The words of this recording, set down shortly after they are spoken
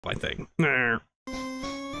I think.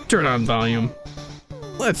 Turn on volume.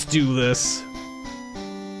 Let's do this.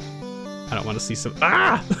 I don't want to see some.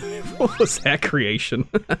 Ah! What was that creation?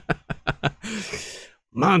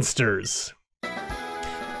 Monsters.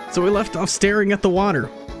 So we left off staring at the water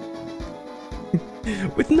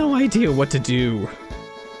with no idea what to do.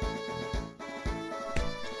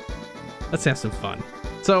 Let's have some fun.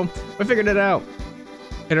 So I figured it out.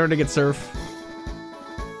 In order to get surf,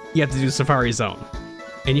 you have to do Safari Zone.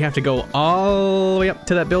 And you have to go all the way up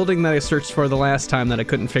to that building that I searched for the last time that I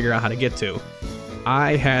couldn't figure out how to get to.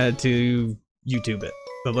 I had to YouTube it.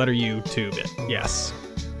 The letter YouTube it, yes.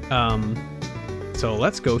 So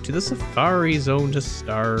let's go to the Safari Zone to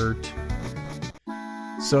start.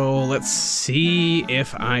 So let's see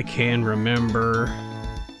if I can remember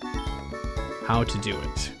how to do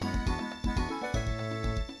it.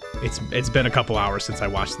 It's been a couple hours since I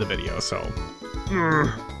watched the video, so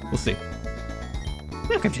we'll see.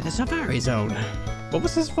 Welcome to the Safari Zone. What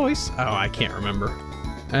was his voice? Oh, I can't remember.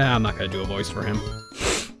 I'm not gonna do a voice for him.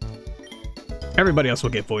 Everybody else will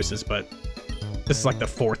get voices, but this is like the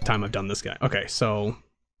 4th time I've done this guy. Okay, so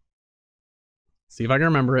see if I can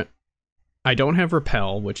remember it. I don't have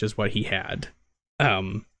repel, which is what he had.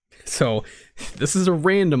 So this is a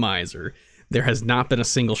randomizer. There has not been a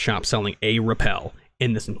single shop selling a repel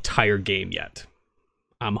in this entire game yet.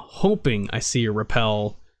 I'm hoping I see a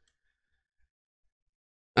repel.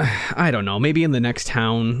 I don't know, maybe in the next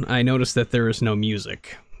town. I noticed that there is no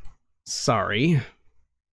music. Sorry.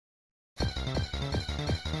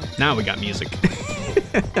 Now we got music.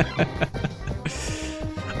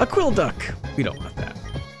 A quill duck. We don't want that.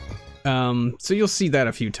 So you'll see that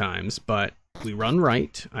a few times, but we run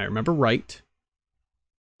right. I remember right.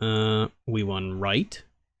 We won right.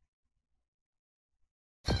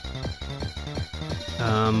 We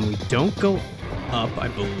don't go up, I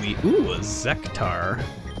believe. Ooh, a Zektar.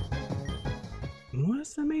 What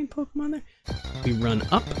is the main Pokemon there? We run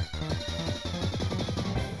up.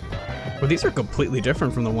 Well, these are completely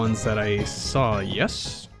different from the ones that I saw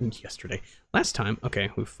yesterday. Last time. Okay,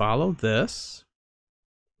 we follow this.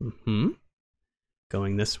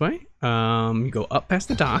 Going this way. You go up past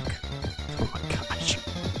the dock. Oh my gosh.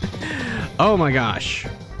 Oh my gosh.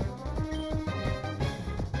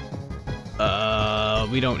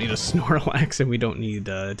 We don't need a Snorlax, and we don't need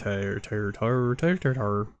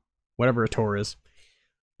whatever a Tor is.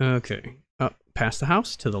 Okay, up past the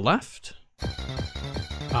house to the left.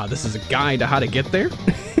 This is a guide to how to get there.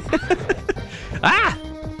 Ah!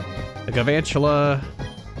 A Gavantula.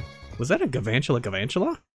 Was that a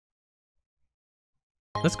Gavantula?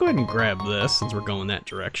 Let's go ahead and grab this since we're going that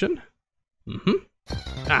direction.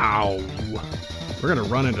 Ow! We're gonna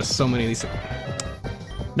run into so many of these.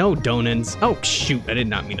 No Donins. Oh shoot, I did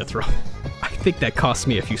not mean to throw. I think that cost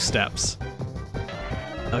me a few steps.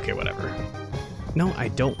 Okay, whatever. No, I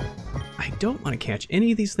don't want to catch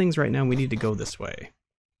any of these things right now. We need to go this way.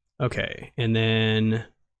 Okay, and then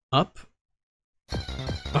up.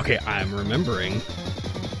 Okay, I'm remembering.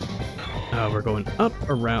 We're going up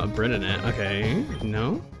around Brennan. Okay,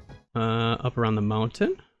 no. Up around the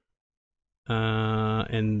mountain.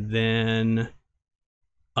 And then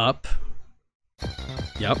up.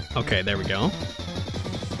 Yep, okay, there we go.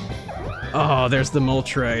 Oh, there's the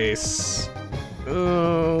Moltres.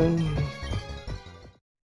 Oh.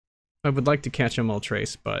 I would like to catch a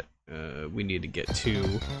Moltres, but we need to get to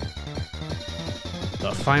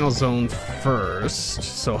the final zone first.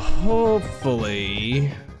 So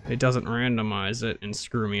hopefully it doesn't randomize it and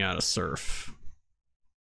screw me out of surf.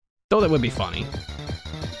 Though that would be funny.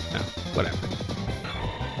 No, whatever.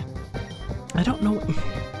 I don't know.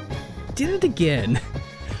 Did it again.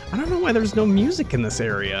 I don't know why there's no music in this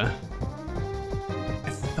area. I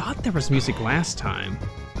thought there was music last time.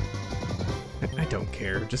 I don't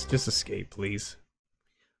care. Just escape, please.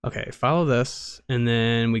 Okay, follow this, and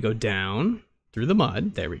then we go down through the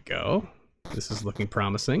mud. There we go. This is looking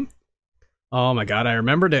promising. Oh my god, I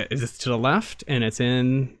remembered it. It's to the left, and it's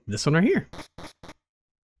in this one right here.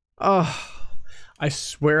 Oh, I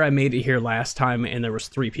swear I made it here last time, and there was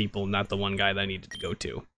 3 people, not the one guy that I needed to go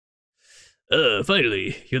to.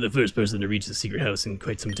 Finally, you're the first person to reach the secret house in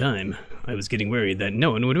quite some time. I was getting worried that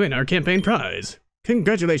no one would win our campaign prize.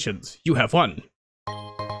 Congratulations, you have won.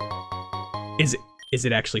 Is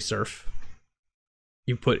it actually surf?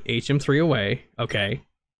 You put HM3 away, okay.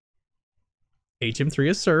 HM3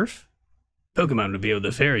 is surf. Pokemon will be able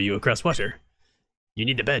to ferry you across water. You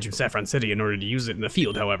need the badge from Saffron City in order to use it in the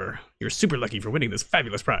field, however. You're super lucky for winning this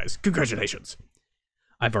fabulous prize. Congratulations.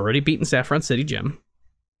 I've already beaten Saffron City Gym.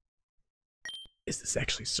 Is this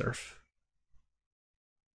actually surf?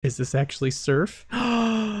 Is this actually surf?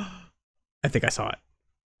 I think I saw it.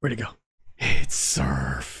 Where'd it go? It's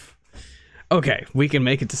Surf. Okay, we can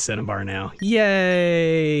make it to Cinnabar now.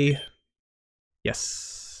 Yay!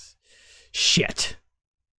 Yes. Shit.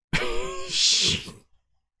 Shit.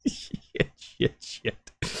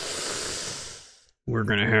 We're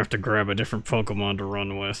gonna have to grab a different Pokemon to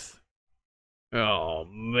run with. Oh,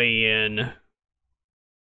 man.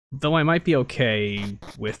 Though I might be okay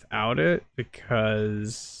without it,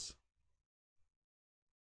 because...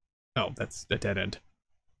 Oh, that's a dead end.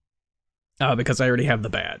 Because I already have the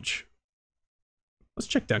badge. Let's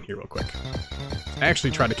check down here real quick. I actually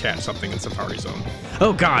tried to catch something in Safari Zone.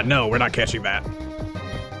 Oh god, no, we're not catching that.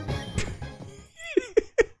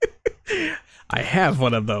 I have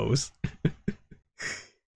one of those.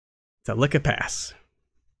 It's a lick a pass.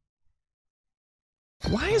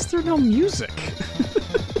 Why is there no music?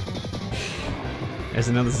 There's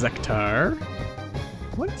another Zektar.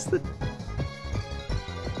 What is the...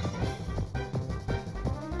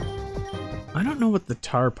 I don't know what the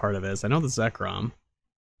tar part of it is. I know the Zekrom.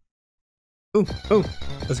 Ooh, ooh,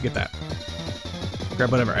 let's get that.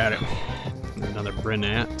 Grab whatever at it. Another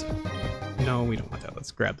Brinat. No, we don't want that.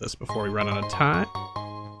 Let's grab this before we run out of time.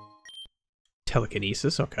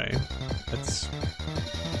 Telekinesis, okay. That's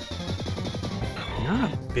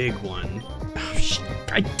not a big one. Oh,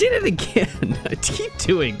 I did it again! I keep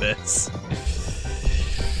doing this.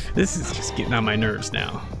 This is just getting on my nerves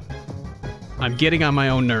now. I'm getting on my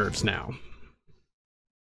own nerves now.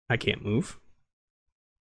 I can't move.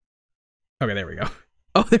 Okay, there we go.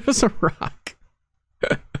 Oh, there was a rock.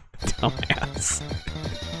 Dumbass.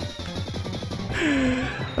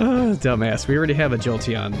 Oh, dumbass. We already have a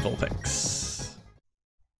Jolteon Vulpix.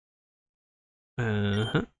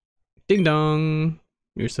 Uh-huh. Ding dong.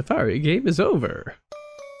 Your Safari game is over.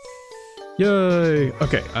 Yay.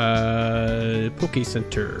 Okay, Poke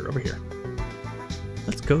Center over here.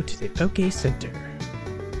 Let's go to the Poke Center.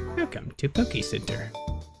 Welcome to Poke Center.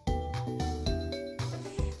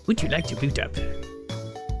 Would you like to boot up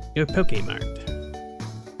your Pokemart?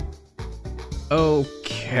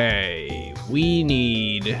 Okay, we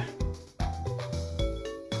need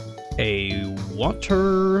a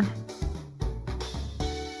water...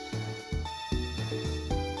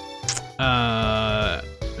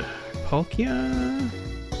 Palkia?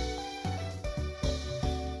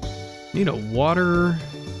 Need a water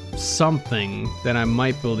something that I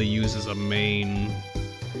might be able to use as a main...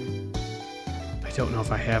 I don't know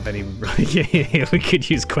if I have any... Yeah, we could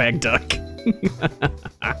use Quackduck.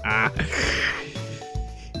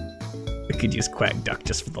 We could use Quackduck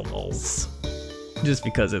just for the lulz. Just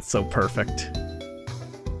because it's so perfect.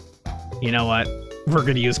 You know what? We're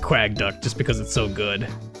gonna use Quackduck just because it's so good.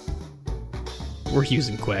 We're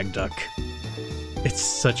using Quackduck. It's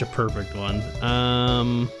such a perfect one.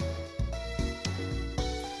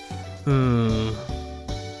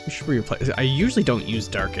 We should replace... I usually don't use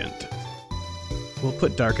Darkent. We'll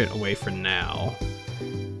put Darkent away for now.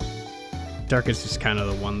 Darkent's just kind of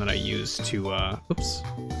the one that I use to, oops.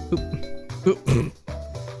 Oop. Oop.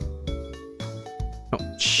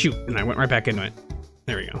 Oh, shoot, and I went right back into it.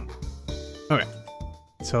 There we go. Okay.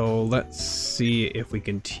 So let's see if we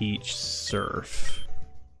can teach Surf.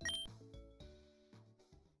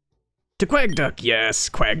 To Quackduck, yes,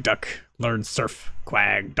 Quackduck. Learn Surf,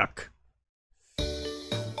 Quackduck.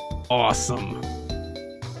 Awesome.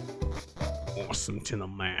 Awesome to the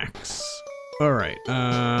max. Alright,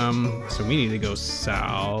 so we need to go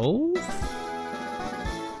south.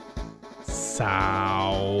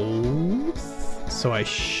 South. So I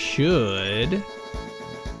should...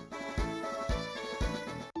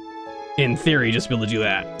 in theory, just be able to do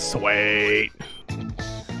that. Sweet.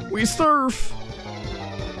 We surf.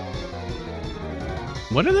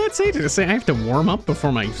 What did that say? Did it say I have to warm up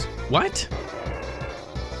before my... What?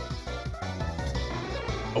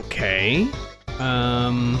 Okay.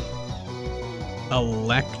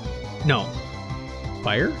 No.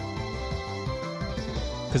 Fire?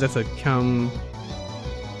 Because that's a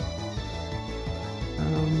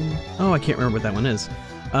oh, I can't remember what that one is.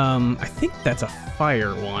 I think that's a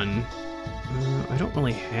fire one. I don't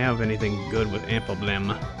really have anything good with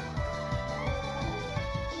Amplblem.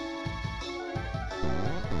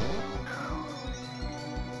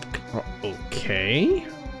 Okay.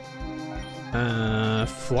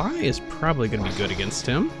 Fly is probably gonna be good against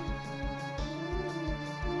him.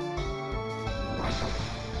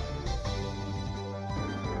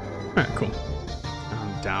 Alright, cool.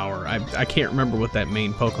 Dower. I can't remember what that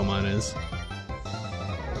main Pokemon is.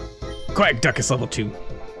 Quackduck is level 2.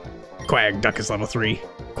 Quackduck is level 3.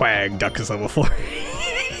 Quackduck is level 4.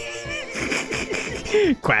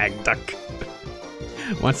 Quackduck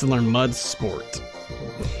wants to learn Mud Sport.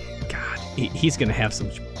 God, He's gonna have some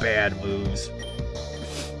bad moves.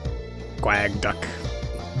 Quag Duck.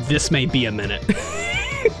 This may be a minute.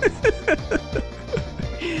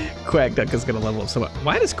 Quag Duck is gonna level up so much.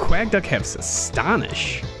 Why does Quag Duck have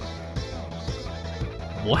Astonish?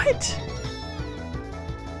 What?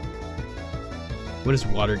 What is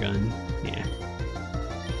Water Gun? Yeah.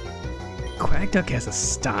 Quag Duck has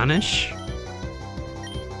Astonish?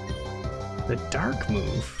 The Dark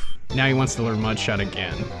move. Now he wants to learn Mud Shot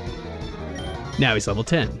again. Now he's level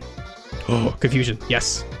 10. Oh, Confusion.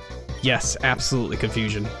 Yes. Yes, absolutely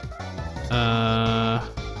Confusion.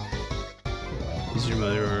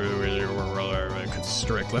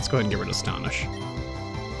 Constrict. Let's go ahead and get rid of Astonish.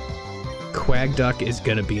 Quag Duck is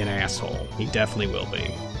gonna be an asshole. He definitely will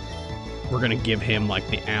be. We're gonna give him like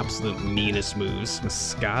the absolute meanest moves.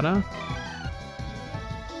 Mascata?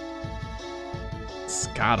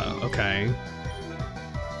 Mascata, okay.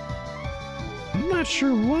 I'm not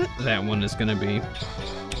sure what that one is gonna be.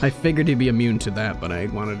 I figured he'd be immune to that, but I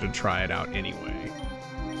wanted to try it out anyway.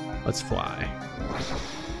 Let's fly.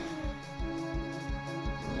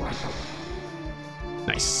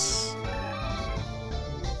 Nice.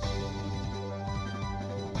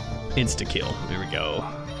 Insta-kill, there we go.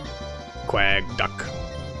 Quag Duck.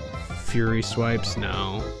 Fury swipes,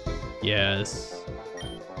 no. Yes.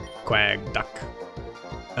 Quag Duck.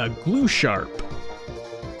 A Glue Sharp.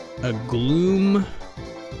 A Gloom.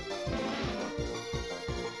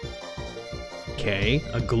 Okay,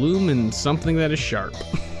 a Gloom and something that is sharp.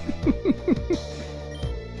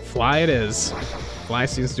 Fly it is. Fly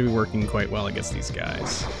seems to be working quite well against these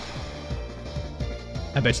guys.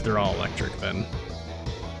 I bet you they're all electric then.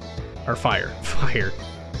 Or fire. Fire.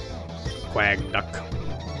 Quag Duck.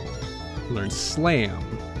 Learn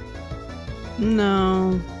Slam.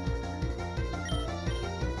 No.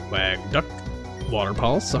 Quag Duck. Water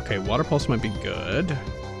Pulse. Okay, Water Pulse might be good.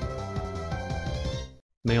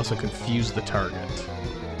 May also confuse the target.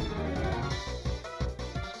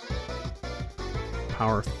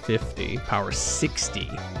 Power 50, power 60.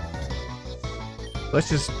 Let's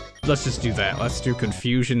just do that. Let's do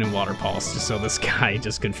Confusion and Water Pulse, just so this guy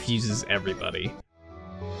just confuses everybody.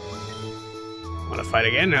 Wanna fight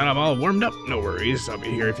again? Now I'm all warmed up? No worries, I'll be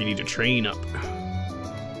here if you need to train up.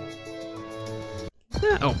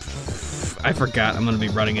 Oh, I forgot I'm gonna be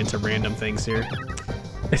running into random things here.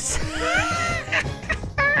 It's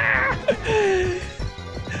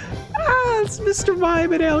Mr.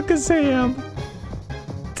 Mime and Alakazam.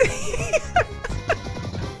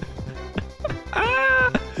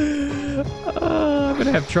 I'm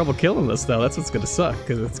gonna have trouble killing this though. That's what's gonna suck,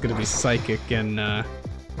 because it's gonna be psychic and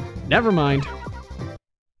never mind.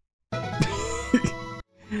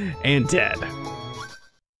 And dead.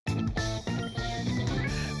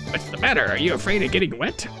 What's the matter? Are you afraid of getting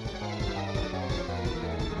wet?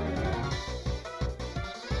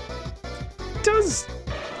 Does...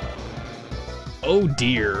 Oh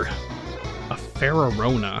dear. A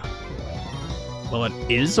Ferrarona. Well, it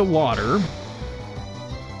is a water.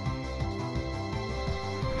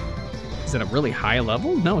 Is it a really high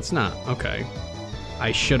level? No, it's not. Okay.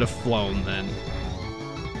 I should have flown then.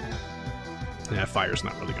 Yeah, fire's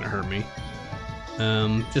not really gonna hurt me.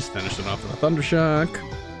 Just finish it off with a Thunder Shock.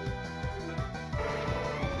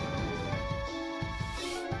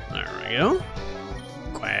 There we go.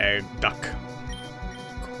 Quag Duck.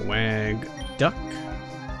 Quag Duck.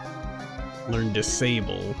 Learn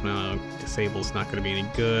Disable. No, Disable's not gonna be any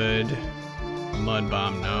good. Mud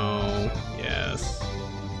Bomb, no. Yes.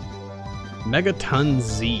 Megaton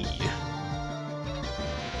Z.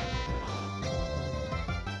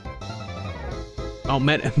 Oh,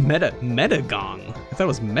 Metagong. I thought it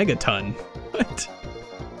was Megaton. What?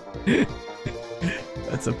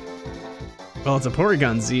 That's a... Well, it's a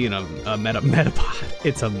Porygon Z and a Metapod.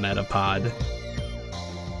 It's a Metapod.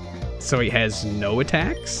 So he has no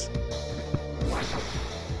attacks?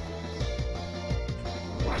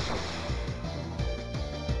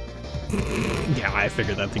 Yeah, I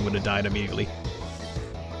figured that thing would have died immediately.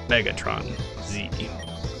 Megatron Z.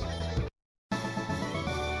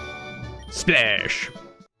 Splash!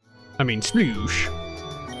 I mean, sploosh.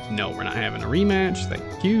 No, we're not having a rematch.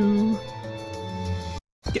 Thank you.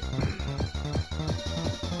 Get.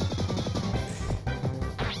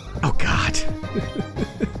 Oh, God.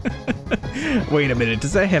 Wait a minute.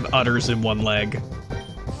 Does that have udders in one leg?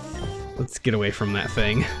 Let's get away from that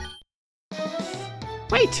thing.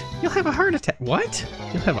 Wait, you'll have a heart attack. What?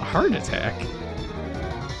 You'll have a heart attack?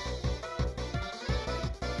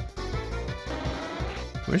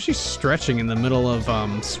 Why is she stretching in the middle of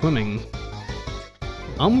swimming?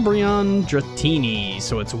 Umbreon Dratini,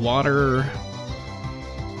 so it's water.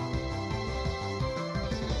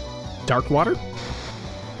 dark water?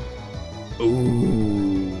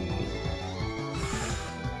 Ooh.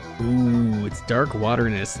 Ooh, it's dark water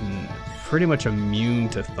and it's pretty much immune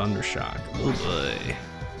to Thundershock. Oh boy.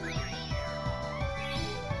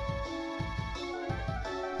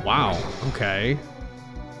 Wow, okay.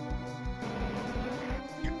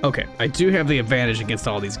 Okay, I do have the advantage against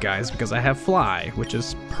all these guys because I have Fly, which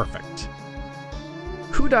is perfect.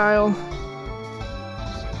 Hoodile.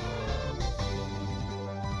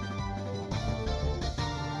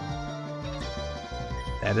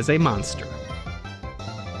 That is a monster.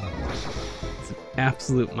 It's an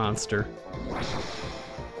absolute monster.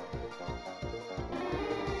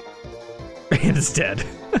 And it's dead.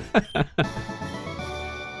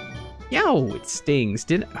 Yo, it stings.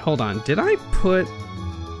 Hold on, did I put...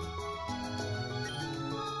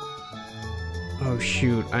 Oh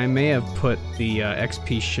shoot, I may have put the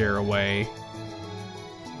XP share away.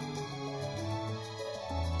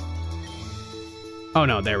 Oh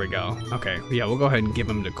no, there we go. Okay, yeah, we'll go ahead and give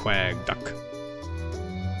him to Quag Duck.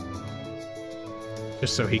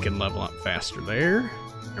 Just so he can level up faster there.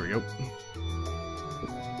 There we go.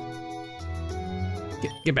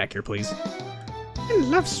 Get back here, please. I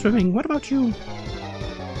love swimming, what about you?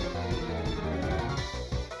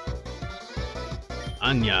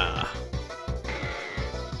 Anya.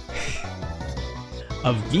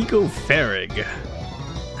 A Vigo Farrig.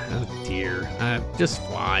 Oh dear. Just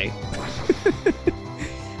Fly.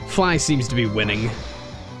 Fly seems to be winning.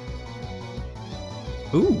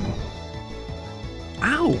 Ooh.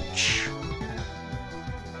 Ouch.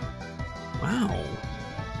 Wow.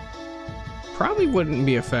 Probably wouldn't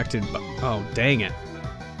be affected by... Oh, dang it.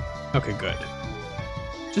 Okay, good.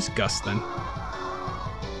 Just Gust then.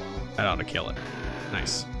 That ought to kill it.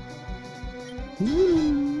 Nice.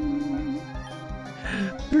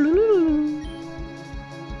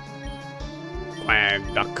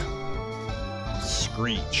 Quag Duck.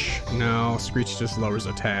 Screech. No, Screech just lowers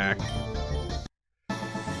attack.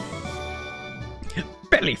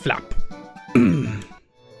 Belly Flop.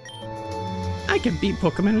 I can beat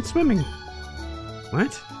Pokemon at swimming.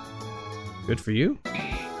 What? Good for you.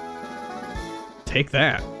 Take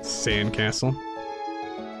that, Sandcastle.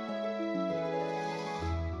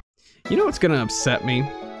 You know what's gonna upset me?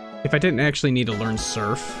 If I didn't actually need to learn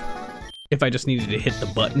Surf. If I just needed to hit the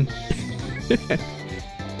button.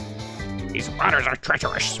 These waters are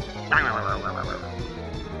treacherous.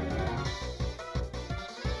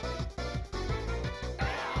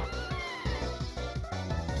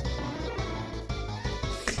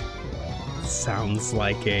 Sounds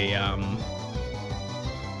like a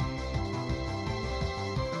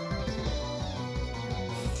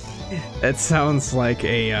that sounds like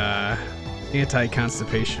a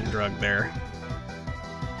anti-constipation drug there.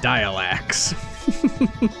 Dialax.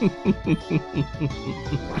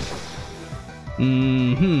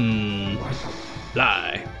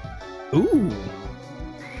 Fly. Ooh.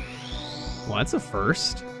 Well, that's a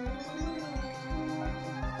first.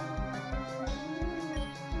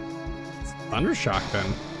 It's Thundershock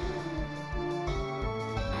then.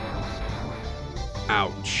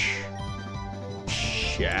 Ouch.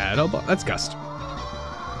 Shadow Ball. That's Gust.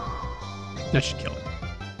 That should kill it.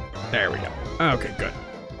 There we go. Okay, good.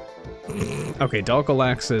 Okay,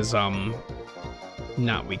 Dalgalax is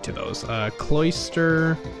not weak to those.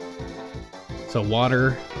 Cloyster. So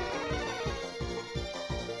water.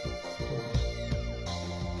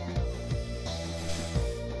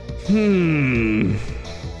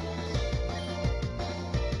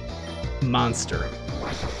 Monster.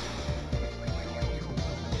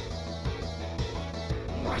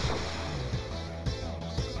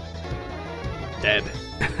 Dead.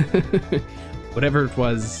 Whatever it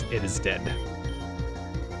was, it is dead.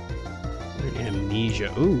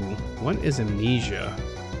 Amnesia. Ooh, what is amnesia?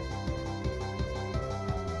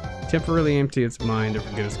 Temporarily empty its mind to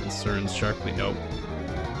forget its concerns. Sharply, nope.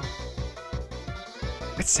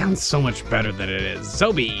 It sounds so much better than it is.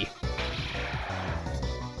 Zobi!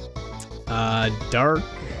 Dark.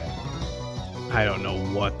 I don't know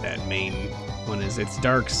what that main one is. It's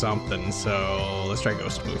dark something, so let's try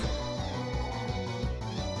Ghost Move.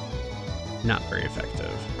 Not very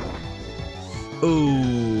effective.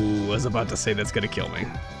 Ooh, I was about to say that's gonna kill me.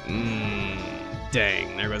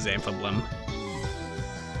 Dang, there goes Amphiblem.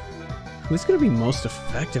 Who's gonna be most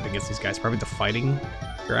effective against these guys? Probably the Fighting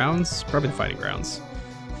Grounds? Probably the Fighting Grounds.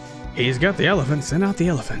 He's got the elephant, send out the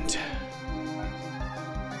elephant.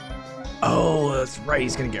 Oh, that's right,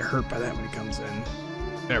 he's gonna get hurt by that when he comes in.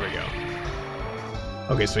 There we go.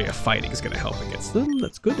 Okay, so yeah, fighting is gonna help against them,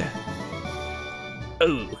 that's good.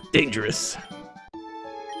 Oh, dangerous.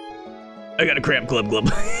 I got a cramp glub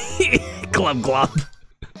glub. Glub glub.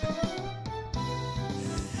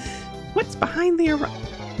 What's behind the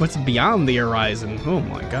what's beyond the horizon? Oh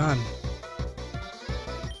my god.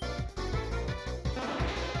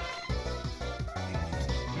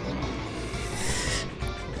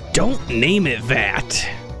 Don't name it that.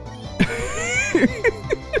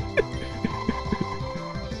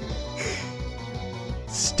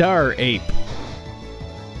 Star Ape.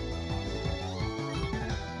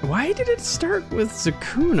 Why did it start with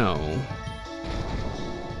Zakuno?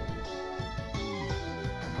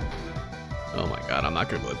 Oh my god, I'm not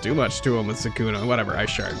gonna do much to him with Zakuno. Whatever, Ice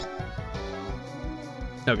Shard.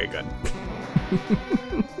 Okay, good.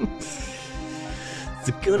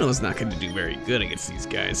 Zakuno's not gonna do very good against these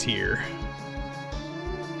guys here.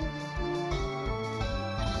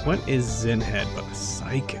 What is Zenhead but a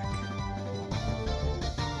psychic?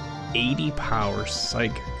 80 power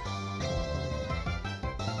psychic.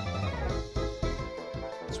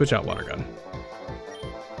 Switch out water gun.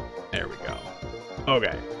 There we go.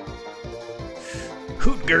 Okay.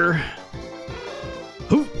 Hootger.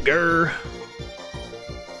 Hootger.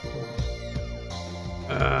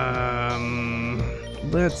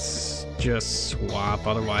 Let's just swap,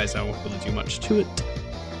 otherwise I won't be able to do much to it.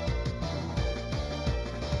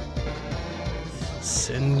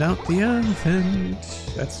 Send out the elephant.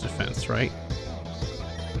 That's defense, right?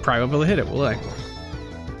 Probably won't be able to hit it, will I?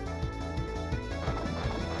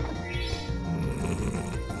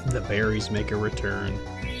 The berries make a return.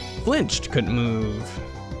 Flinched, couldn't move.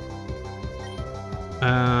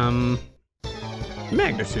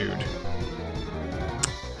 Magnitude.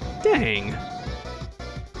 Dang.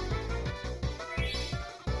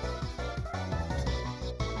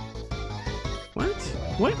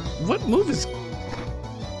 What move is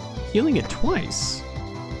healing it twice?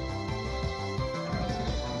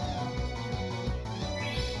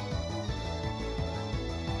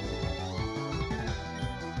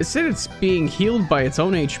 It said it's being healed by its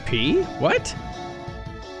own HP? What?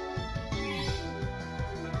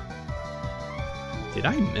 Did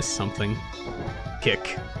I miss something?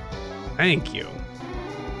 Kick. Thank you.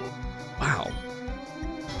 Wow.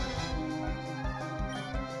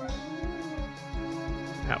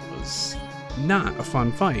 That was not a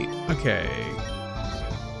fun fight. Okay.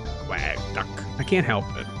 Quack duck. I can't help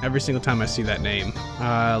it. Every single time I see that name.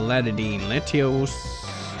 Latidine. Latios.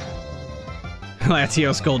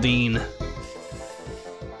 Latios Goldine.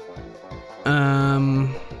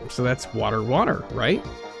 So that's water, right?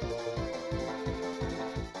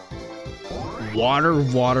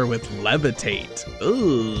 Water with levitate.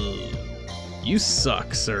 Ugh. You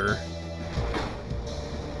suck, sir.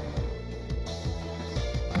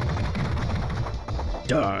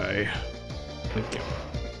 Die. Thank you.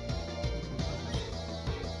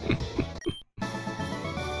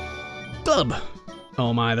 Glub.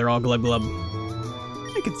 Oh my, they're all glub glub.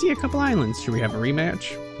 I can see a couple islands. Should we have a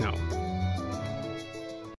rematch? No.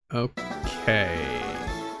 Okay.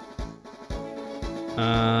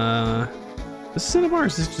 The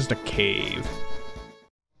Cinnamars is just a cave.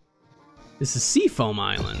 This is Seafoam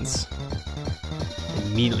Islands.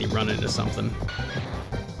 Immediately run into something.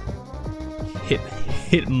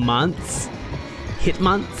 Hitmonths?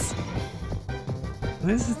 Hitmonths?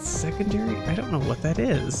 What is it, secondary? I don't know what that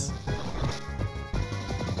is.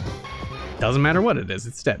 Doesn't matter what it is,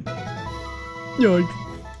 it's dead. Yoink.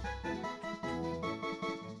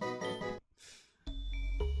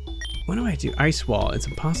 What do I do? Ice wall, it's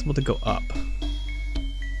impossible to go up.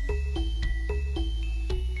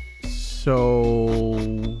 So,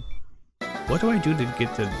 what do I do to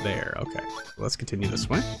get to there? Okay, let's continue this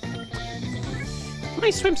way. My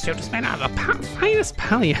swimsuit is made out of the finest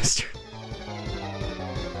polyester.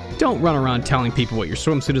 Don't run around telling people what your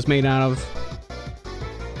swimsuit is made out of.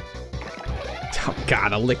 Oh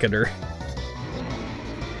god, a licketer.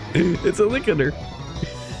 It's a licketer.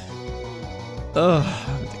 Ugh, I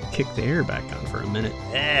have to kick the air back on for a minute.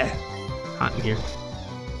 Hot in here.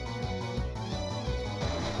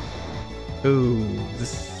 Ooh,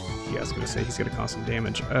 this, yeah, I was gonna say he's gonna cause some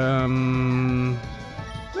damage.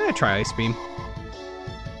 Try Ice Beam.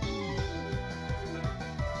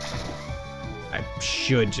 I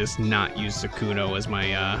should just not use Zakuno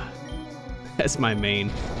as my main.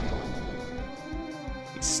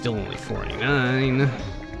 He's still only 49.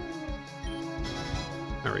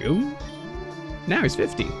 There we go. Now he's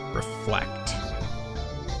 50. Reflect.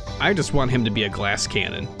 I just want him to be a glass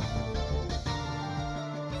cannon.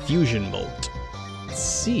 Fusion Bolt. Let's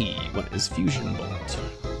see, what is Fusion Bolt?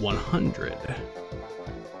 100.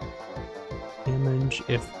 Damage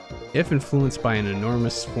if influenced by an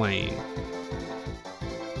enormous flame.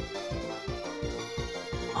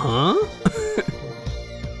 Huh?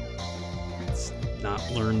 Let's not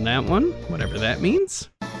learn that one, whatever that means.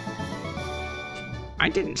 I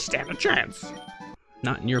didn't stand a chance.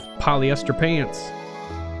 Not in your polyester pants.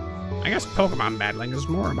 I guess Pokemon battling is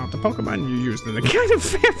more about the Pokemon you use than the kind of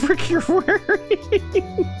fabric you're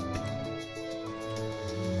wearing.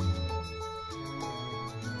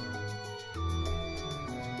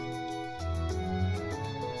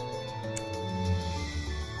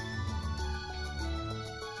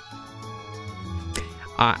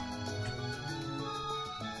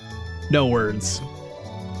 No words.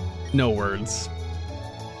 No words.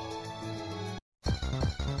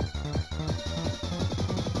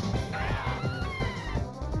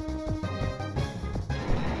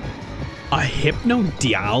 A Hypno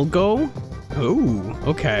Dialgo? Oh,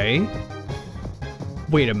 okay.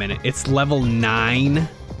 Wait a minute, it's level 9?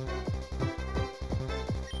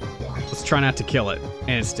 Let's try not to kill it,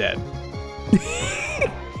 and it's dead.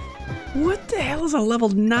 What the hell is a level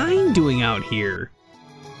 9 doing out here?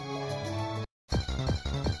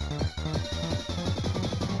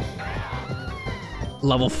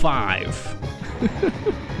 Level 5.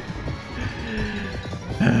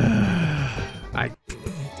 I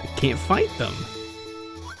can't fight them.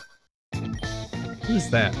 Who's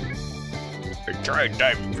that? I tried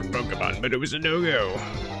diving for Pokemon, but it was a no-go.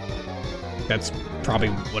 That's probably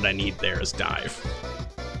what I need there is dive.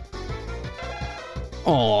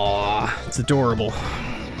 Aww, it's adorable.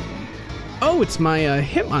 Oh, it's my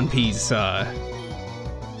Hitmonpee's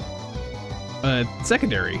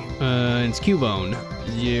secondary. It's Cubone.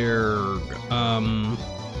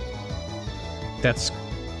 That's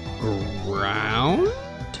ground?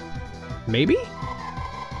 Maybe?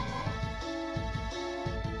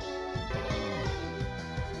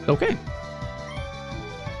 Okay.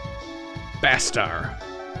 Bastar.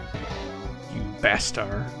 You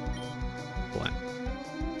Bastar. What?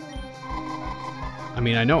 I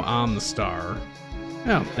mean, I know I'm the star.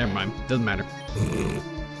 Oh, never mind. Doesn't matter.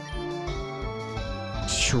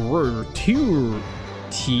 Sure, Towery.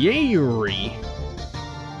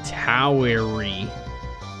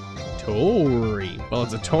 Well,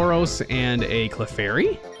 it's a Tauros and a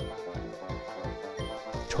Clefairy?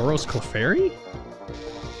 Tauros Clefairy?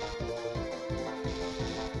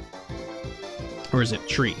 Or is it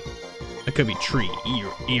tree? It could be tree.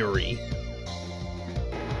 Eerie.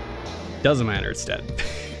 Doesn't matter, it's dead.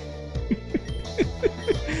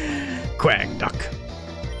 Quack Duck.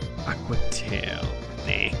 Aquatail.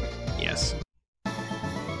 Nah. Yes.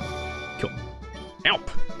 Cool. Help!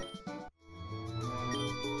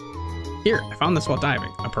 Here, I found this while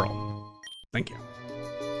diving. A pearl. Thank you.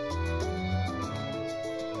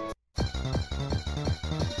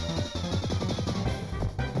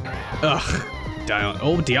 Ugh.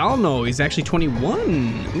 Dialno, he's actually 21.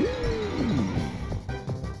 Ooh.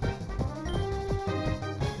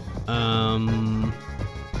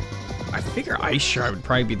 I figure Ice Shard would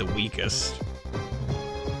probably be the weakest.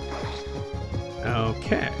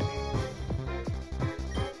 Okay.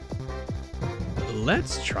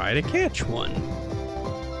 Let's try to catch one.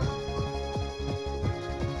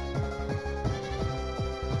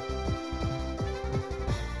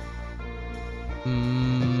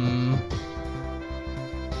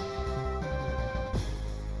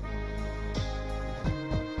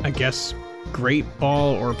 I guess Great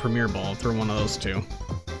Ball or Premier Ball. Throw one of those two.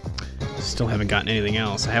 Still haven't gotten anything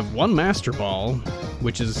else. I have one Master Ball,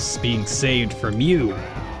 which is being saved from you.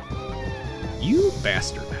 You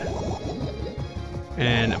bastard.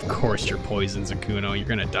 And of course you're poison, Zakuno. You're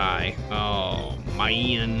gonna die. Oh,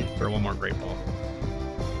 man. Throw one more Great Ball.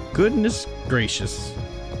 Goodness gracious.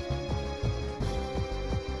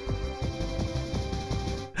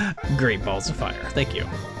 Great Balls of Fire. Thank you.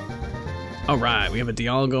 Alright, we have a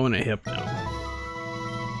Dialgo and a Hypno.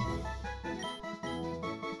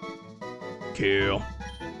 Cool.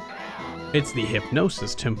 It's the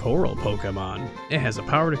Hypnosis Temporal Pokemon. It has the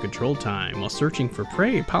power to control time. While searching for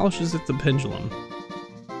prey, it polishes at the pendulum.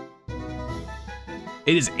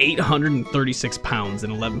 It is 836 pounds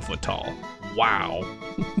and 11 foot tall. Wow.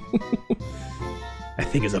 That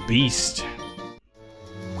thing is a beast.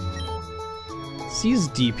 Sea is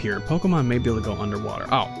deep here. Pokemon may be able to go underwater.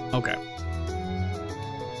 Oh, okay.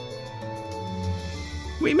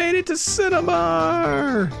 We made it to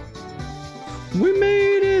Cinnabar! We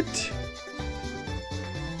made it!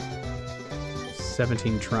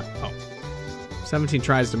 17 tries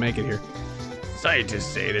to make it here. Scientists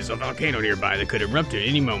say there's a volcano nearby that could erupt at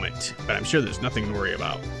any moment, but I'm sure there's nothing to worry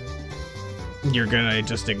about. You're gonna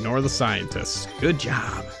just ignore the scientists. Good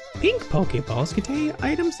job. Pink Pokeballs contain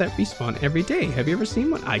items that respawn every day. Have you ever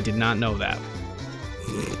seen one? I did not know that.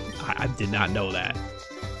 I did not know that.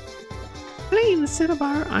 Blaine, the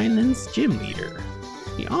Cinnabar Island's gym leader.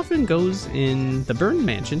 He often goes in the Burn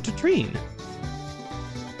Mansion to train.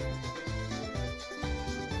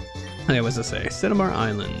 Hey, what's it say? Cinnabar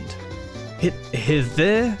Island.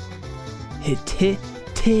 The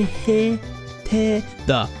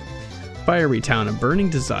fiery town of Burning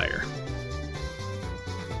Desire.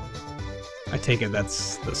 I take it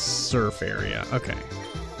that's the surf area. Okay.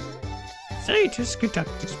 Scientists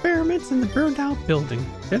conduct experiments in the burned out building.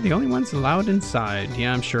 They're the only ones allowed inside.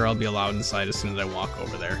 Yeah, I'm sure I'll be allowed inside as soon as I walk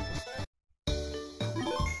over there.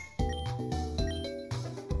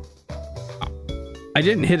 I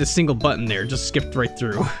didn't hit a single button there, just skipped right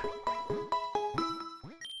through.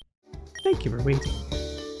 Thank you for waiting.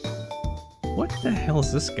 What the hell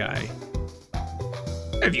is this guy?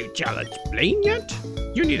 Have you challenged Blaine yet?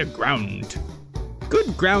 You need a ground.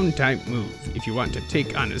 Good ground type move if you want to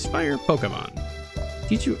take on his fire Pokemon.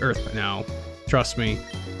 Teach you Earth by now. Trust me,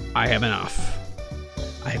 I have enough.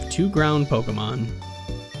 I have 2 ground Pokemon.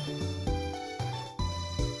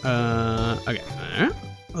 Okay.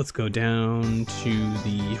 Let's go down to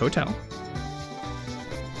the hotel.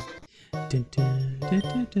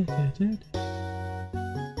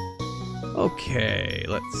 Okay,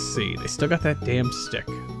 let's see. They still got that damn stick.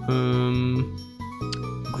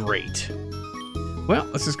 Great. Well,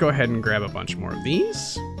 let's just go ahead and grab a bunch more of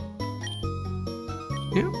these.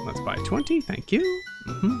 Yeah, let's buy 20. Thank you.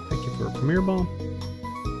 Thank you for a Premier Ball.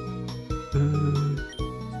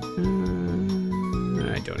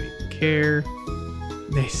 I don't even care.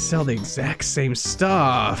 They sell the exact same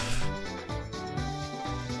stuff.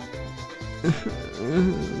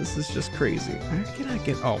 This is just crazy. Where can I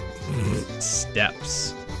get... Oh,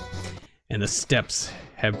 steps. And the steps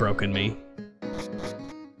have broken me.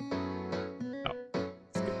 Oh,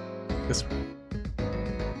 let's get this one.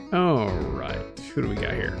 Alright, who do we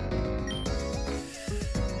got here?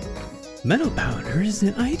 Metal powder is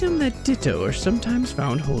an item that Ditto are sometimes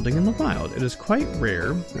found holding in the wild. It is quite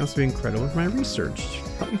rare. I also been credited with my research.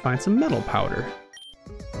 Help me find some metal powder.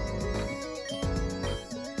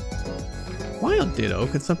 Wild Ditto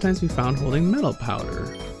could sometimes be found holding metal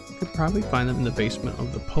powder. You could probably find them in the basement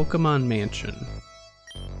of the Pokemon Mansion.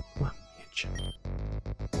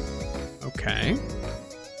 Okay.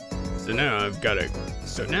 So now I've got to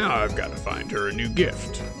find her a new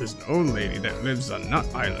gift. There's an old lady that lives on Nut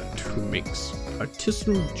Island who makes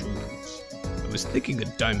artisanal jewels. I was thinking a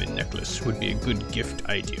diamond necklace would be a good gift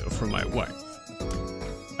idea for my wife.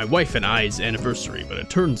 My wife and I's anniversary, but it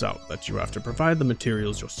turns out that you have to provide the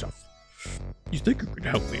materials yourself. You think you could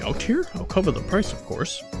help me out here? I'll cover the price, of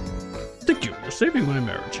course. Thank you, you're saving my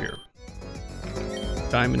marriage here.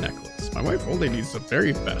 Diamond necklace. My wife only needs the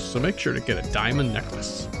very best, so make sure to get a diamond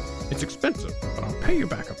necklace. It's expensive, but I'll pay you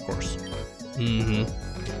back, of course.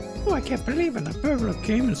 Oh, I can't believe it. The burglar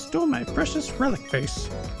came and stole my precious relic face.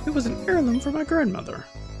 It was an heirloom for my grandmother.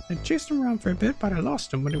 I chased him around for a bit, but I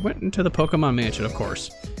lost him when he went into the Pokemon Mansion, of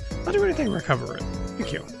course. I'll do anything to recover it.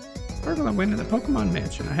 Thank you. Burglar went into the Pokemon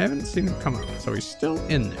Mansion. I haven't seen him come out, so he's still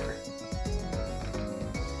in there.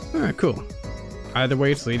 Alright, cool. Either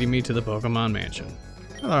way, it's leading me to the Pokemon Mansion.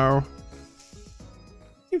 Hello.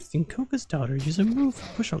 You've seen Koga's daughter use a move to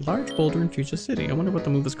push a large boulder in Fuchsia City. I wonder what the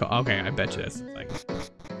move is called. Okay, I bet you that's the thing.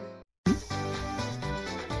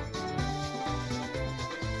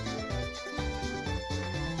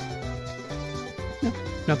 No,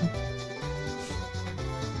 nothing.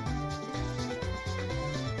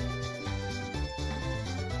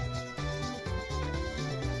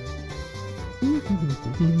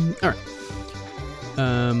 Alright.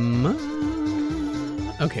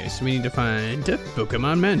 Okay, so we need to find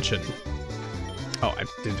Pokemon Mansion. Oh, I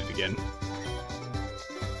did it again.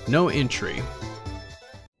 No entry.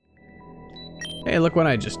 Hey, look what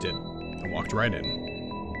I just did. I walked right in.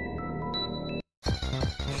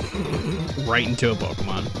 Right into a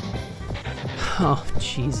Pokemon. Oh,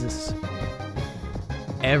 Jesus.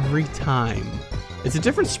 Every time. It's a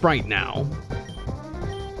different sprite now.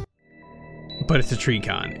 But it's a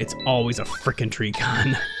Treecon. It's always a frickin'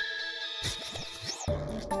 Treecon.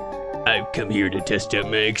 I've come here to test out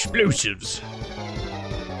my explosives.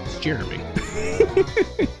 It's Jeremy.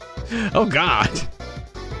 Oh God.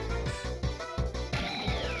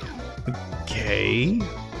 Okay.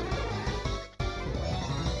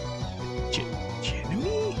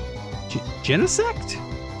 Jeremy? Genesect?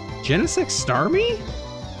 Genesect Starmie?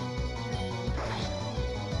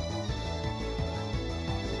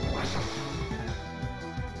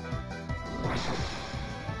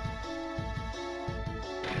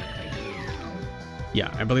 Yeah,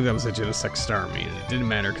 I believe that was a Genesect Starmie, and it didn't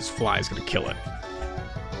matter because Fly's gonna kill it.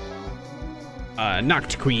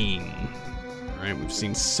 Noct Queen. Alright, we've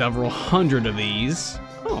seen several hundred of these.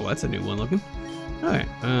 Oh, that's a new one looking. Alright,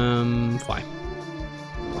 Fly.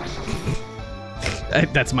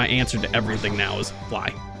 That's my answer to everything now is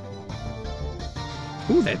Fly.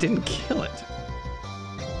 Ooh, that didn't kill it.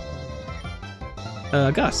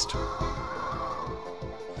 Gust.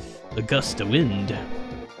 A gust of wind.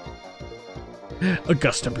 A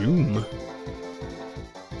gust of bloom.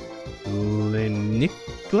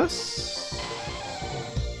 Nicholas.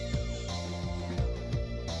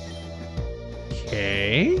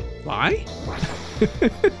 Okay. Why?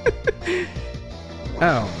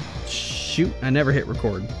 Oh, shoot. I never hit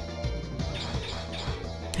record.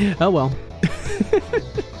 Oh well.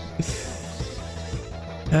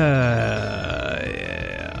 Yeah,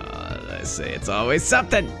 I say it's always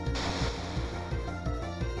something.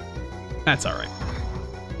 That's all right.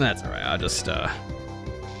 That's all right. I'll just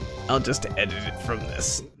edit it from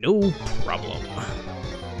this. No problem.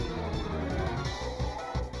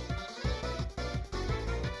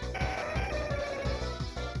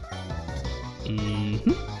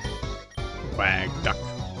 Quag duck.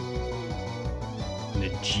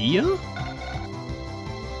 Nagia?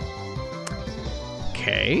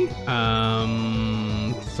 Okay.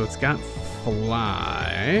 So it's got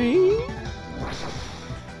fly.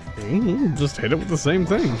 Just hit it with the same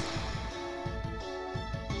thing.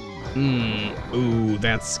 Ooh,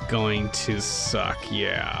 that's going to suck,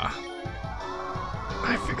 yeah.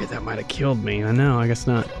 I figured that might have killed me. I know, I guess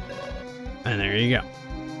not. And there you go.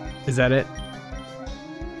 Is that it?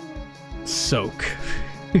 Soak.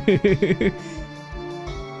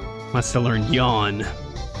 Wants to learn yawn.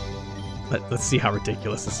 Let's see how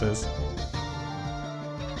ridiculous this is.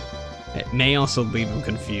 It may also leave him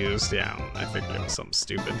confused. Yeah, I figured it was something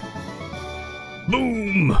stupid.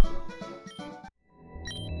 Boom!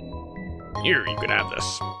 Here, you can have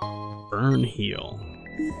this. Burn heal.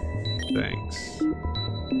 Thanks.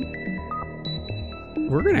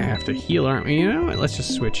 We're gonna have to heal, aren't we? You know what? Let's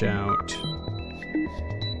just switch out.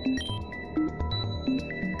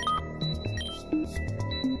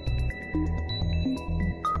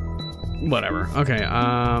 Whatever. Okay,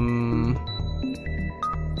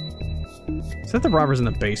 is that the robbers in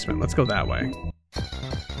the basement? Let's go that way.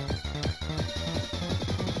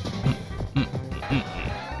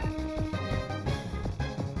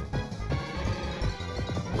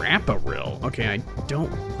 Rapparil. Okay, I don't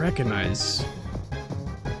recognize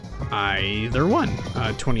either one.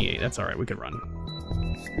 28. That's all right. We could run.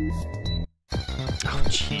 Oh,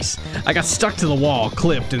 jeez. I got stuck to the wall,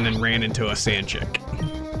 clipped, and then ran into a sand chick.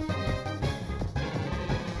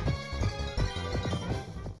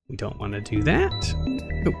 We don't want to do that.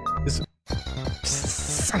 Oh, this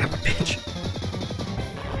son of a bitch.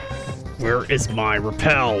 Where is my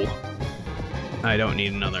repel? I don't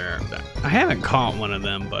need another. I haven't caught one of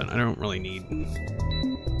them, but I don't really need.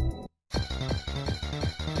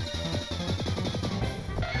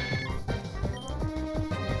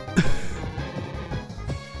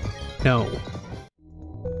 No.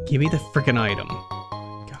 Give me the frickin' item.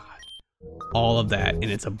 God. All of that, and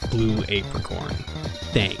it's a blue apricorn.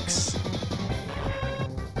 Thanks.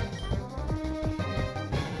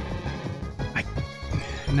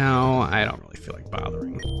 No, I don't really feel like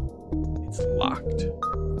bothering. It's locked.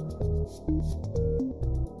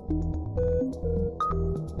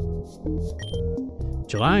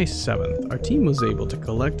 July 7th, our team was able to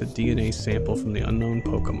collect a DNA sample from the unknown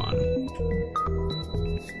Pokemon.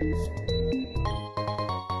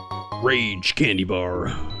 Rage candy bar.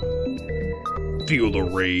 Feel the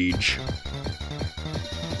rage.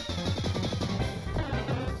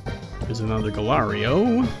 There's another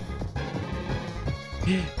Galario.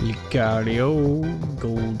 Lucario,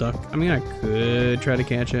 Golduck. I mean, I could try to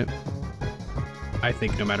catch it. I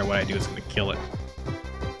think no matter what I do, it's gonna kill it.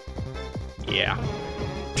 Yeah.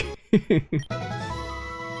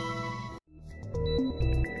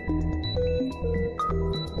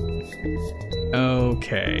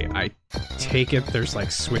 Okay, I take it there's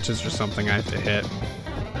like switches or something I have to hit.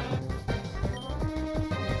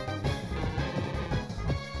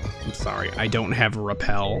 I'm sorry, I don't have a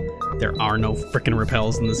repel. There are no frickin'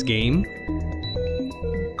 repels in this game.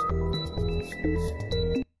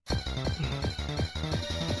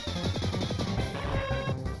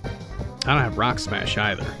 I don't have Rock Smash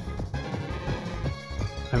either.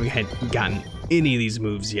 I haven't gotten any of these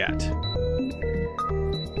moves yet.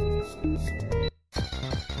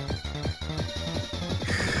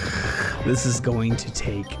 This is going to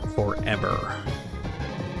take forever.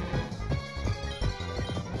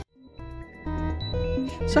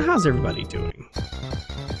 So how's everybody doing?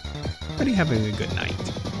 Everybody having a good night?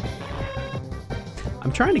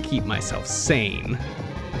 I'm trying to keep myself sane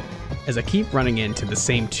as I keep running into the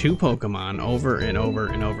same two Pokemon over and over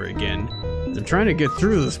and over again. I'm trying to get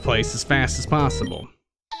through this place as fast as possible.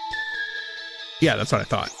 Yeah, that's what I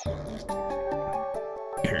thought.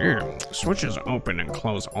 Switches open and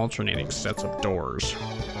close alternating sets of doors.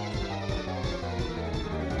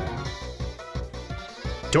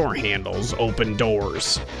 Door handles open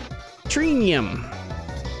doors. Trinium.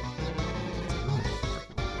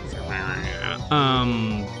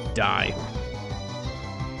 Die.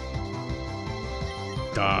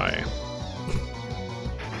 Die.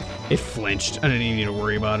 It flinched. I didn't even need to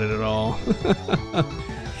worry about it at all.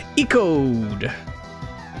 E-code.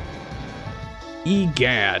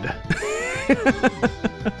 Egad.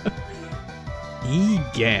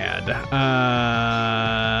 Egad.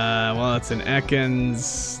 Well, it's an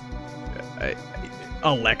Ekans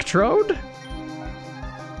electrode?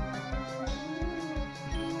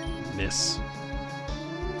 Miss.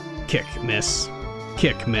 Kick, miss.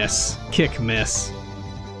 Kick, miss. Kick, miss.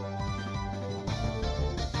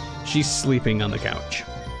 She's sleeping on the couch.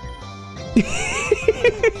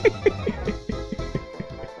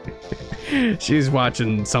 She's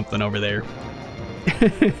watching something over there.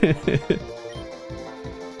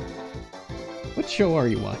 What show are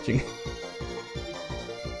you watching?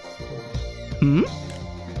 Hmm?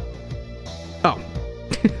 Oh.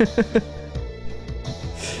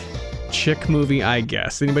 Chick movie, I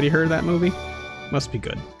guess. Anybody heard of that movie? Must be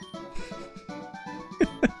good.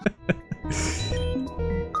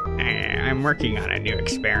 I'm working on a new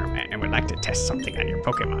experiment and would like to test something on your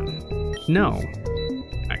Pokemon. No.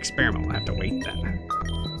 My experiment will have to wait then.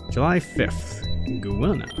 July 5th.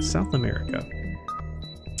 Guyana, South America.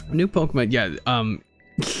 New Pokemon, yeah,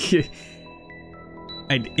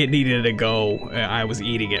 it needed to go. I was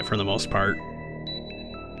eating it for the most part.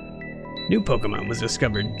 New Pokemon was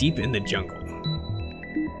discovered deep in the jungle.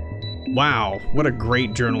 Wow, what a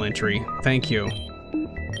great journal entry. Thank you.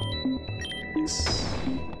 Yes.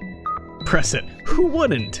 Press it. Who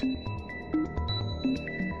wouldn't?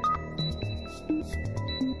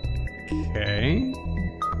 Okay.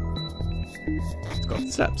 Let's go up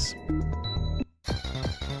the steps.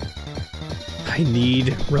 I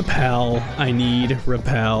need repel. I need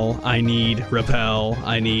repel. I need repel.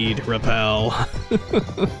 I need repel. How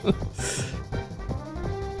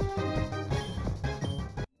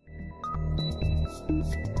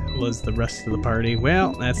was the rest of the party?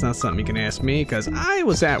 Well, that's not something you can ask me because I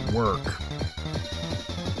was at work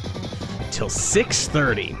till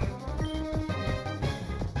 6:30.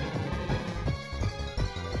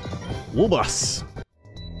 Woobus.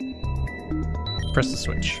 Press the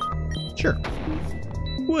switch. Sure.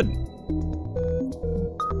 Wood.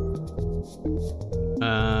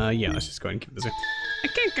 Yeah, let's just go ahead and keep this in. I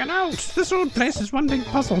can't get out! This old place is one big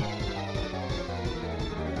puzzle.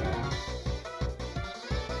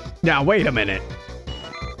 Now, wait a minute.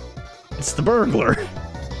 It's the burglar.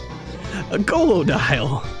 A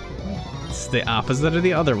Golodile. It's the opposite of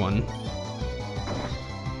the other one.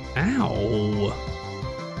 Ow.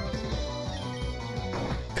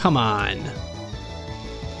 Come on.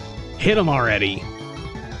 Hit him already.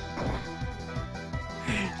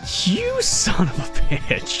 You son of a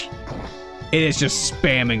bitch. It is just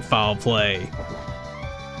spamming foul play.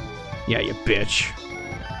 Yeah, you bitch.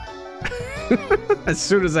 As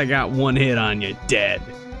soon as I got one hit on you, dead.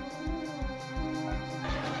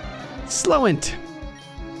 Slowent.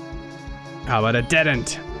 How about a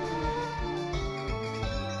deadent?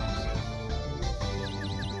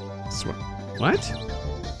 What?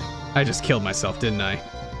 I just killed myself, didn't I?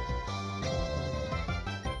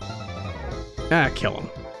 Ah, kill him.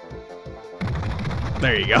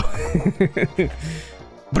 There you go.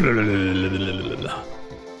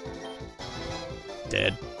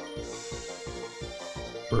 Dead.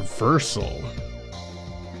 Reversal.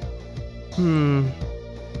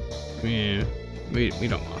 Yeah, we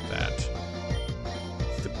don't want that.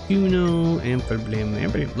 Uno and problem.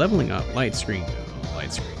 Everybody leveling up. Light screen. Oh,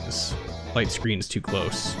 light screen is too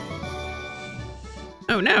close.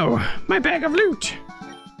 Oh no, my bag of loot.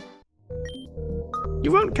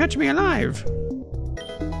 You won't catch me alive.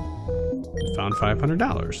 Found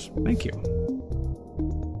 $500. Thank you.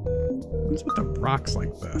 What's with the rocks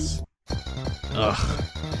like this? Ugh.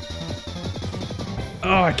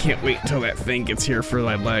 Oh, I can't wait until that thing gets here for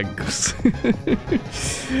my legs.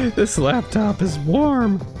 This laptop is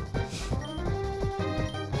warm.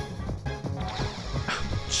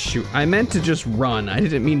 Shoot, I meant to just run. I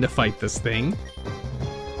didn't mean to fight this thing.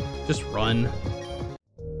 Just run.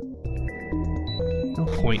 No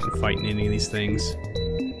point in fighting any of these things.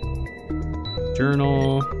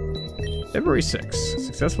 Journal. February 6th.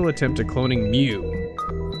 Successful attempt at cloning Mew.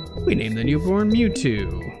 We named the newborn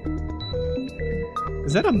Mewtwo.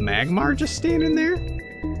 Is that a Magmar just standing there?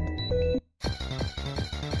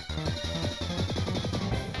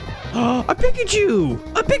 Oh, a Pikachu!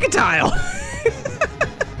 A Picatile!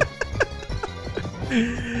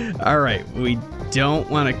 All right, we don't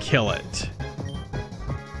want to kill it.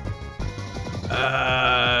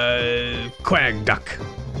 Quag duck.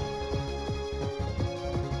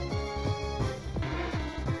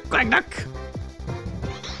 Quag duck.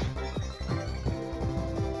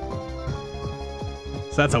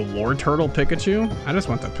 So that's a war turtle Pikachu? I just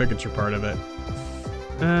want the Pikachu part of it.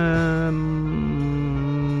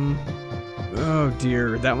 Oh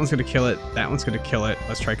dear, that one's gonna kill it. That one's gonna kill it.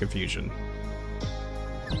 Let's try confusion.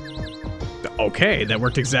 Okay, that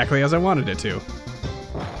worked exactly as I wanted it to.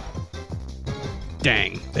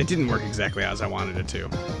 Dang, that didn't work exactly as I wanted it to.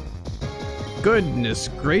 Goodness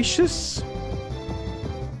gracious.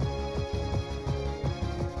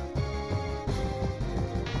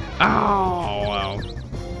 Oh, wow.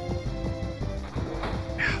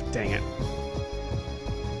 Oh, dang it.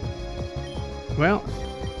 Well,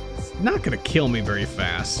 it's not gonna kill me very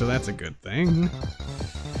fast, so that's a good thing.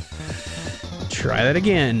 Try that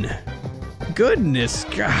again. Goodness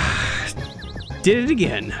God. Did it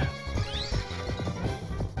again.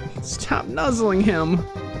 Stop nuzzling him.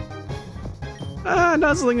 Ah,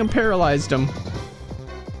 nuzzling him paralyzed him.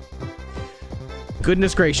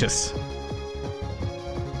 Goodness gracious.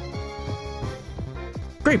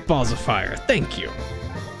 Great balls of fire, thank you.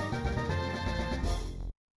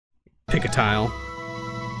 Pick a tile.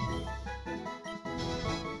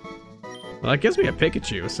 Well, it gives me a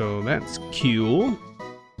Pikachu, so that's cool.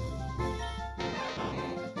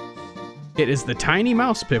 It is the Tiny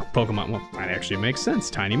Mouse Pokemon. Well, that actually makes sense,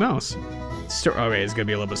 Tiny Mouse. Okay, it's gonna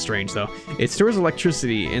be a little bit strange though. It stores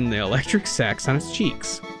electricity in the electric sacs on its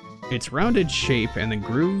cheeks. Its rounded shape and the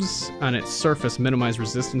grooves on its surface minimize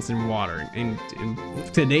resistance in water,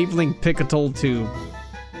 enabling Pikachu to...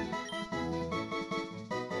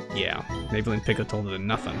 Yeah, enabling Pikachu to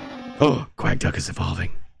nothing. Oh, Quag Duck is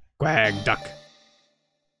evolving. Quag Duck.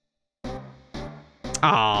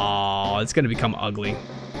 Oh, it's gonna become ugly.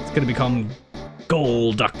 It's gonna become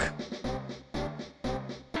Gold Duck.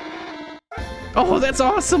 Oh, that's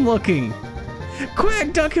awesome looking.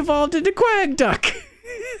 Quag Duck evolved into Quag Duck.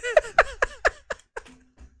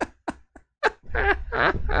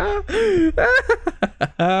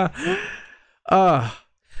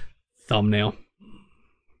 Thumbnail.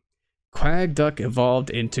 Quag Duck evolved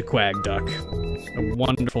into Quag Duck. A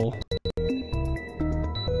wonderful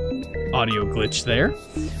audio glitch there.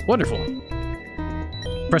 Wonderful.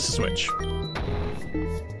 Press the switch.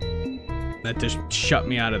 That just shut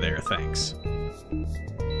me out of there, thanks.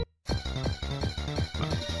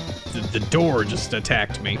 The door just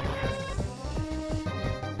attacked me.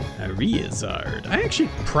 A Charizard. I actually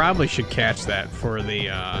probably should catch that for the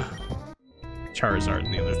Charizard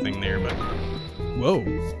and the other thing there, but... Whoa.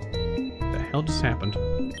 What the hell just happened?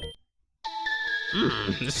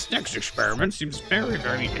 This next experiment seems very,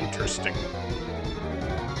 very interesting.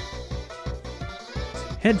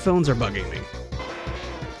 Headphones are bugging me.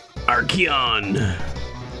 Archeon.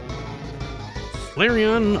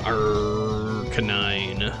 Flareon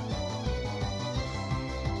Arcanine.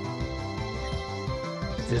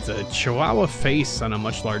 It's a Chihuahua face on a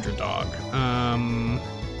much larger dog.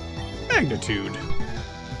 Magnitude.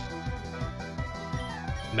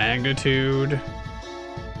 Magnitude.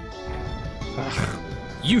 Ugh.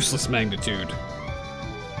 Useless magnitude.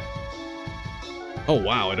 Oh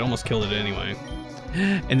wow, it almost killed it anyway.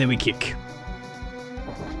 And then we kick.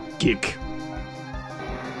 Kick.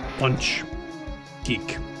 Punch.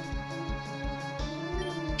 Kick.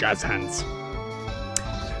 Jazz hands.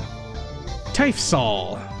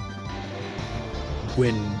 Typhsol.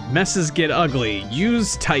 When messes get ugly,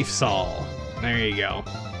 use Typhsol. There you go.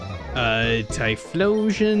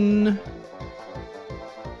 Typhlosion.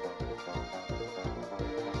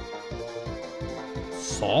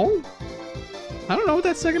 Sol? I don't know what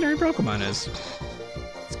that secondary Pokemon is.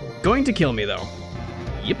 It's going to kill me though.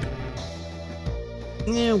 Yep.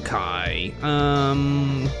 Okay.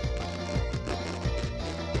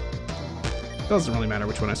 Doesn't really matter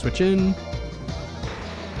which one I switch in.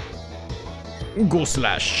 Go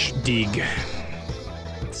slash dig.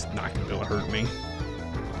 It's not gonna be able to hurt me.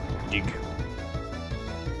 Dig.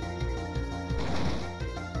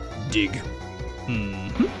 Dig.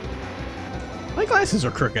 My glasses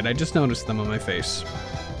are crooked. I just noticed them on my face.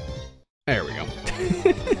 There we go.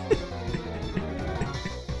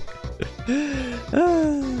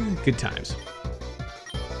 Good times.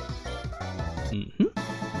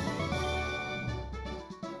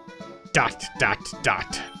 Dot, dot,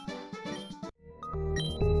 dot.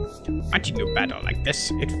 Watching you battle like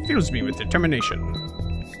this, it fills me with determination.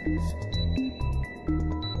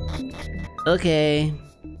 Okay.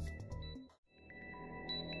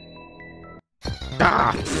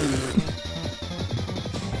 Ah.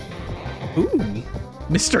 Ooh,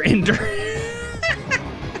 Mr. Ender.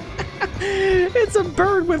 It's a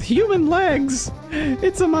bird with human legs.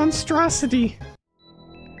 It's a monstrosity.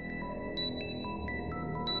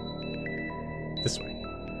 This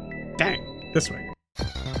way. Dang, this way.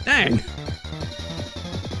 Dang.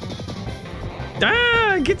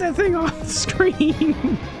 Ah, get that thing off the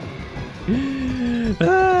screen.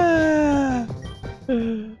 Ah.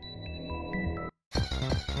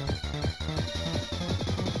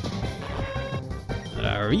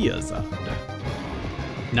 Ariazad.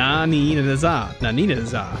 Nani-na-za.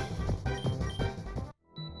 Nani-na-za.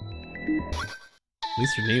 At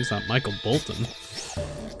least your name's not Michael Bolton.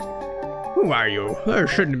 Who are you? There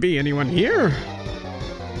shouldn't be anyone here.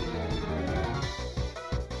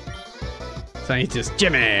 Scientist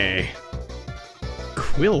Jimmy.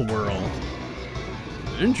 Quill Whirl.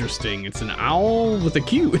 Interesting. It's an owl with a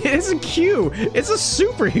Q. It's a Q. It's a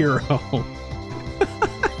superhero.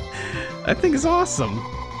 That thing is awesome.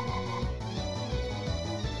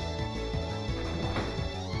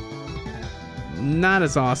 Not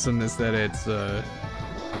as awesome as that it's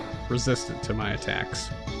resistant to my attacks.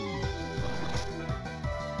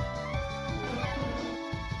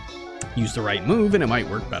 Use the right move and it might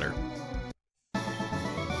work better.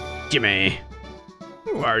 Jimmy,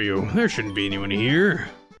 who are you? There shouldn't be anyone here.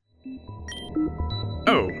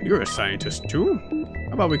 Oh, you're a scientist too?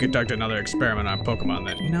 How about we conduct another experiment on Pokemon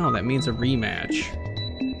then? No, that means a rematch.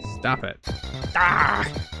 Stop it. Ah!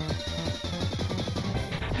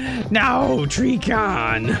 No,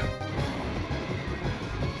 Treecon!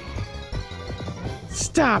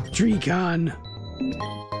 Stop, Treecon!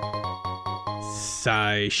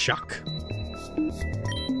 Psyshock.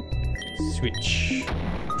 Switch.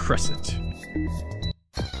 Press it.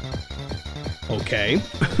 Okay.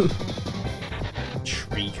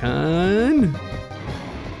 Treecon.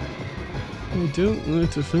 I don't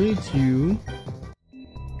want to fight you.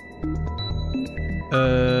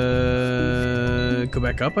 Go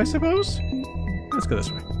back up, I suppose? Let's go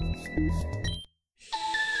this way.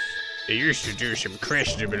 They used to do some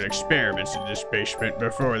questionable experiments in this basement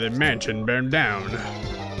before the mansion burned down.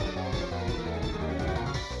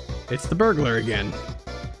 It's the burglar again.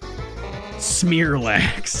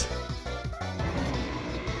 Smearlax.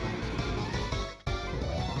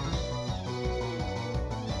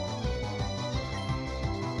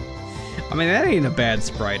 I mean, that ain't a bad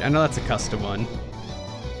sprite. I know that's a custom one.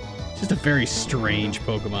 Just a very strange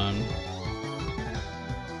Pokemon.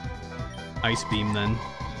 Ice Beam, then.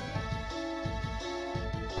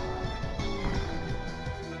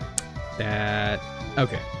 That...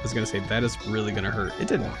 Okay, I was gonna say, that is really gonna hurt. It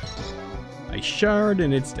didn't. Ice Shard,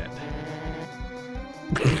 and it's dead.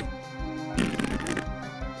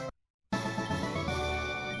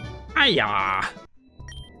 Hiya!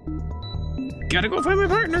 Gotta go find my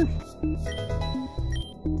partner!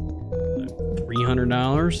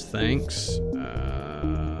 $300, thanks.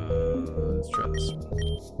 Let's try this.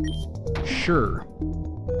 Sure.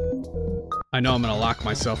 I know I'm gonna lock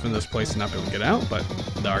myself in this place and not be able to get out, but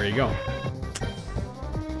there you go.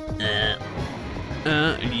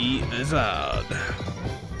 Aliazad.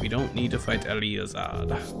 We don't need to fight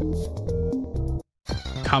Aliazad.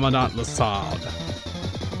 Commandant Lasad.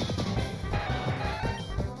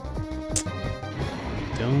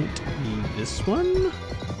 Don't need this one.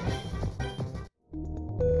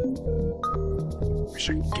 Wish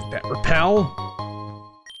I could get that repel.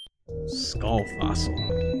 Skull fossil.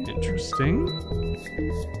 Interesting.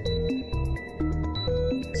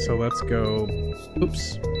 So let's go.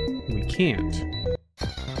 Oops. We can't.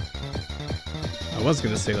 I was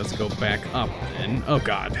gonna say let's go back up then. Oh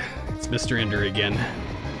god. It's Mr. Ender again.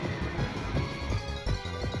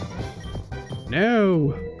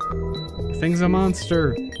 No! The thing's a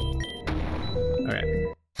monster. Alright.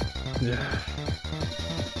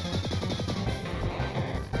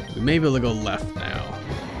 We may be able to go left now.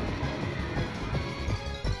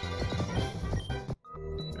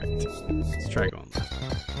 Alright. Let's try going left.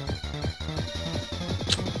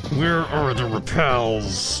 Where are the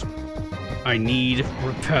repels? I need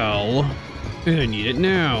repel. And I need it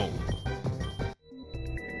now.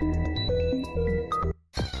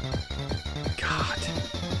 God.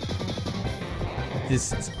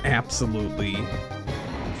 This is absolutely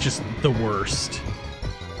just the worst.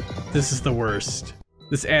 This is the worst.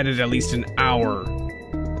 This added at least an hour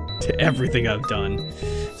to everything I've done.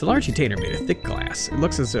 It's a large container made of thick glass. It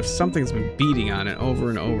looks as if something's been beating on it over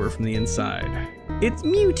and over from the inside. It's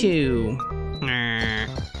Mewtwo!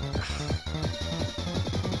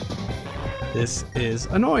 This is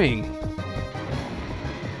annoying.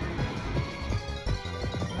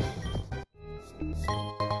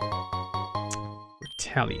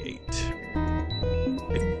 Retaliate.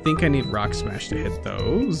 think I need Rock Smash to hit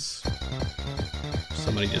those.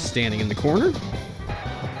 Somebody just standing in the corner.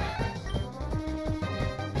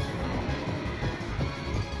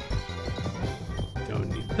 Don't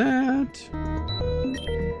need that.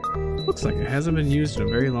 Looks like it hasn't been used in a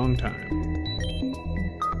very long time.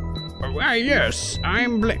 Why, yes,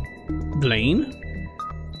 I'm Blaine?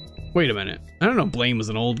 Wait a minute. I don't know Blaine was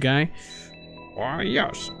an old guy. Why,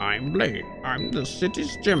 yes, I'm Blaine. I'm the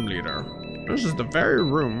city's gym leader. This is the very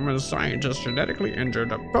room where the scientists genetically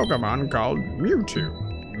injured a Pokemon called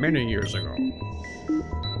Mewtwo many years ago.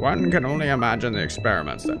 One can only imagine the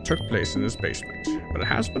experiments that took place in this basement, but it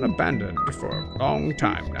has been abandoned for a long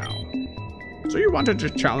time now. So you wanted to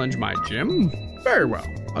challenge my gym? Very well.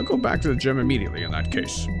 I'll go back to the gym immediately in that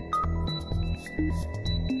case.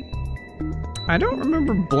 I don't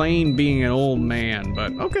remember Blaine being an old man,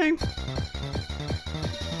 but okay.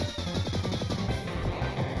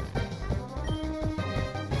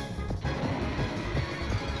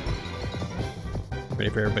 Ready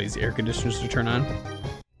for everybody's air conditioners to turn on?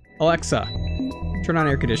 Alexa, turn on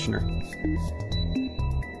air conditioner.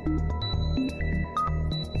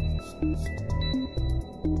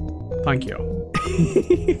 Thank you.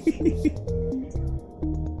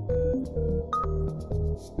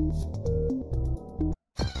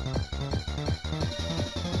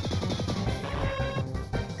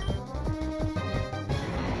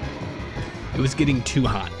 It was getting too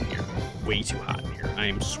hot in here. Way too hot in here. I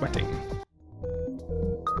am sweating.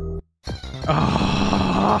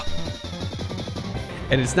 Ah!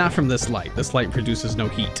 And it's not from this light. This light produces no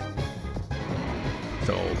heat.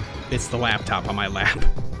 So it's the laptop on my lap.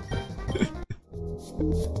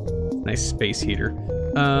 Nice space heater.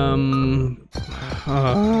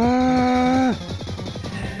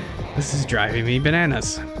 This is driving me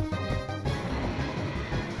bananas.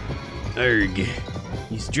 Urgh.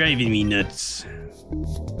 He's driving me nuts.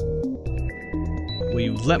 Will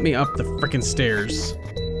you let me up the frickin' stairs?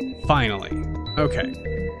 Finally. Okay.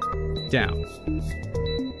 Down.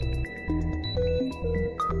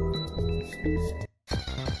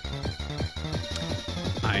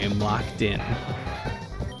 I am locked in.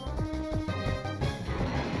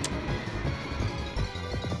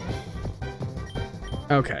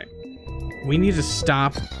 Okay. We need to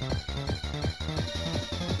stop.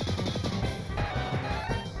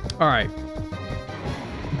 All right.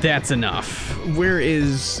 That's enough. Where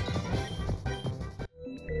is...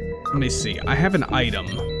 Let me see. I have an item.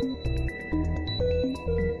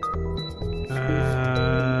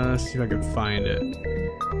 Let's see if I can find it.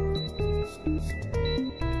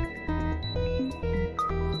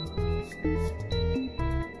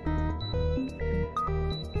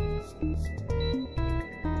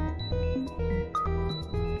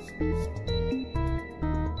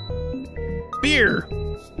 Beer!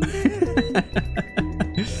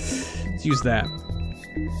 Let's use that.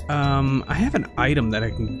 I have an item that I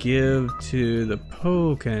can give to the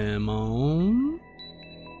Pokemon.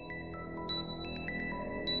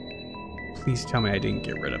 Please tell me I didn't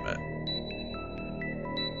get rid of it.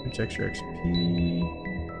 Which extra XP?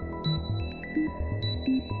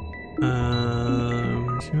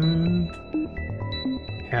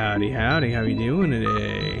 Howdy, howdy, how you doing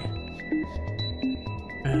today?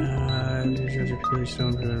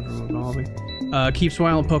 Stone from evolving. Keeps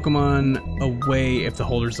wild Pokemon away if the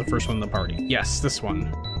holder's the first one in the party. Yes, this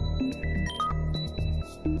one.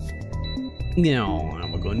 No,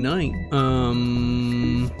 I'm gonna go night.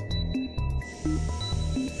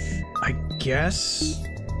 I guess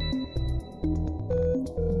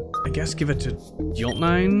give it to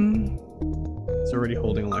Guilt9. It's already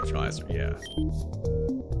holding Electrolyzer, yeah.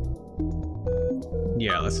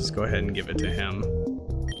 Yeah, let's just go ahead and give it to him.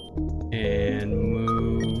 And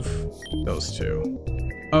move those two.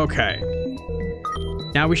 Okay.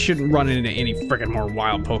 Now we shouldn't run into any freaking more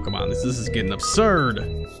wild Pokemon. This is getting absurd.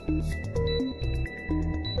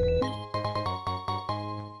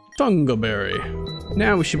 Tungaberry.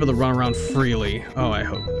 Now we should be able to run around freely. Oh, I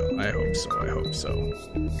hope so. I hope so. I hope so.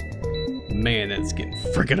 Man, that's getting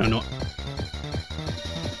freaking annoying.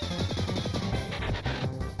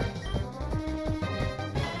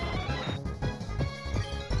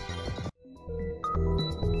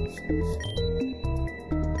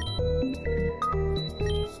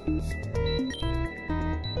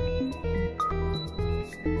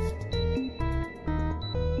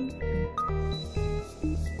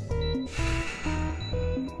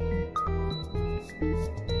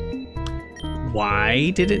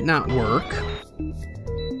 Why did it not work?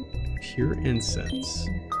 Pure incense.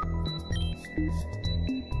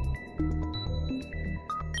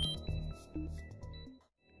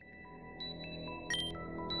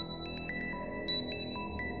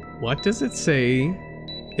 What does it say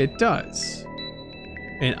it does?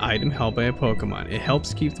 An item held by a Pokemon. It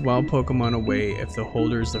helps keep the wild Pokemon away if the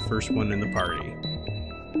holder is the first one in the party.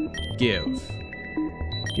 Give.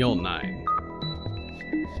 You'll 9.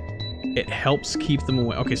 It helps keep them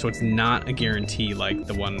away. Okay, so it's not a guarantee like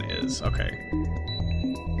the one is. Okay.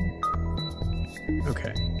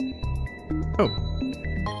 Okay. Oh.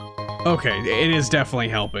 Okay, it is definitely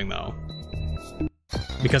helping though.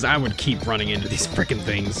 Because I would keep running into these frickin'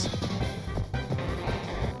 things.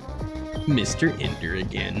 Mr. Ender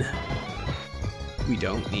again. We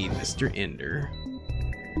don't need Mr. Ender.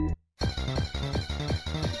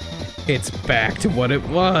 It's back to what it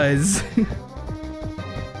was.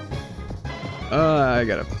 I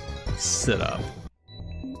gotta sit up.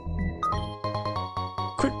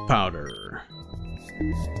 Quick powder.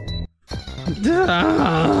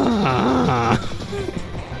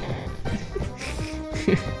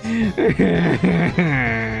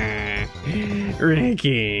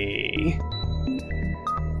 Ricky.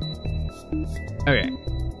 Okay.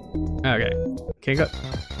 Okay. Okay, go.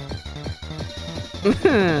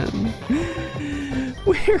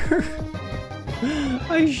 Where?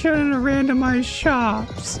 I shouldn't have randomized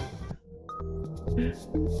shops.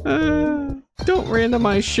 Don't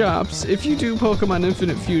randomize shops. If you do Pokemon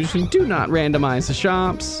Infinite Fusion, do not randomize the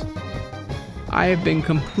shops. I have been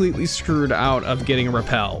completely screwed out of getting a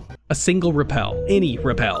repel. A single repel. Any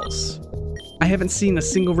repels. I haven't seen a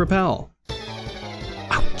single repel.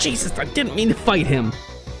 Oh, Jesus, I didn't mean to fight him.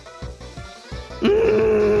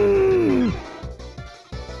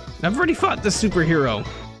 I've already fought this superhero.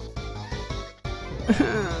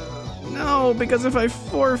 No, because if I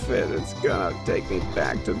forfeit, it's gonna take me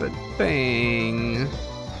back to the thing.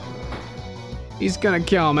 He's gonna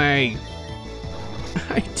kill me.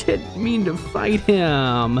 I didn't mean to fight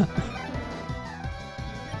him.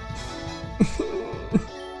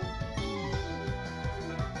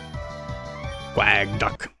 Quag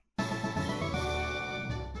duck.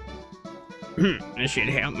 This should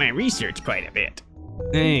help my research quite a bit.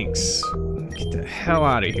 Thanks. Get the hell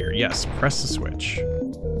out of here. Yes, press the switch.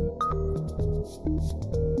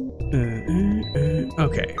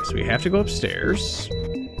 Okay, so we have to go upstairs.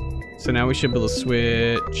 So now we should be able to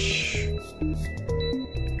switch.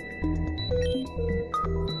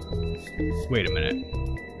 Wait a minute.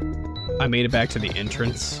 I made it back to the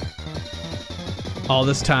entrance. All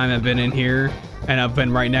this time I've been in here, and I've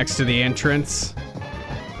been right next to the entrance.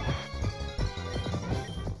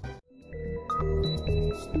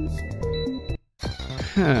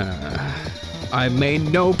 I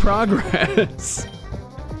made no progress.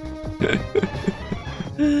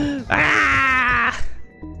 Ah!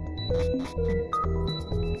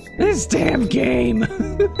 This damn game.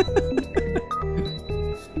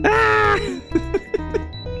 Ah!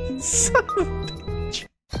 Son of a bitch.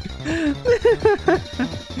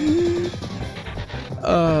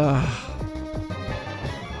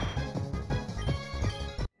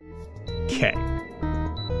 Okay.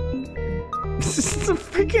 This is the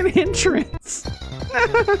freaking entrance.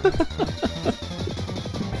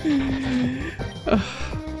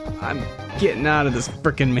 I'm getting out of this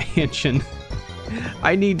freaking mansion.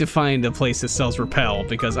 I need to find a place that sells repel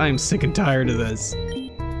because I'm sick and tired of this.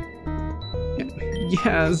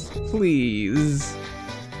 Yes, please.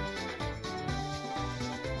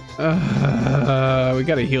 We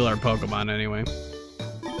gotta heal our Pokemon anyway.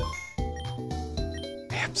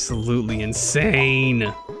 Absolutely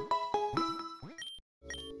insane.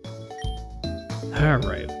 All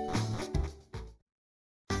right.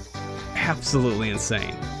 Absolutely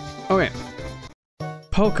insane. Okay.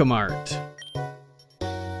 Pokemart.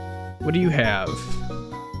 What do you have?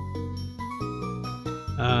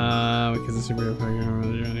 Because the super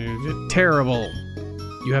terrible.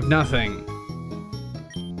 You have nothing.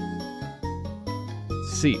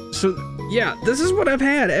 Let's see. So yeah, this is what I've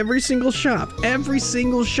had. Every single shop in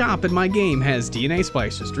my game has DNA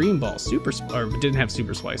splicers, Dream Ball, or didn't have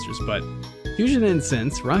super splicers, but Fusion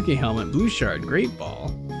Incense, Rocky Helmet, Blue Shard, Great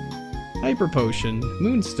Ball, Hyper Potion,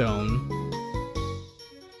 Moonstone,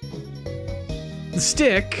 the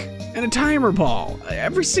stick, and a timer ball.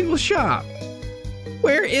 Every single shop.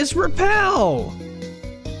 Where is repel?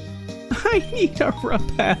 I need a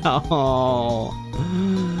repel.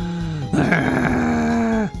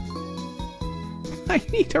 I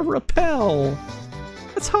need a repel.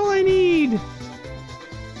 That's all I need.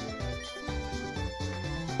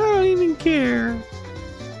 I don't even care.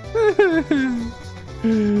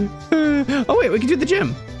 Oh wait, we can do the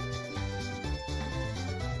gym.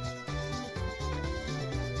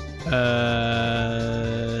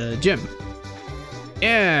 Gym.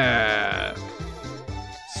 Yeah.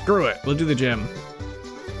 Screw it, we'll do the gym.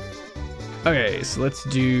 Okay, so let's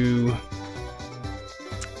do...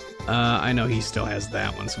 I know he still has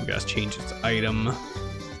that one, so we gotta change its item.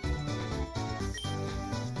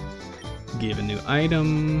 Give a new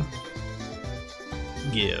item.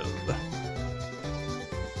 Give.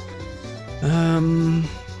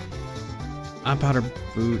 Eye powder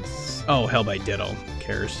boots. Oh, hell by Ditto. Who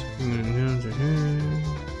cares?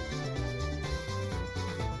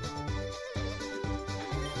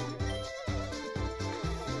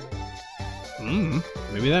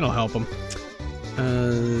 Maybe that'll help him.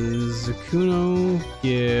 Zakuno,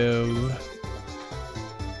 give.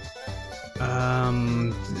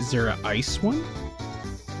 Is there an ice one?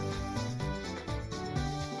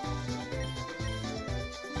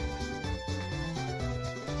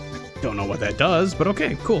 Don't know what that does, but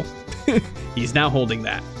okay, cool. He's now holding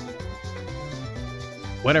that.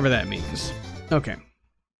 Whatever that means. Okay.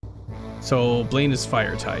 So Blaine is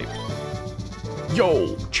fire type.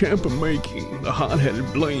 Yo, champ of making. The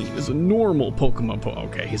hot-headed Blaine is a normal Pokemon.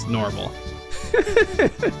 Okay, he's normal.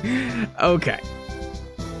 Okay.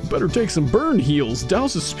 Better take some burn heals.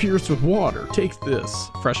 Douse his spirits with water. Take this.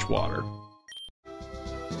 Fresh water.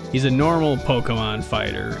 He's a normal Pokemon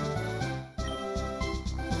fighter.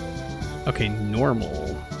 Okay,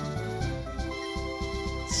 normal.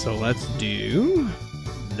 So let's do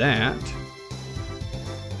that.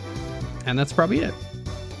 And that's probably it.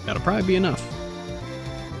 That'll probably be enough.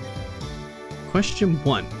 Question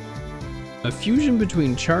 1. A fusion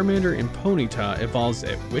between Charmander and Ponyta evolves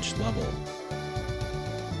at which level?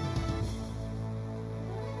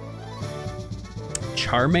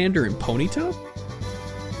 Charmander and Ponyta?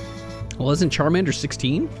 Well, isn't Charmander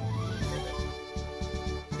 16?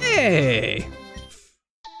 Hey!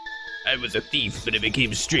 I was a thief, but I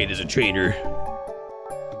became straight as a trader.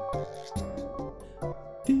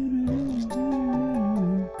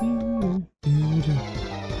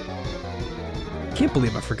 Can't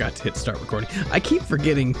believe I forgot to hit start recording. I keep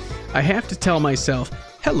forgetting. I have to tell myself,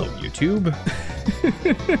 hello, YouTube.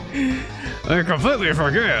 I completely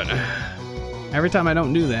forget. Every time I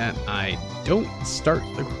don't do that, I don't start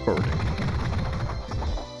the recording.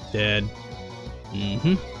 Dead.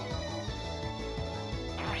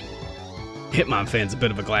 Hitmonfan's a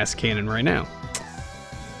bit of a glass cannon right now.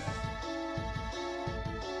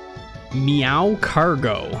 Meow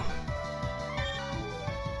Cargo.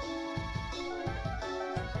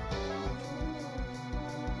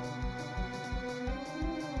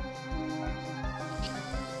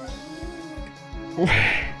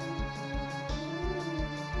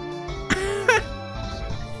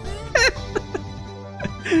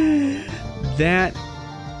 That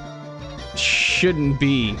shouldn't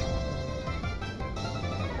be.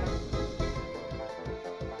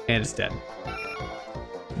 And it's dead.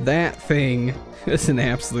 That thing is an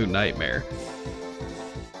absolute nightmare.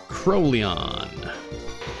 Crowleon.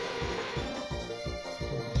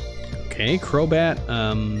 Okay, Crobat,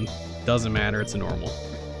 doesn't matter, it's a normal.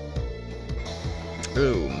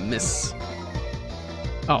 Oh, miss.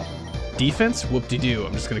 Oh, defense? Whoop-de-doo,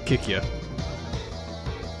 I'm just gonna kick you.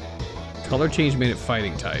 Color change made it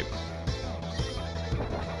fighting type.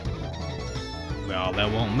 Well, that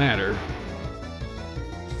won't matter.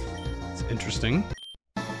 It's interesting.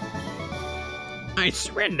 I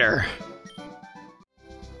surrender.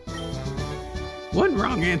 One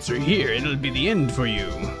wrong answer here, it'll be the end for you.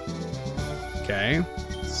 Okay,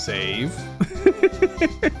 save.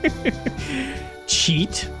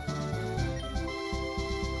 Cheat.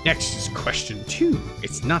 Next is question 2.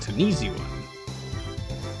 It's not an easy one.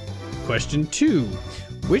 Question 2.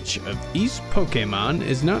 Which of these Pokemon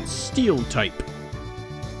is not Steel type?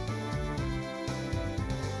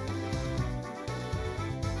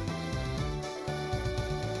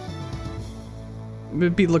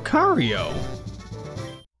 It'd be Lucario.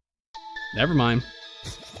 Never mind.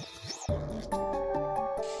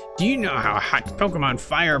 Do you know how hot Pokemon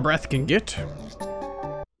Fire Breath can get?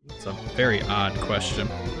 It's a very odd question.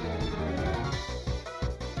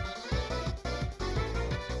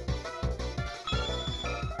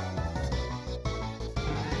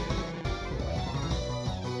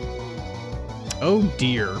 Oh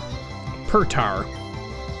dear. Pertar.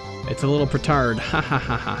 It's a little pertard. Ha ha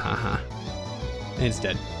ha ha ha ha. And it's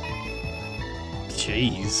dead.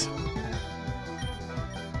 Jeez.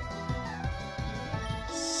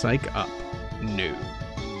 Psych up. No.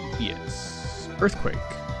 Yes. Earthquake.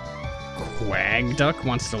 Quagduck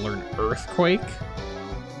wants to learn Earthquake?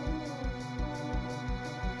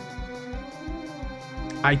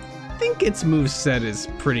 I think its moveset is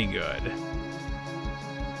pretty good.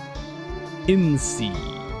 Incy.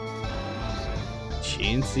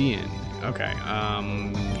 Chansey in. Okay,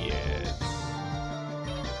 yes.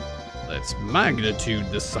 Let's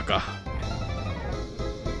magnitude this sucker.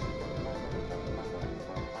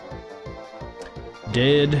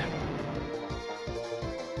 Dead.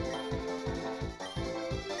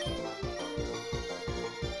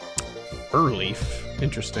 Furleaf.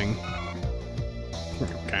 Interesting.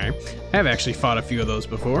 Okay. I've actually fought a few of those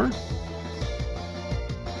before.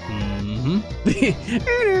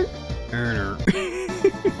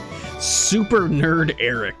 Super Nerd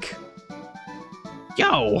Eric.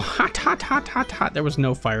 Yo! Hot, hot, hot, hot, hot. There was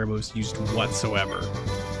no fire moves used whatsoever.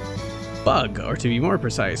 Bug, or to be more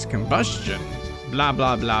precise, combustion. Blah,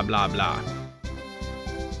 blah, blah, blah, blah.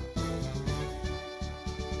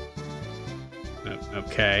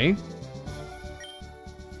 Okay.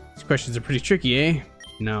 These questions are pretty tricky, eh?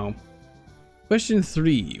 No. Question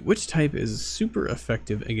 3. Which type is super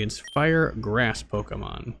effective against fire grass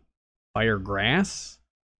Pokemon? Fire grass?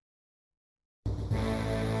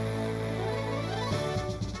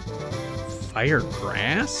 Fire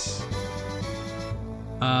grass?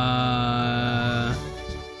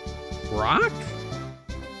 Rock?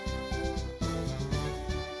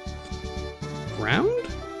 Ground?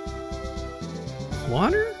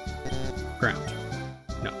 Water? Ground.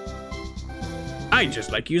 No. I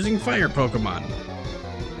just like using fire Pokemon.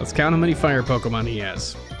 Let's count how many fire Pokemon he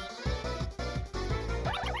has.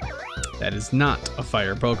 That is not a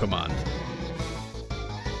fire Pokemon.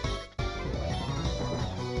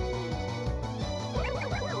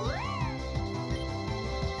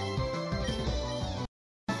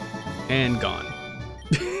 And gone.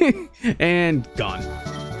 And gone.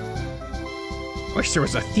 Wish there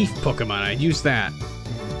was a thief Pokemon. I'd use that.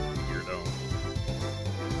 Weirdo.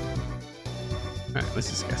 Alright, what's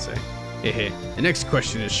this guy say? Hey. The next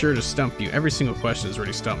question is sure to stump you. Every single question has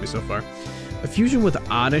already stumped me so far. A fusion with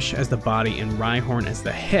Oddish as the body and Rhyhorn as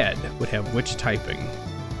the head would have which typing?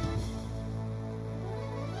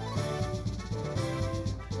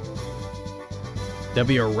 That'd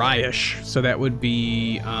be a Ryish, so that would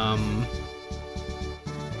be,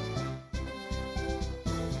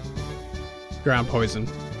 ground poison.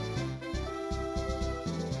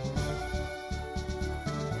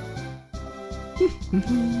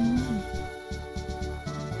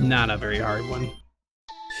 Not a very hard one.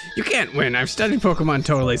 You can't win. I've studied Pokemon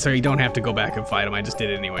totally, so you don't have to go back and fight them. I just did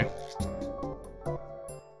it anyway.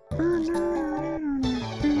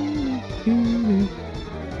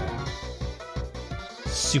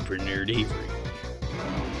 Super Nerd Avery.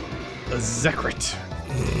 A Zekret.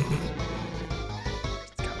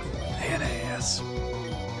 That ass.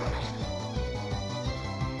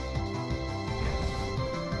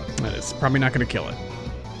 That is probably not going to kill it.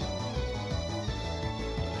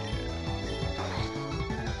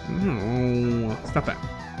 No, stop that.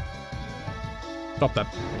 Stop that.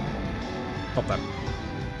 Stop that.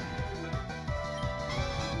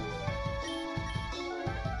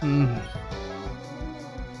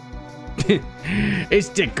 It's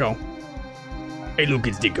Dicko. Hey, look,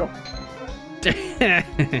 it's Dicko.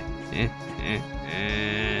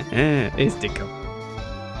 It's Dicko.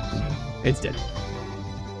 It's dead.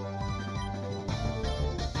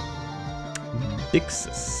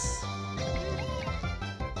 Dixis.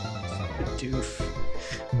 Bidoof.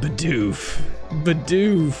 Bidoof.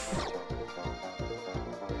 Bidoof.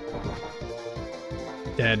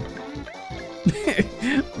 Dead.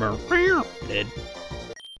 Dead.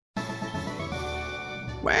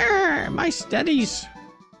 Where? My studies.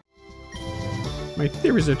 My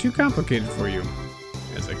theories are too complicated for you,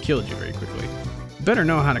 as I killed you very quickly. Better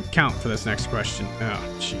know how to count for this next question.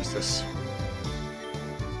 Oh, Jesus.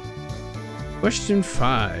 Question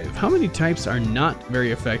 5. How many types are not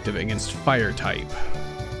very effective against fire type?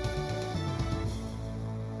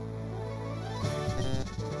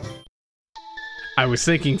 I was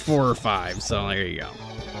thinking 4 or 5, so there you go.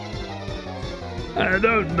 I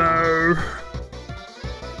don't know.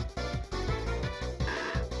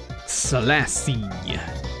 Selassie.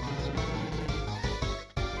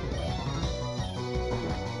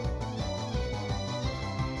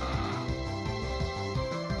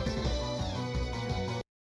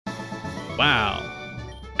 Wow.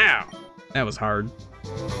 Ow. That was hard.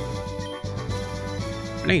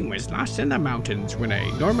 Blaine was lost in the mountains when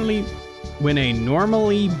a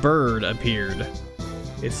normally bird appeared.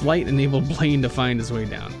 Its light enabled Blaine to find his way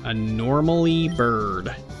down. A normally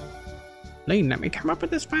bird. Blaine, let me come up with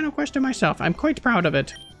this final question myself. I'm quite proud of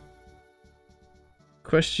it.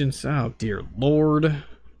 Questions. Oh, dear Lord.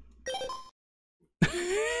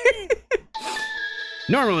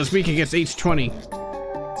 Normal is weak against H20.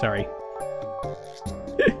 Sorry.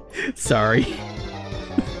 Sorry.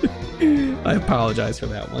 I apologize for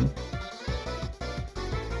that one.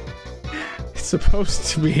 It's supposed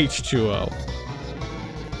to be H2O.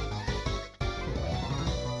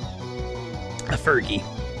 A Fergie.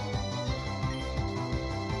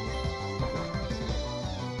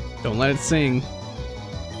 Don't let it sing.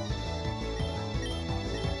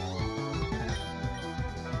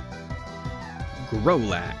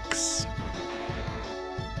 Growlax.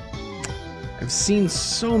 I've seen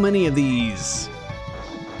so many of these.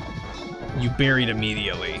 You buried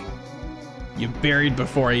immediately. You buried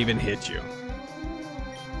before I even hit you.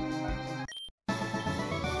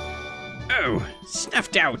 Oh,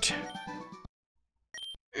 snuffed out.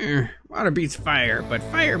 Water beats fire, but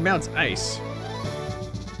fire melts ice.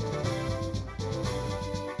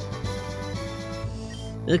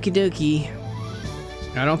 Okie dokie.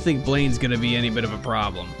 I don't think Blaine's gonna be any bit of a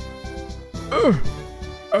problem. I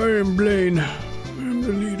am Blaine. I am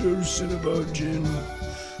the leader of Cinnabar Gin.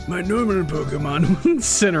 My normal Pokemon will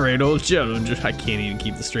Incinerate, old challenge. I can't even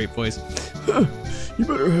keep the straight voice. You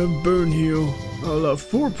better have Burn Heal. I'll allow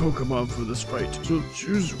 4 Pokemon for this fight, so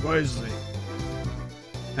choose wisely.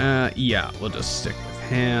 Yeah, we'll just stick with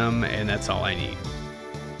him, and that's all I need.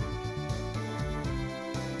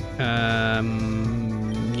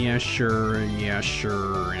 Yeah, sure,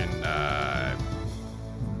 and that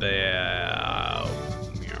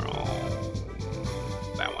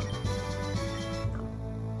one.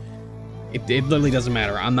 It literally doesn't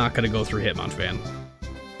matter. I'm not gonna go through Hitmonchan.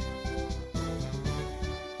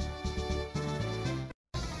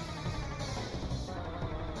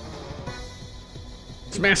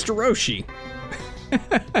 It's Master Roshi.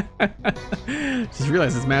 Just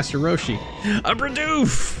realized it's Master Roshi. A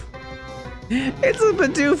Bidoof! It's a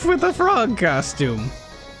Bidoof with a frog costume.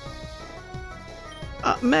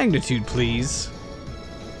 Magnitude, please.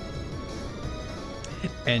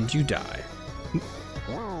 And you die.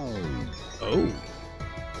 Oh.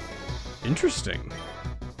 Interesting.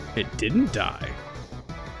 It didn't die.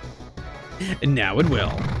 And now it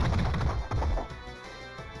will.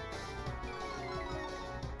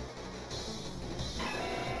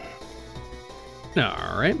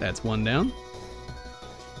 Alright, that's one down.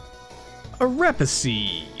 A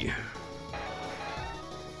Rapidash.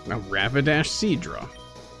 A Rapidash Seadra.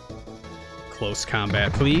 Close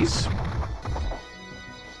combat, please.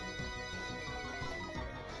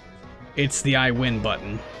 It's the I win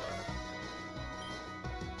button.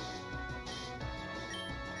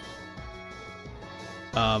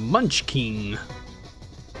 Munchkin.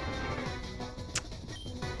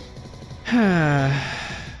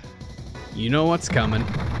 You know what's coming.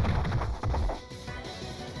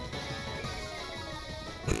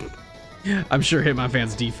 I'm sure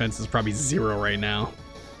Hitmonfan's defense is probably 0 right now.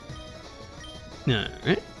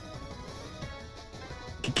 Alright.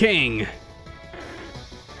 King.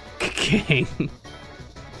 King.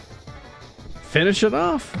 Finish it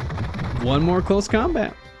off. One more close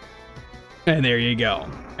combat. And there you go.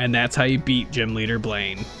 And that's how you beat Gym Leader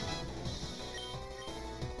Blaine.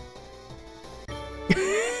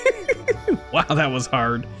 Wow, that was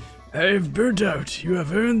hard. I've burnt out. You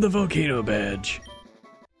have earned the Volcano Badge.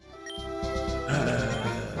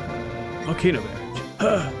 Volcano Badge.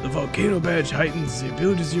 The Volcano Badge heightens the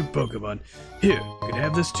abilities of your Pokemon. Here, you can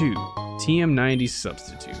have this too. TM90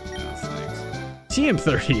 substitute. Oh, thanks.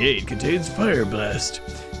 TM38 contains Fire Blast.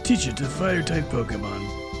 Teach it to Fire-type Pokemon.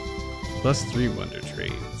 +3 Wonder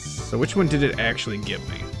Traits. So which one did it actually give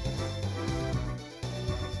me?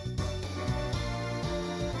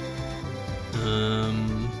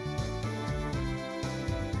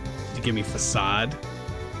 Did it give me Facade?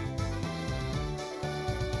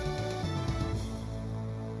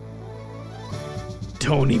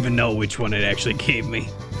 Don't even know which one it actually gave me.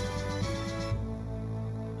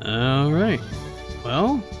 Alright.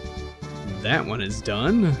 Well, that one is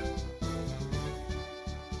done.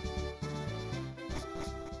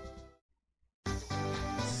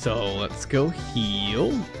 So let's go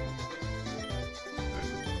heal.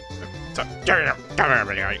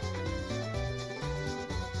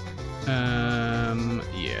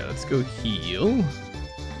 Yeah, let's go heal.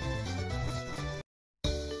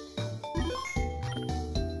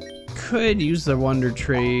 Could use the Wonder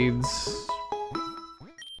Trades.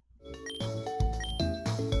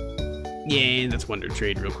 Yeah, let's Wonder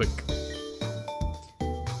Trade real quick.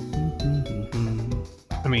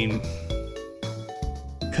 I mean,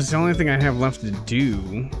 because the only thing I have left to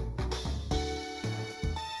do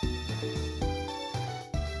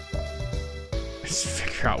is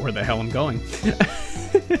figure out where the hell I'm going.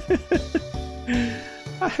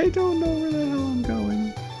 I don't know where the hell I'm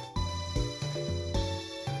going.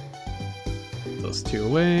 Those two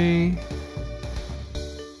away.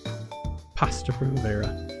 Pasta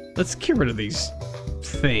Primavera. Let's get rid of these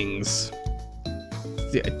things.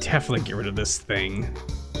 Yeah, definitely get rid of this thing.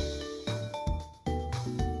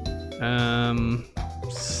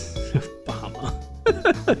 Obama.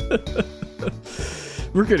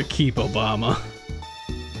 We're gonna keep Obama.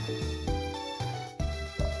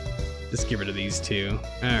 Just get rid of these two.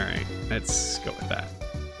 Alright, let's go with that.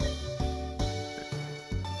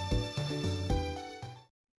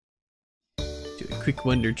 Do a quick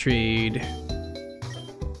wonder trade.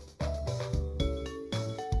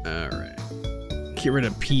 Alright. Get rid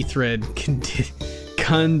of P-thread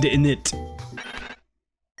condinate.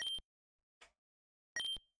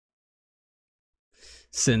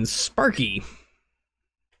 Send Sparky.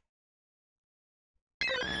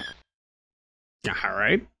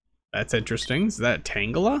 Alright. That's interesting. Is that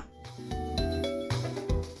Tangela?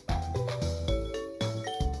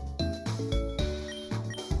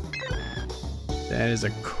 That is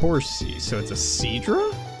a Corsi, so it's a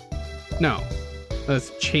Seadra? No,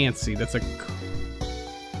 that's Chansey. That's a...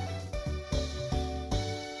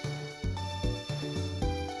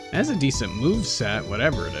 That's a decent move set,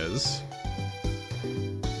 whatever it is.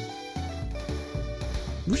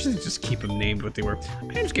 We should just keep them named what they were.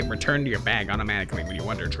 Items get returned to your bag automatically when you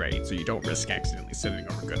wonder trade, so you don't risk accidentally sending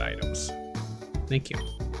over good items. Thank you.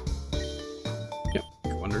 Yep,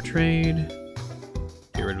 wonder trade.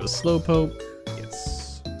 Get rid of a slowpoke.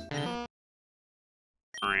 Yes.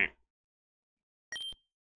 Alright.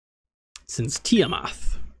 Since Tiamat.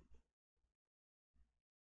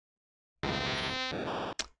 Dear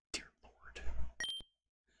Lord.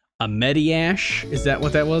 A Mediash? Is that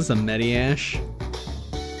what that was? A Mediash?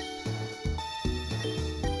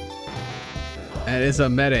 That is a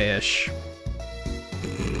meta-ish.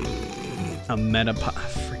 A metapod.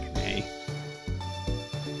 Friggin' A.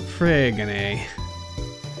 Friggin' A.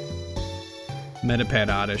 Metapod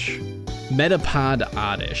oddish. Metapod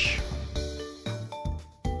oddish.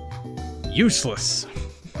 Useless.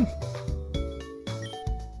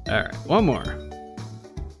 Alright, one more.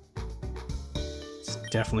 Let's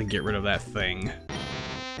definitely get rid of that thing.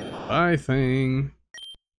 Bye, thing.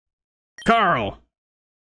 Carl!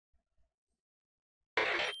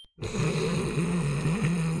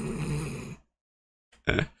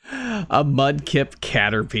 A Mudkip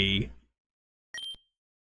Caterpie.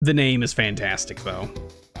 The name is fantastic, though.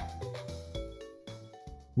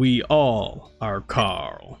 We all are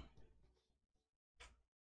Carl.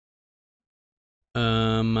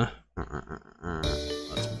 Let's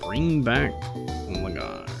bring back. Oh my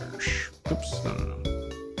gosh. Oops, no.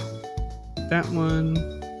 That one.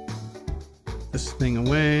 This thing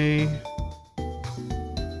away.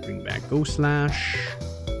 Bring back Go Slash.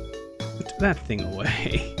 Put that thing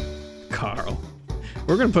away. Carl.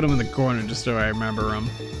 We're gonna put him in the corner just so I remember him.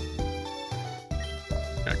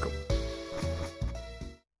 Yeah, cool.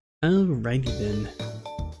 Alrighty then.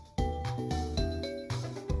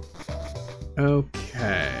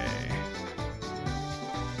 Okay.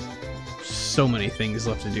 So many things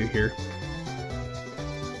left to do here.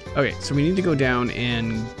 Okay, so we need to go down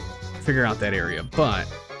and figure out that area, but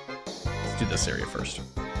let's do this area first.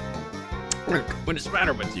 Look, what is the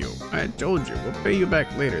matter with you? I told you, we'll pay you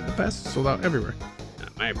back later. The pass is sold out everywhere.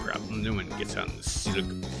 Not my problem. No one gets on the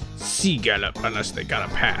sea gallop unless they got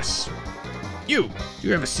a pass. You! Do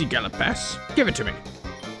you have a sea gallop pass? Give it to me.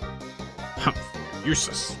 Humph.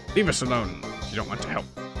 Useless. Leave us alone if you don't want to help.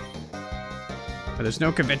 But there's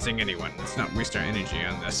no convincing anyone. Let's not waste our energy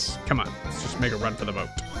on this. Come on, let's just make a run for the boat.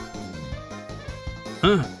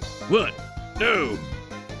 Huh? What? No!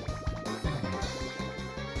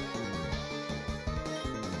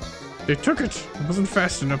 They took it. It wasn't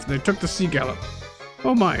fast enough. They took the sea gallop.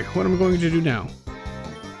 Oh my, what am I going to do now?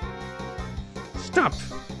 Stop!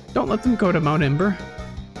 Don't let them go to Mount Ember.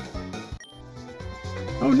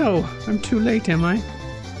 Oh no, I'm too late, am I?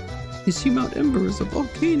 You see, Mount Ember is a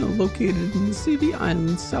volcano located in the Seavey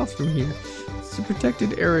Islands south from here. It's a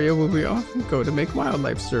protected area where we often go to make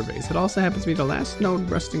wildlife surveys. It also happens to be the last node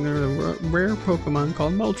resting there a rare Pokemon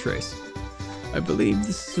called Moltres. I believe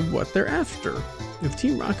this is what they're after. If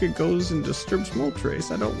Team Rocket goes and disturbs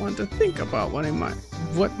Moltres, I don't want to think about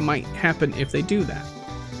what might happen if they do that.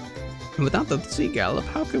 And without the Sea Gallop,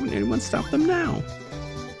 how can anyone stop them now?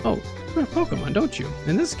 Oh, you have Pokemon, don't you?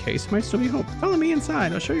 In this case, might still be hope. Follow me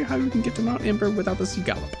inside. I'll show you how you can get to Mount Ember without the Sea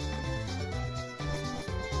Gallop.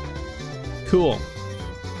 Cool.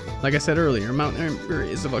 Like I said earlier, Mount Ember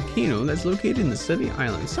is a volcano that's located in the Seavey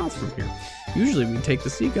Islands south from here. Usually we take the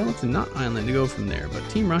Sea Gallop to Knot Island to go from there, but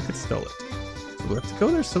Team Rocket stole it. So we'll have to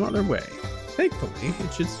go there some other way. Thankfully,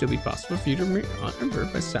 it should still be possible for you to reach Mount Ember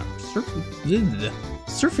by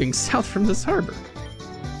surfing south from this harbor.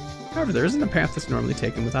 However, there isn't a path that's normally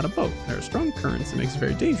taken without a boat. There are strong currents that makes it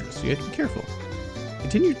very dangerous, so you have to be careful.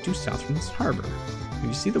 Continue due south from this harbor. When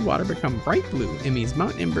you see the water become bright blue, it means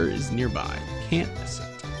Mount Ember is nearby. Can't miss it.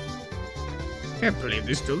 Can't believe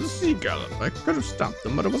they stole the sea gallop. I could have stopped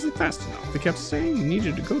them, but it wasn't fast enough. They kept saying we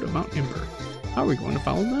needed to go to Mount Ember. How are we going to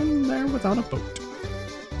follow them there without a boat?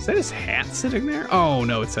 Is that his hat sitting there? Oh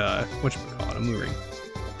no, it's a, whatchamacallit, a moon ring.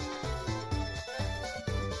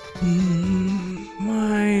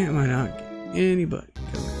 Why am I not getting anybody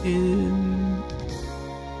coming in?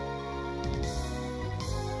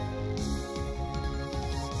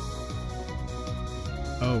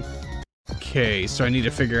 Okay, so I need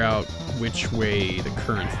to figure out which way the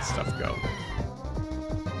currents and stuff go.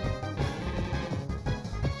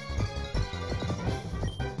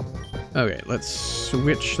 Okay, let's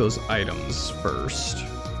switch those items first.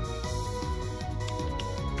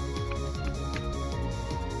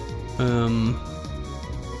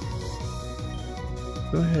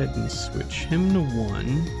 Go ahead and switch him to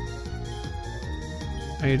 1.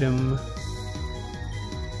 Item.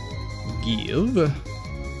 Give.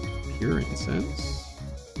 Pure incense.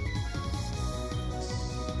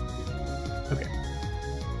 Okay.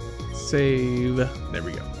 Save. There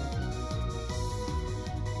we go.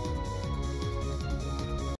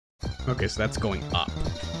 Okay, so that's going up.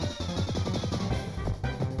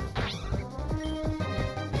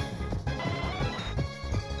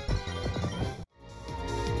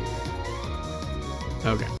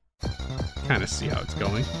 Okay. Kind of see how it's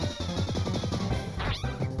going.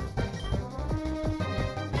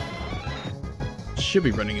 Should be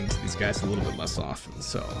running into these guys a little bit less often,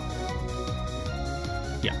 so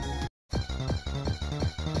yeah.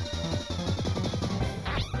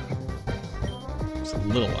 So a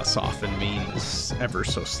little less often means ever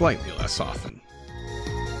so slightly less often.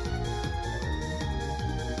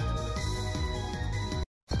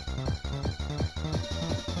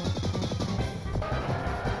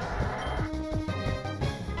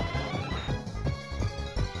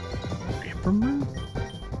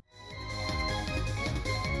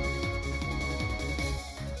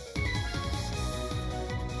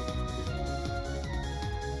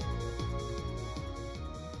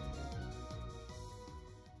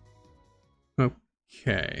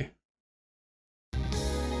 Okay.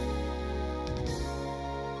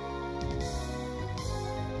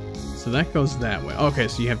 So that goes that way. Okay,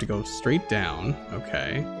 so you have to go straight down.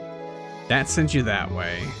 Okay. That sends you that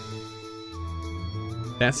way.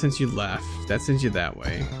 That sends you left. That sends you that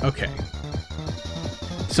way. Okay.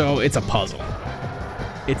 So it's a puzzle.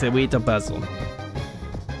 It's a puzzle.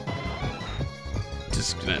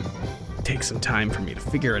 Just gonna take some time for me to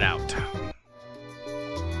figure it out.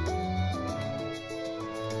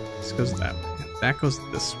 This goes that way. That goes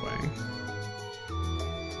this way.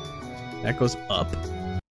 That goes up.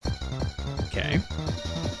 Okay.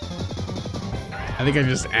 I think I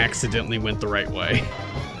just accidentally went the right way.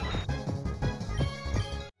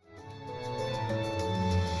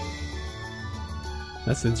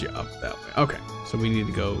 That sends you up that way. Okay, so we need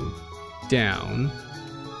to go down.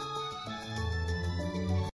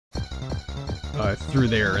 Through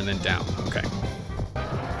there and then down. Okay.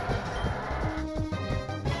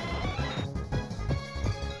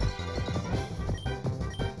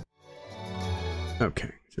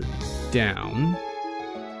 Okay, so down.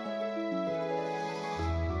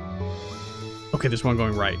 Okay, there's one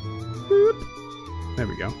going right. There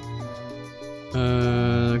we go.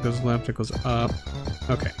 It goes left, it goes up.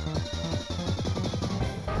 Okay.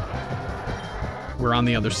 We're on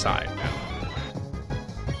the other side now.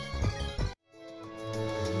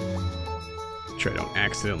 Make sure I don't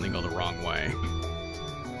accidentally go the wrong way.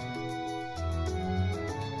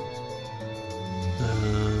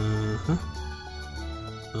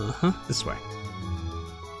 This way.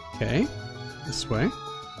 Okay. This way.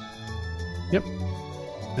 Yep.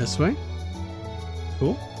 This way.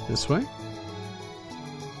 Cool. This way.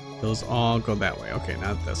 Those all go that way. Okay,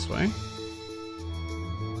 not this way.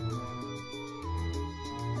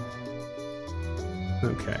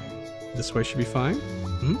 Okay. This way should be fine.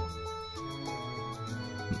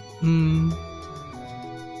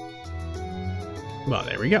 Well,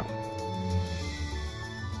 there we go.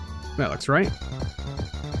 That looks right.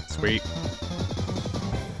 Sweet.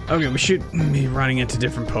 Okay, we should be running into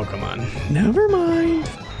different Pokemon. Never mind.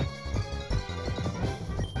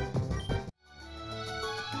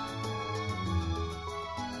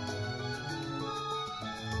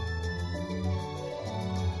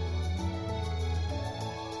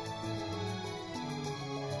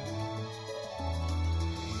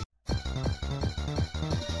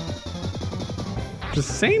 The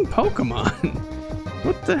same Pokemon.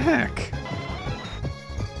 What the heck?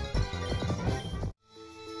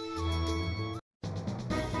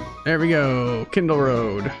 There we go. Kindle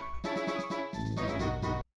Road.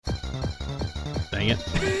 Dang it.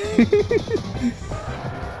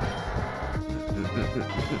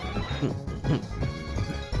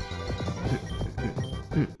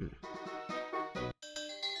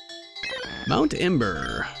 Mount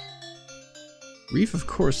Ember. Reef of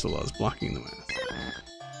Corsola is blocking the path.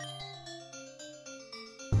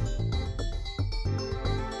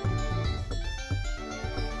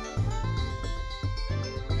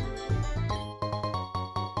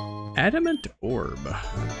 Adamant Orb.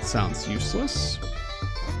 That sounds useless.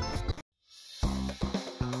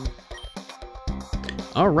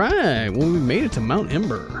 Alright, well we made it to Mount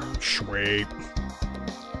Ember. Sweet.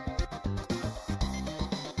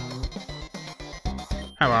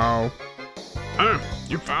 Hello.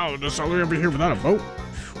 You followed us all the way over here without a boat?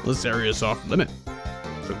 Well, this area is off limit.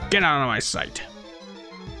 So get out of my sight.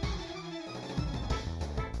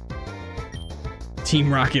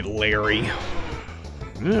 Team Rocket Larry.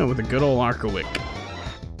 Yeah, with a good old Arcowick.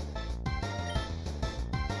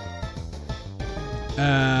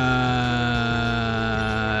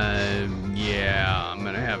 Yeah, I'm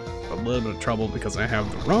gonna have a little bit of trouble because I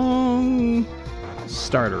have the wrong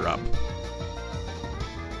starter up.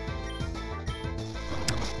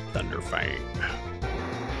 Thunderfang.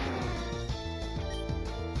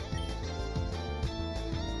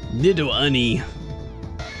 Nidoani.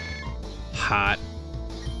 Hot.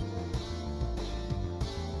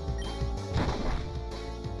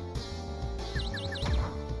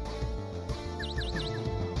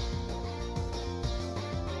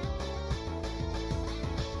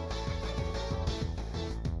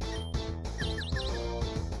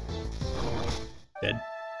 Dead.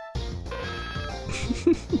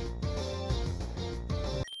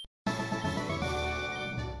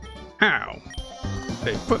 How?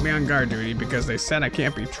 They put me on guard duty because they said I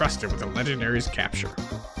can't be trusted with a legendary's capture.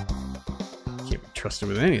 Can't be trusted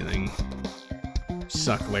with anything.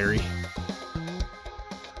 Suck, Larry.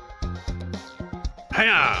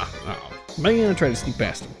 Hiya! Oh, man, I tried to sneak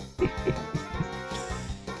past him.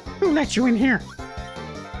 Who let you in here?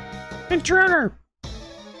 Intruder!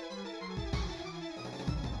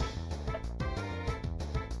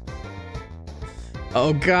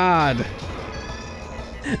 Oh God.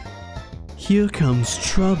 Here comes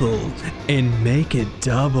trouble, and make it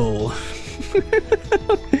double.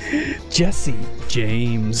 Jesse,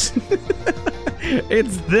 James.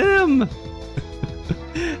 It's them.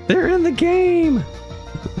 They're in the game.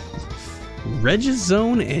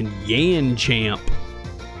 Regizone and Yanchamp.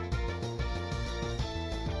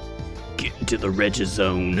 Get into the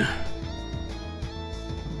Regizone.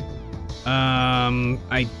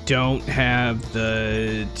 I don't have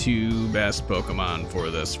the two best Pokemon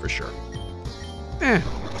for this for sure.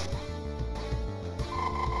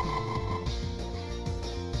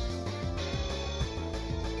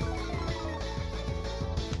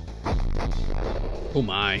 Oh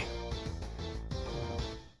my.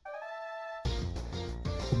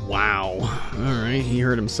 Wow. Alright, he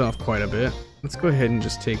hurt himself quite a bit. Let's go ahead and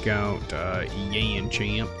just take out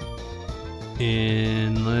Yanchamp.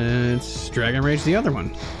 And let's Dragon Rage the other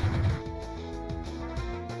one.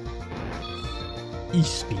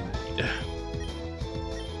 E-Speed.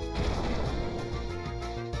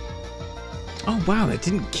 Oh wow, that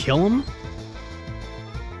didn't kill him?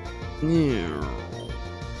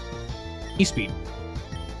 E-Speed.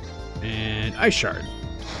 And Ice Shard.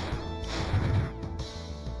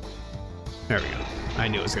 There we go. I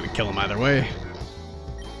knew it was gonna kill him either way.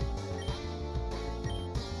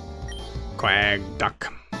 Quag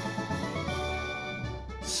Duck.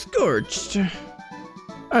 Scorched.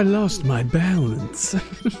 I lost my balance.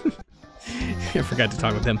 I forgot to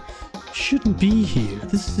talk with him. Shouldn't be here.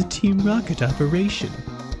 This is a Team Rocket operation.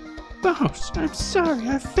 Boss, I'm sorry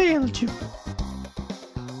I failed you.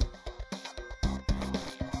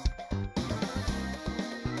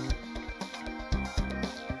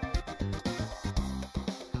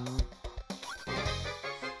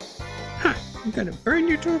 Ha! I'm gonna burn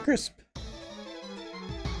you to a crisp.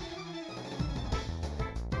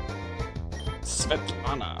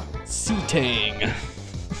 Svetlana. C-Tang.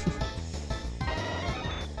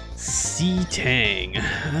 C-Tang.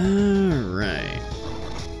 Alright.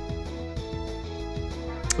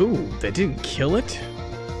 Ooh, that didn't kill it?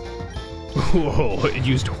 Whoa, it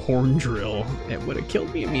used Horn Drill. It would have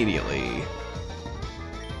killed me immediately.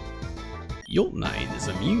 Yoltnine is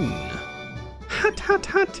immune. Hot, hot,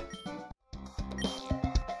 hot.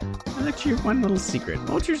 I'll let you one little secret.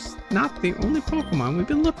 Vulture's not the only Pokemon we've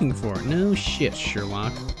been looking for. No shit,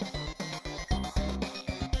 Sherlock.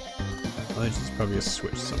 Well, there's probably a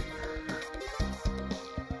switch somewhere.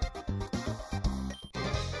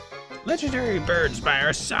 Legendary birds by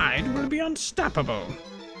our side will be unstoppable.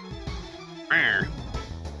 Arr.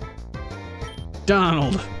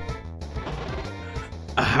 Donald.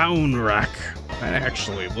 A Houndrack. That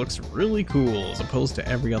actually looks really cool as opposed to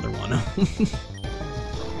every other one.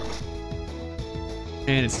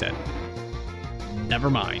 And it's dead. Never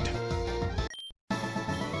mind.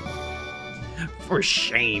 For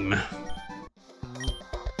shame.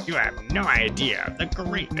 You have no idea of the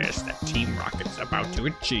greatness that Team Rocket's about to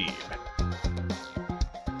achieve.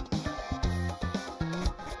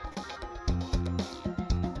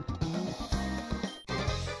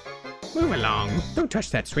 Move along. Don't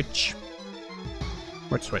touch that switch.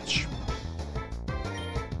 What switch?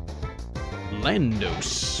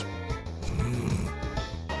 Landos.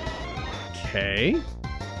 Okay.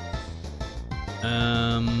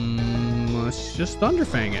 Let's just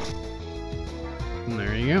Thunderfang it. And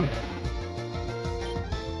there you go.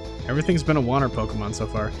 Everything's been a water Pokemon so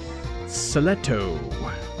far. Soleto.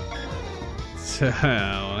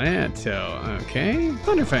 Soleto. Okay.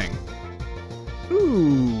 Thunderfang.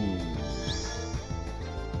 Ooh.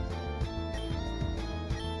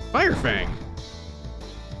 Firefang.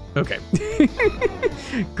 Okay.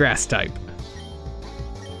 Grass type.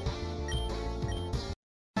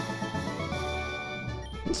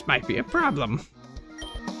 This might be a problem.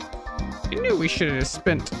 I knew we should have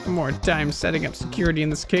spent more time setting up security in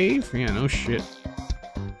this cave. Yeah, no shit.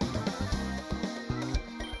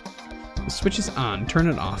 The switch is on. Turn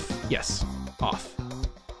it off. Yes. Off.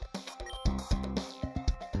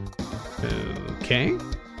 Okay.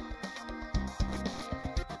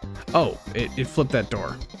 Oh, it flipped that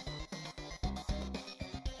door.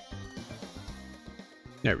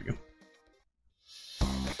 There we go.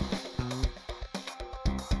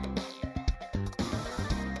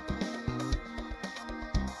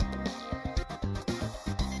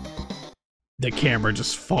 The camera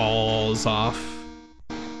just falls off.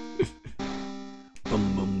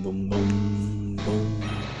 Boom, boom, boom, boom, boom.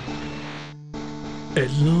 At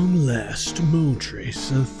long last, Moltres,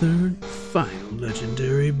 the third, final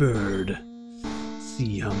legendary bird.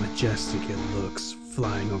 See how majestic it looks,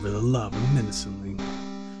 flying over the lava menacingly,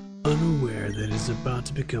 unaware that it is about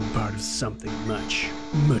to become part of something much,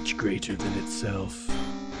 much greater than itself.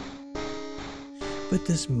 But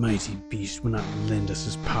this mighty beast will not lend us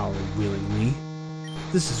his power willingly.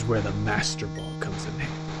 This is where the Master Ball comes in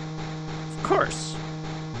handy. Of course.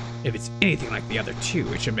 If it's anything like the other two,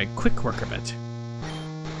 we should make quick work of it.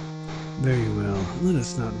 Very well, let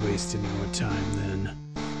us not waste any more time then.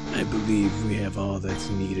 I believe we have all that's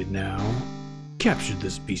needed now. Capture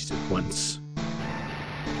this beast at once.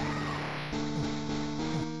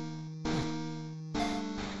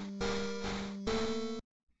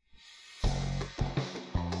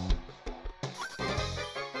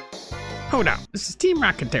 Hold up, this is Team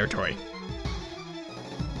Rocket territory.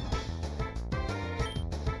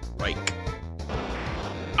 Like,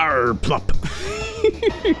 plop.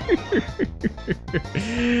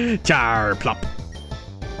 Char plop.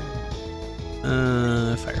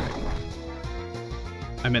 Fire.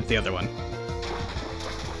 I meant the other one.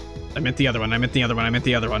 I meant the other one. I meant the other one. I meant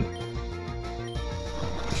the other one.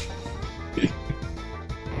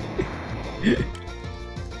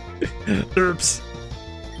 Oops.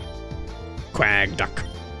 Quag duck.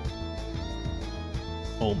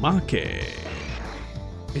 Omake.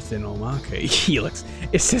 It's an Omake. Helix.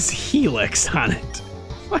 It says Helix on it.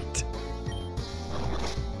 What?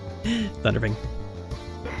 Thunderfang.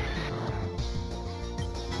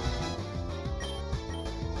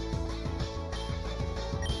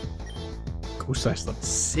 Ghost Slash level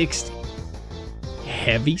 60.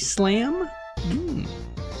 Heavy Slam?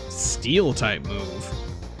 Steel type move.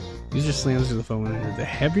 User slams to the foe. The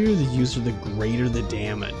heavier the user, the greater the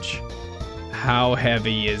damage. How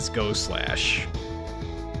heavy is Ghost Slash?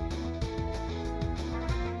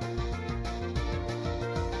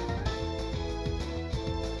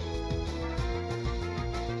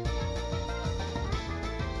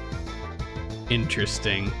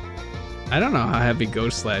 Interesting. I don't know how heavy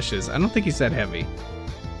Ghost Slash is. I don't think he's that heavy.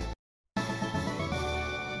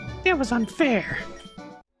 That was unfair.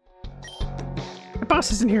 The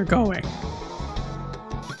boss isn't here, go away.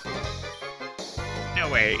 No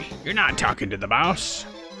way, you're not talking to the boss.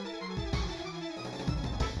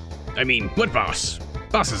 I mean, what boss?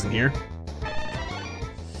 Boss isn't here.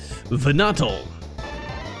 Venatl.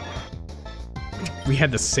 We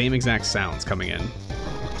had the same exact sounds coming in.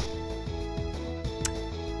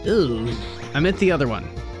 Ooh, I meant the other one.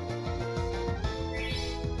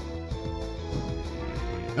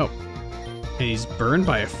 Oh, and he's burned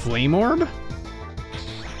by a flame orb?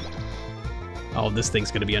 Oh, this thing's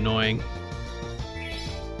gonna be annoying.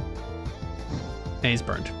 And he's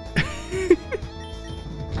burned.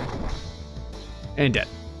 And dead.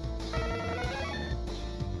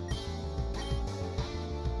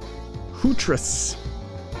 Hootrus.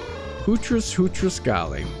 Hootrus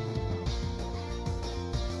golly.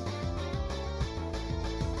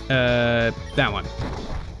 That one.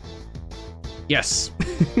 Yes.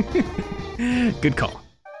 Good call.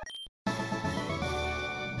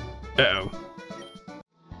 Uh-oh.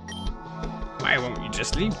 Why won't you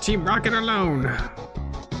just leave Team Rocket alone?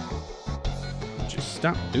 Just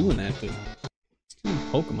stop doing that to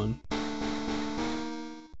Pokemon.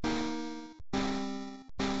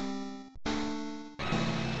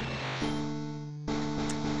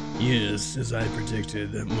 Yes, as I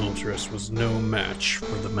predicted, that Moltres was no match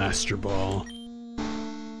for the Master Ball.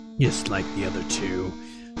 Just like the other two.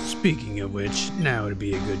 Speaking of which, now would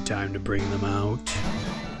be a good time to bring them out.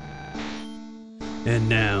 And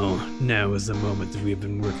now is the moment that we've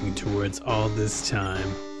been working towards all this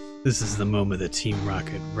time. This is the moment that Team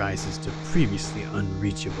Rocket rises to previously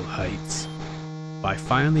unreachable heights. By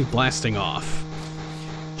finally blasting off.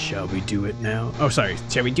 Shall we do it now? Oh, sorry.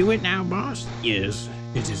 Shall we do it now, boss? Yes,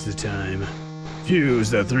 it is the time.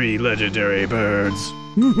 Fuse the 3 legendary birds.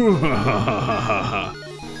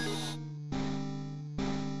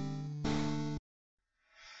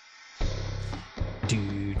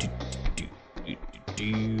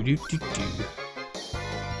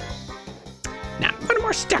 Now, one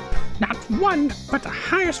more step. Not one, but the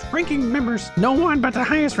highest ranking members. No one but the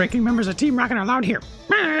highest ranking members of Team Rocket are allowed here.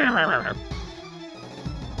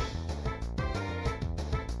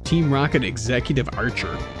 Team Rocket Executive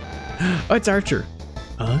Archer. Oh, it's Archer.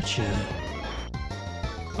 Archer.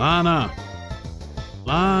 Lana,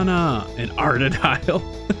 and Artidile.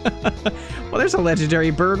 Well, there's a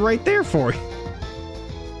legendary bird right there for you.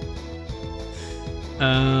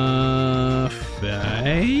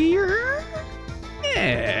 Fire?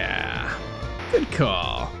 Yeah. Good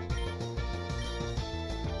call.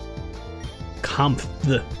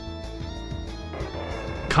 The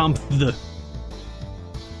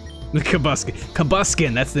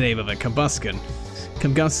Combuskin, that's the name of it. Combuskin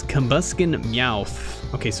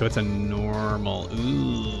Meowth. Okay, so it's a normal.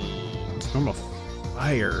 Ooh, it's normal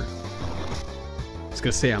fire. I was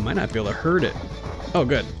gonna say I might not be able to hurt it. Oh,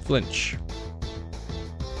 good. Flinch.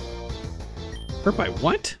 Hurt by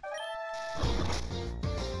what?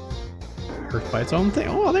 Hurt by its own thing.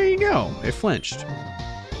 Oh, there you go. It flinched.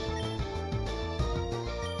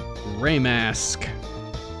 Ray Mask.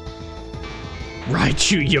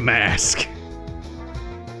 Raichu, you mask.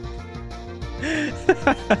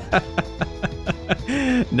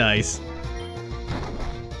 Nice.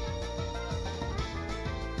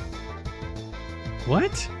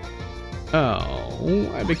 What?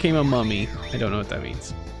 Oh, I became a mummy. I don't know what that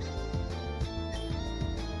means.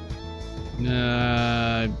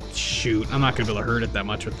 Shoot. I'm not gonna be able to hurt it that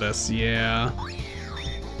much with this. Yeah. What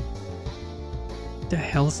the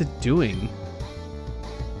hell is it doing?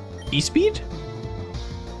 E-speed?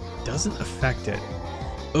 Doesn't affect it.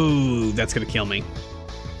 Oh, that's gonna kill me.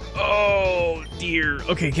 Oh, dear.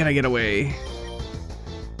 Okay, can I get away?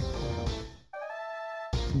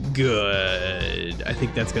 Good. I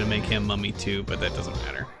think that's gonna make him mummy too, but that doesn't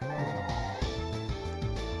matter.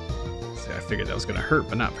 See, I figured that was gonna hurt,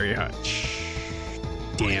 but not very much.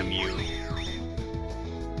 Damn you.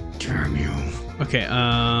 Damn you. Okay,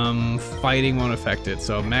 fighting won't affect it,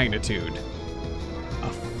 so magnitude.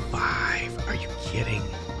 A 5. Are you kidding?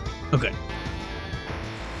 Oh, good.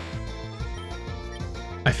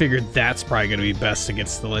 I figured that's probably gonna be best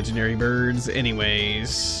against the legendary birds.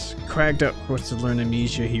 Anyways, Cragged Up wants to learn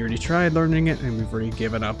Amnesia. He already tried learning it, and we've already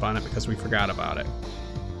given up on it because we forgot about it.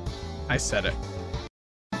 I said it.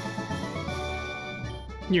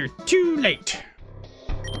 You're too late.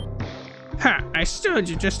 Ha! I stood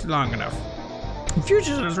you just long enough.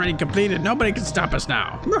 Fusion is already completed. Nobody can stop us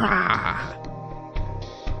now.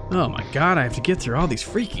 Oh my god, I have to get through all these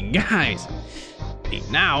freaking guys.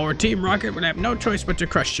 Now, or Team Rocket would have no choice but to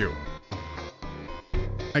crush you.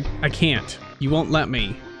 I can't. You won't let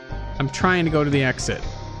me. I'm trying to go to the exit.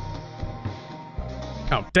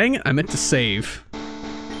 Oh, dang it. I meant to save.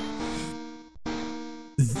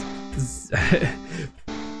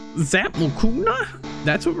 Zapmukuna?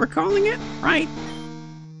 That's what we're calling it? Right.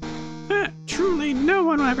 Truly, no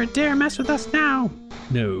one will ever dare mess with us now.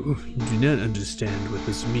 No, you do not understand what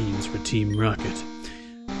this means for Team Rocket.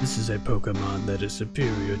 This is a Pokemon that is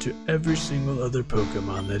superior to every single other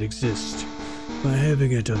Pokemon that exists. By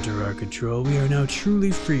having it under our control, we are now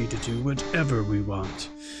truly free to do whatever we want.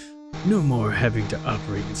 No more having to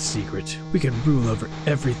operate in secret. We can rule over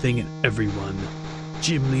everything and everyone.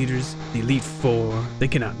 gym leaders, the Elite Four, they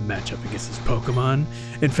cannot match up against this Pokemon.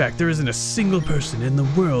 In fact, there isn't a single person in the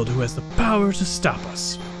world who has the power to stop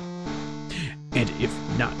us. And if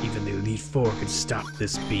not even the Elite Four can stop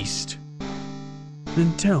this beast,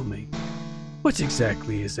 then tell me, what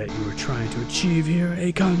exactly is that you were trying to achieve here,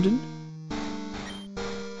 Acondon?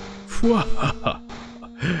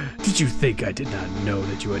 Did you think I did not know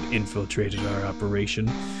that you had infiltrated our operation?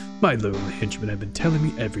 My little henchmen have been telling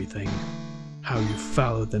me everything. How you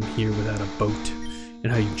followed them here without a boat,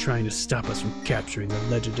 and how you're trying to stop us from capturing the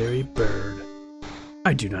legendary bird.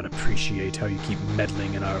 I do not appreciate how you keep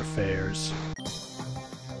meddling in our affairs.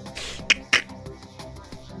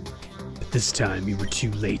 But this time you were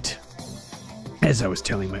too late. As I was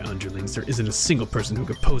telling my underlings, there isn't a single person who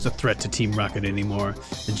could pose a threat to Team Rocket anymore,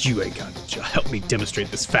 and you, Acondon, shall help me demonstrate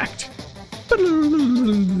this fact.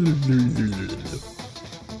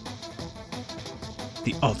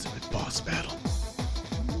 The ultimate boss battle.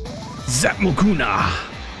 Zapmokuna!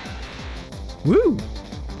 Woo!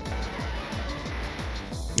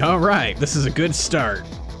 Alright, this is a good start.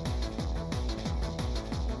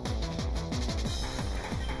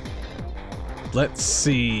 Let's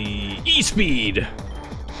see. E-Speed!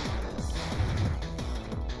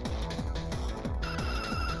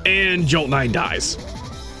 And Jolt 9 dies.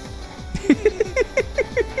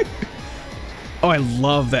 Oh, I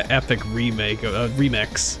love that epic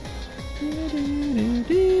remix.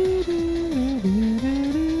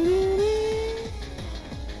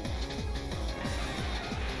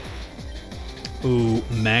 Ooh,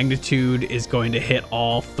 Magnitude is going to hit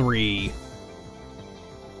all three.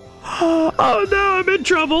 Oh no, I'm in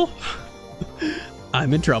trouble.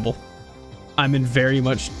 I'm in trouble. I'm in very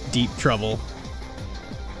much deep trouble.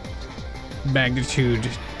 Magnitude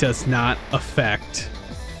does not affect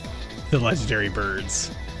the legendary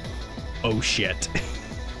birds. Oh shit.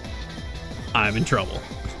 I'm in trouble.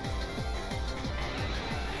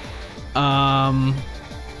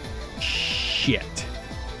 Shit.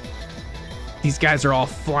 These guys are all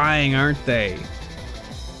flying, aren't they?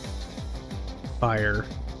 Fire.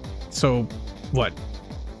 So, what?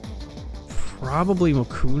 Probably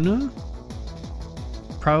Mokuna?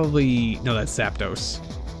 Probably, no, that's Zapdos.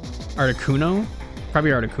 Articuno?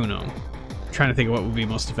 Probably Articuno. I'm trying to think of what would be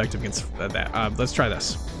most effective against that. Let's try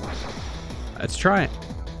this. Let's try it.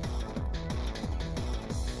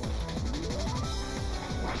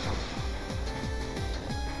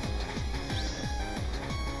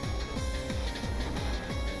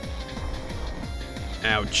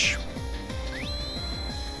 Ouch.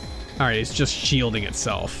 Alright, it's just shielding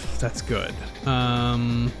itself. That's good.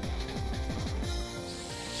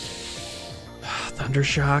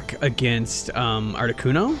 Thundershock against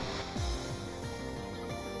Articuno?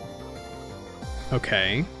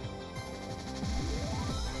 Okay.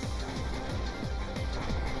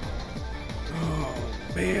 Oh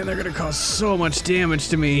man, they're gonna cause so much damage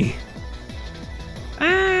to me.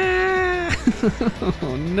 Ah!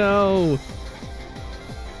 Oh no.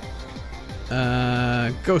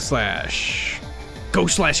 Go Slash. Go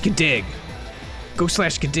Slash can dig. Go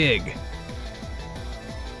Slash can dig.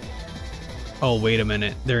 Oh, wait a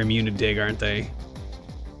minute. They're immune to dig, aren't they?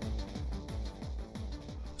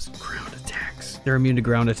 Some ground attacks. They're immune to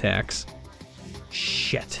ground attacks.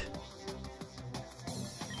 Shit.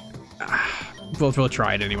 We'll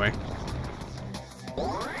try it anyway.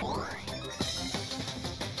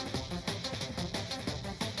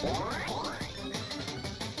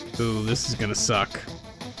 Ooh, this is gonna suck.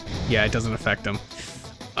 Yeah, it doesn't affect him.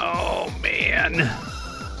 Oh, man.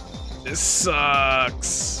 This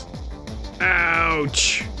sucks.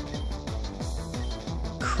 Ouch.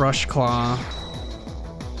 Crush Claw.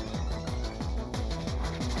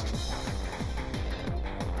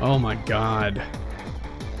 Oh my god.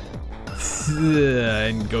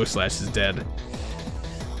 And Ghost Slash is dead.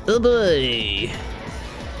 Oh boy.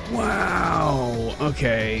 Wow.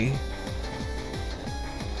 Okay.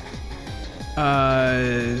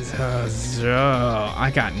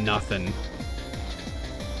 I got nothing.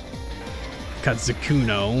 Got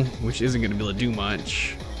Zacuno, which isn't gonna be able to do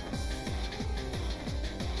much.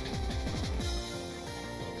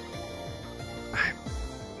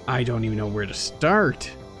 I don't even know where to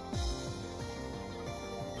start.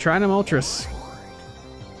 Try Moltres.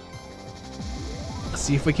 Let's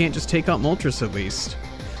see if we can't just take out Moltres at least.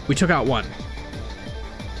 We took out one.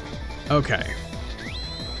 Okay.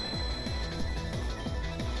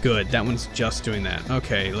 Good, that one's just doing that.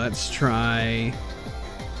 Okay, let's try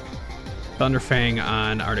Thunderfang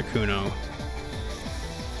on Articuno.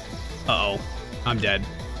 Uh-oh, I'm dead.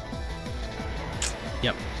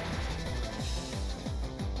 Yep.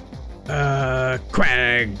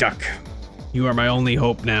 Quag Duck. You are my only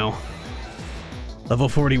hope now. Level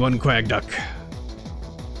 41 Quackduck.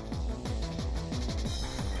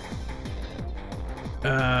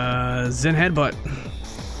 Zen Headbutt.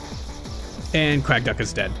 And Quackduck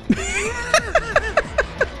is dead.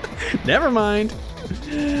 Never mind.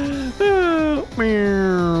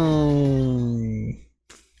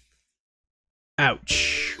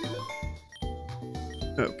 Ouch.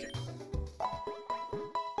 Okay.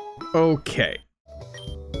 Okay.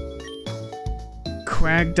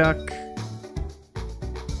 Quackduck.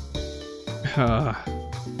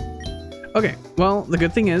 Okay, well, the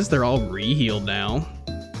good thing is they're all re-healed now.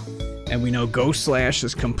 And we know Ghost Slash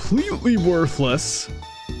is completely worthless.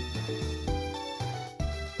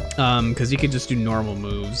 Because you could just do normal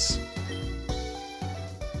moves.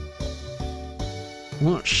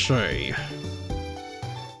 Let's see.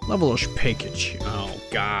 Levelish Pikachu. Oh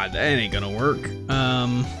god, that ain't gonna work.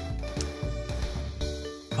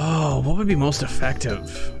 Oh, what would be most effective?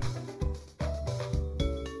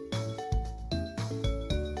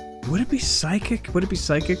 Would it be Psychic? Would it be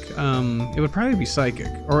Psychic? It would probably be Psychic.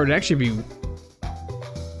 Or it'd actually be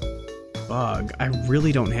Bug. I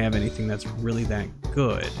really don't have anything that's really that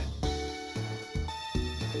good.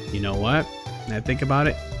 You know what? When I think about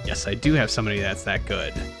it, yes, I do have somebody that's that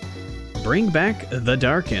good. Bring back the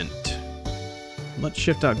Darkent. Let's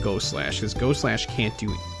shift out Ghost Slash, because Ghost Slash can't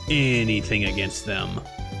do anything against them.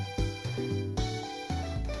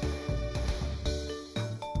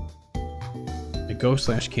 The Ghost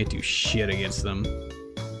Slash can't do shit against them.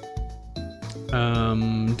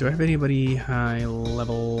 Do I have anybody high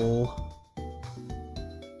level?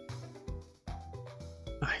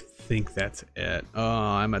 I think that's it. Oh,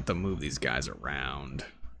 I'm at to move these guys around.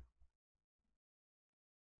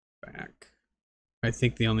 Back. I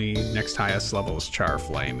think the only next highest level is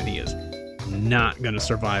Charflame, and he is not going to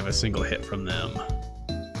survive a single hit from them.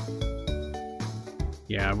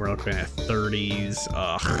 Yeah, we're looking at 30s.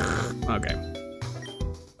 Ugh. Okay.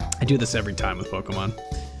 I do this every time with Pokemon.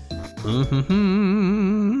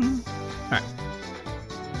 Alright.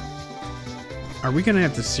 Are we going to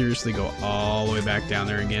have to seriously go all the way back down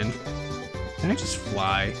there again? Can I just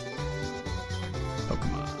fly?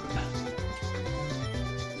 Pokemon.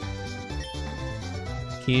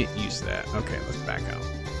 Can't use that. Okay, let's back out.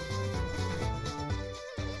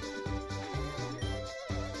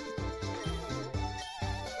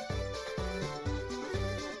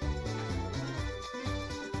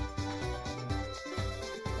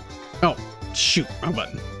 Oh, shoot, wrong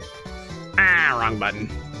button. Ah, wrong button.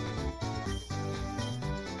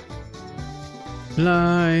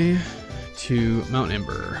 Fly to Mount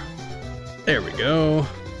Ember. There we go.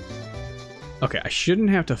 Okay, I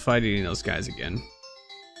shouldn't have to fight any of those guys again.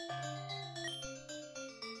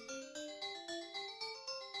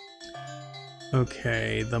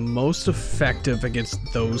 Okay, the most effective against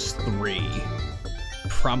those three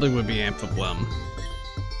probably would be Amphiblum.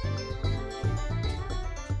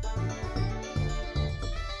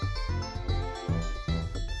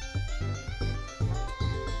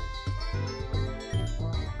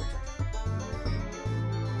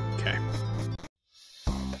 Okay.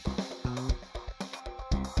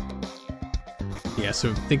 Yeah,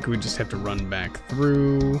 so I think we just have to run back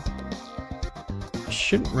through.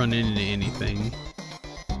 Shouldn't run into anything.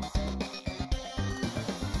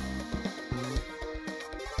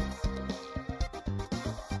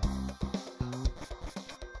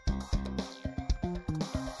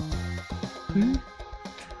 Boom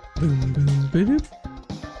boom ba-doop.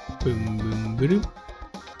 Boom boom ba-doop.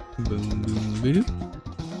 Boom boom ba-doop.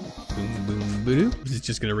 Boom boom ba-doop. Is it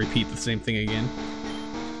just gonna repeat the same thing again?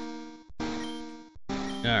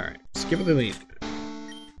 Alright, skip the lead.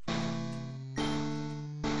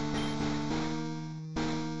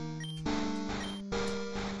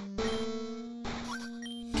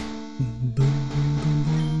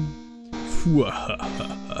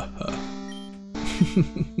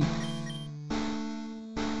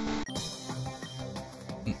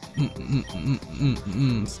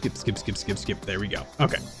 Skip. There we go.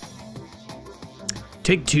 Okay.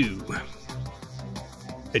 Take two.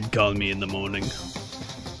 They'd call me in the morning.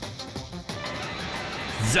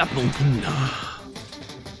 Zappelkuna.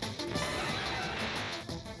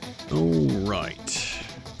 All right.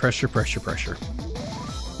 Pressure.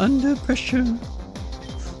 Under pressure.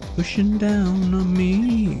 Pushing down on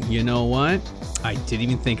me. You know what? I didn't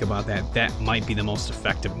even think about that. That might be the most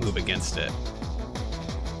effective move against it.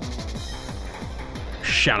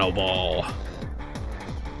 Shadow Ball.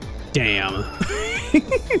 Damn.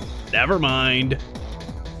 Never mind.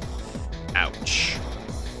 Ouch.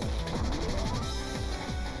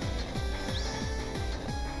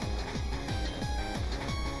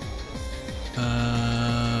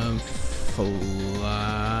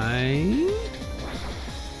 Fly.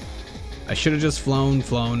 I should have just flown.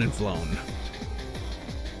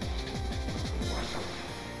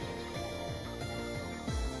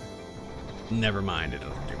 Never mind, it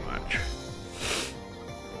doesn't do much.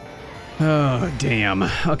 Oh, damn.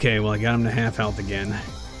 Okay, well, I got him to half health again.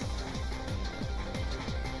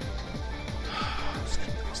 It's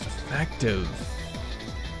gonna be the most effective.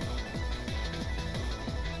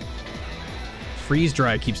 Freeze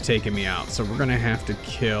Dry keeps taking me out, so we're gonna have to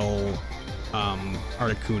kill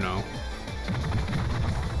Articuno.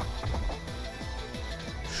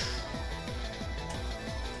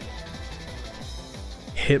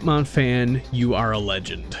 Hitmonfan, you are a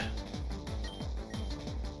legend.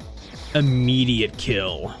 Immediate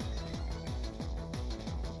kill.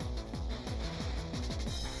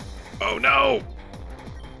 Oh no!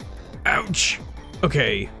 Ouch!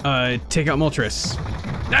 Okay, take out Moltres.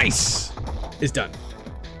 Nice! It's done.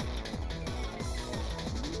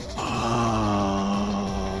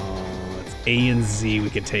 Oh, it's A and Z we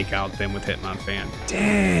could take out them with Hitmonfan.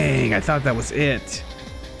 Dang, I thought that was it.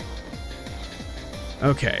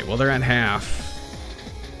 Okay, well they're at half.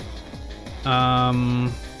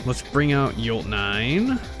 Let's bring out Yolt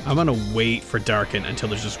 9. I'm gonna wait for Darken until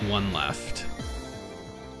there's just one left.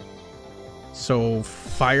 So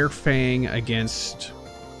Fire Fang against,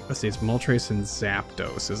 let's see, it's Moltres and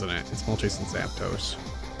Zapdos, isn't it? It's Moltres and Zapdos.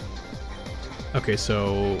 Okay,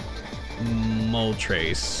 so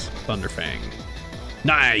Moltres, Thunderfang.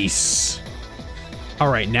 Nice!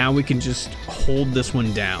 Alright, now we can just hold this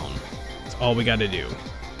one down. That's all we gotta do.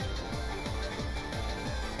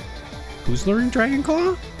 Who's learning Dragon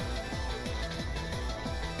Claw?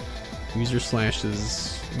 User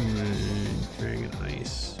slashes Dragon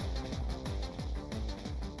Ice.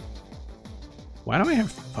 Why do I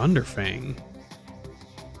have Thunderfang?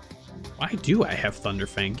 Why do I have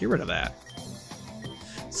Thunderfang? Get rid of that.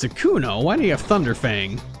 Sukuno, why do you have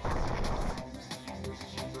Thunderfang?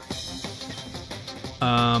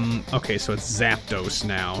 Okay, so it's Zapdos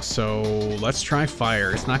now. So let's try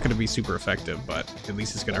Fire. It's not going to be super effective, but at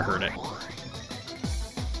least it's going to hurt it.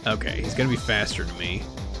 Okay, he's going to be faster than me.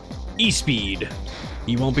 E-Speed.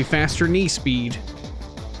 He won't be faster than E-Speed.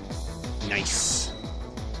 Nice.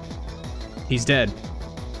 He's dead.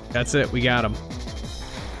 That's it. We got him.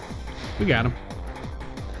 We got him.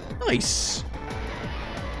 Nice.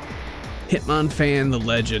 Hitmonfan, the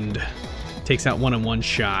legend, takes out one in one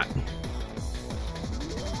shot.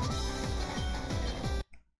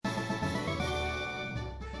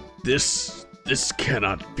 This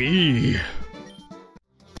cannot be.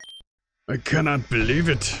 I cannot believe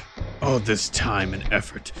it. All this time and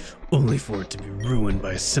effort, only for it to be ruined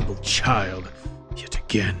by a simple child, yet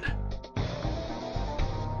again.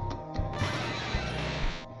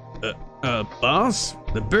 Boss?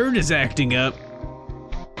 The bird is acting up.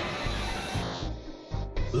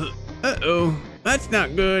 Uh-oh, that's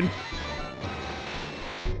not good.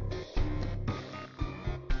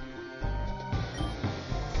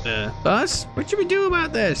 Boss, what should we do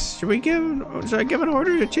about this? Should I give an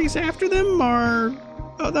order to chase after them, or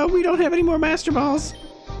although we don't have any more Master Balls?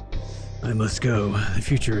 I must go. The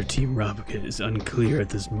future of Team Rocket is unclear at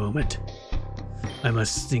this moment. I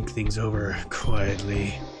must think things over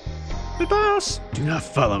quietly. But boss, do not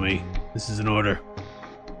follow me. This is an order.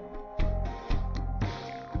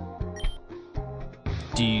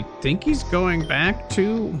 Do you think he's going back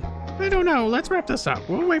to? I don't know. Let's wrap this up.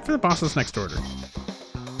 We'll wait for the boss's next order.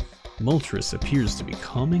 Moltres appears to be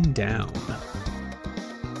calming down.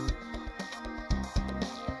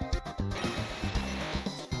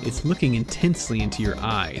 It's looking intensely into your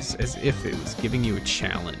eyes, as if it was giving you a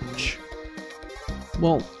challenge.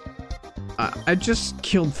 Well, I just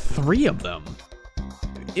killed 3 of them.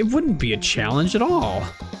 It wouldn't be a challenge at all.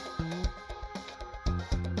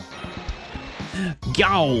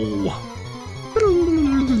 Yow!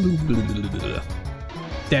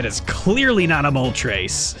 That is clearly not a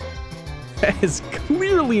Moltres. That is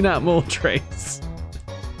clearly not Moltres.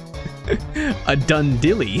 A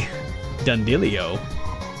Dundilio.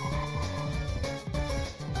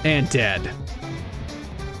 And dead.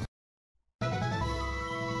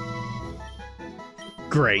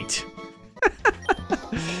 Great.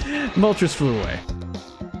 Moltres flew away.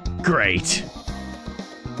 Great.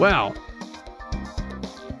 Wow.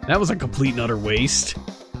 That was a complete and utter waste.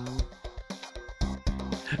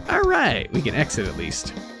 Alright, we can exit at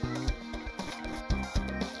least.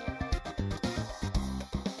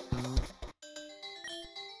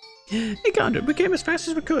 Hey Condor, we came as fast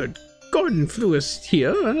as we could. Gordon flew us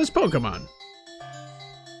here on his Pokemon.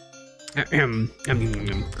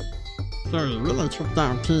 So you really took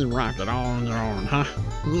down Team Rocket all on your own, huh?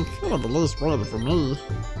 You could have at least waited for me.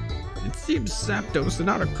 It seems Zapdos and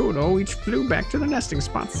Articuno each flew back to their nesting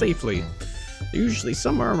spots safely. They're usually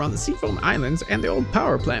somewhere around the Seafoam Islands and the old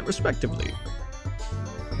power plant, respectively.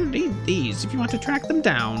 You'll need these if you want to track them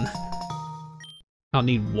down. I'll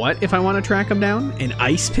need what if I want to track them down? An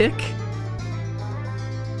ice pick?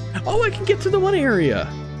 Oh, I can get to the one area.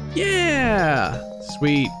 Yeah!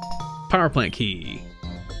 Sweet. Power plant key.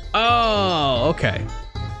 Oh, okay.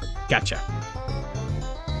 Gotcha.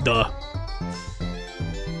 Duh.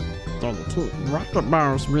 So the two rocket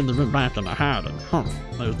bars really went back into hiding. Humph,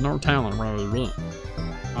 there's no telling where they went.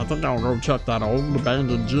 I think I'll go check that old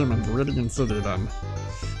abandoned gym in Viridian City then.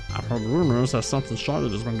 I've heard rumors that something shady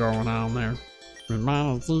has been going on there. We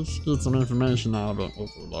might at least get some information out of it,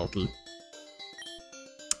 Loki.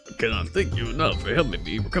 I cannot thank you enough for helping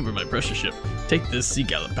me recover my precious ship. Take this Sea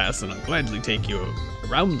Gallop Pass and I'll gladly take you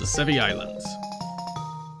around the Sevi Islands.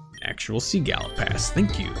 Actual Sea Gallop Pass,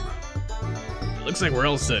 thank you. Looks like we're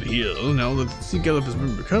all set here. Now that the Sea Gallop has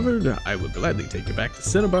been recovered, I will gladly take you back to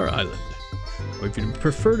Cinnabar Island. Or if you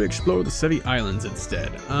prefer to explore the Sevi Islands instead.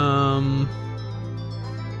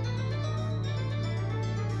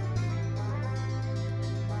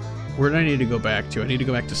 Where do I need to go back to? I need to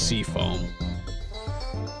go back to Seafoam.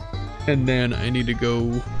 And then I need to go,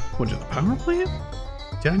 what is it, the power plant?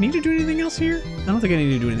 Did I need to do anything else here? I don't think I need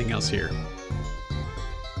to do anything else here.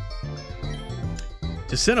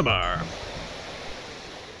 To Cinnabar.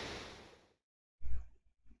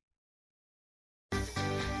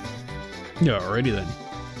 Yeah, alrighty then.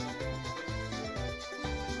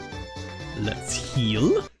 Let's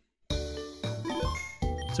heal.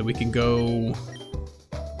 So we can go...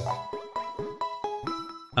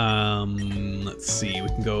 let's see, we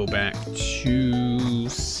can go back to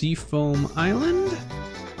Seafoam Island.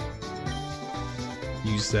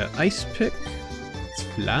 Use that ice pick. Let's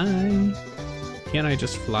fly. Can I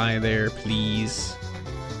just fly there, please?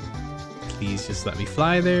 Please just let me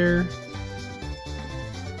fly there.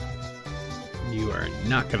 You are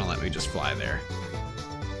not gonna let me just fly there.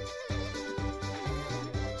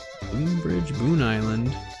 Boon Bridge, Boon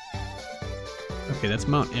Island. Okay, that's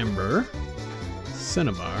Mount Ember.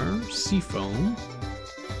 Cinnabar, Seafoam.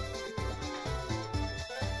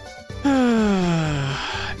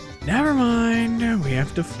 Never mind. We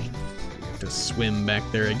have to swim back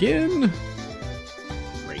there again.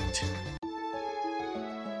 Great.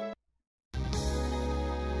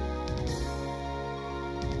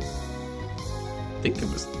 I think it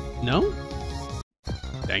was no.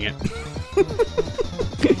 Dang it.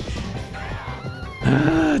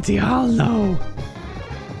 Diallo.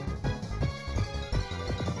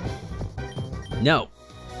 No.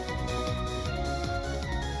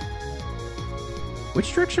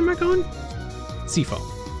 Which direction am I going? Seafoam.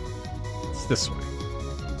 It's this way.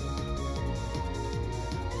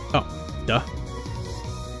 Oh, duh.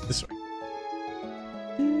 This way.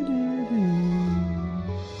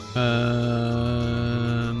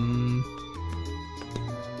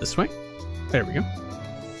 This way? There we go.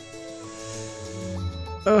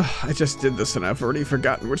 I just did this and I've already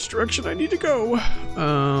forgotten which direction I need to go.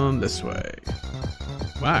 This way.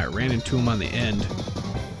 Wow, I ran into him on the end.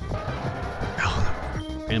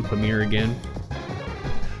 Oh, and Pamir again.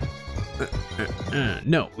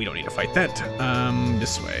 No, we don't need to fight that.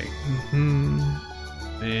 This way.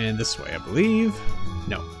 And this way, I believe.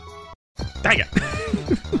 No. Dang it!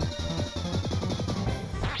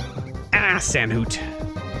 Ah, Sandhoot.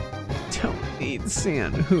 Don't need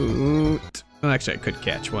Sandhoot. Well, actually, I could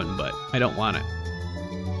catch one, but I don't want it.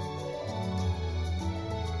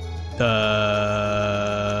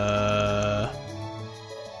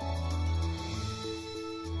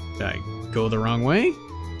 Did I go the wrong way?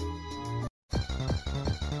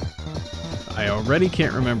 I already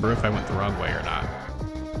can't remember if I went the wrong way or not.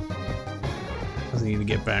 I need to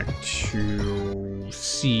get back to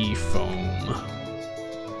Seafoam.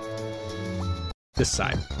 This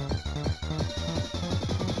side.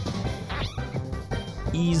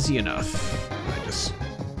 Easy enough. I just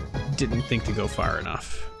didn't think to go far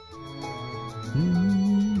enough.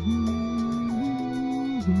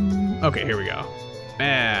 Okay, here we go.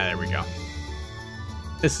 Ah, there we go.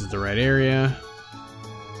 This is the right area.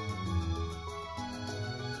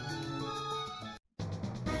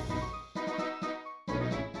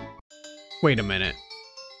 Wait a minute.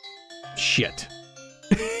 Shit.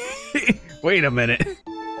 Wait a minute.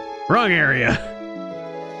 Wrong area.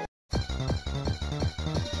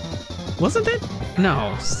 Wasn't it?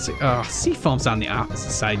 No. Seafoam's on the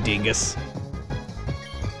opposite side, dingus.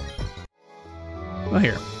 Well,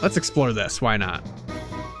 here. Let's explore this. Why not?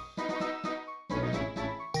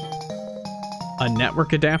 A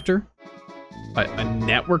network adapter? A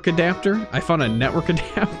network adapter? I found a network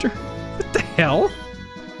adapter? What the hell?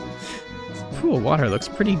 This pool of water looks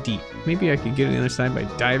pretty deep. Maybe I could get on the other side by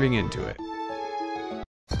diving into it.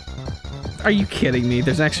 Are you kidding me?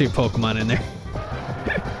 There's actually a Pokemon in there.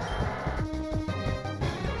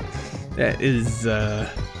 That is,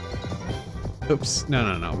 oops.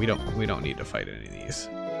 No. We don't need to fight any of these.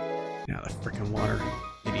 Now the freaking water.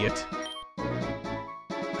 Idiot.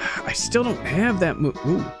 I still don't have that move.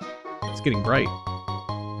 Ooh. It's getting bright.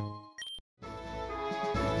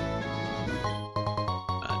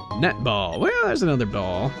 A net ball. Well, there's another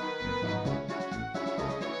ball.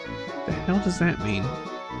 What the hell does that mean?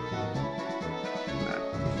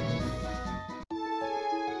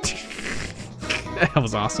 That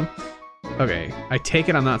was awesome. Okay, I take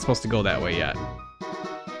it I'm not supposed to go that way yet.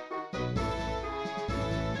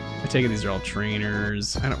 I take it these are all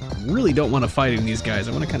trainers. I really don't want to fight in these guys.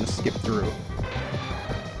 I want to kind of skip through.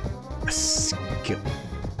 A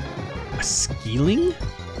skeeling?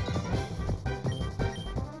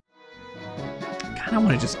 I kind of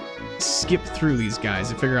want to just skip through these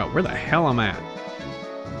guys and figure out where the hell I'm at.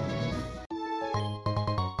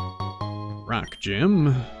 Rock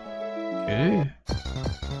gym. Okay.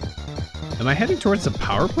 Am I heading towards the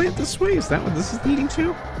power plant this way? Is that what this is leading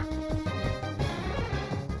to?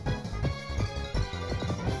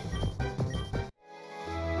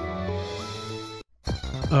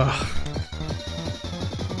 Ugh.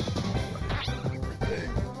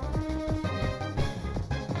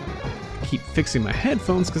 I keep fixing my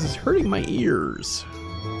headphones because it's hurting my ears.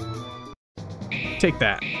 Take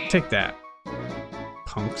that. Take that.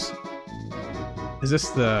 Punks. Is this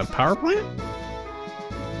the power plant?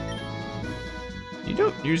 You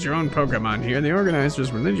don't use your own Pokemon here. The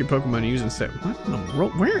organizers will lend you Pokemon to use instead. What in the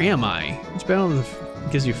world? Where am I? Each battle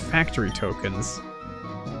gives you factory tokens.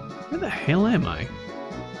 Where the hell am I?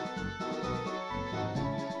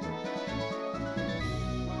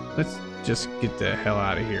 Let's just get the hell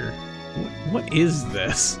out of here. What is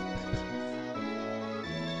this?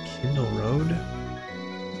 Kindle Road?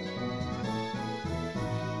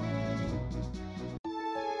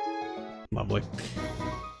 Lovely.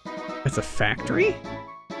 It's a factory?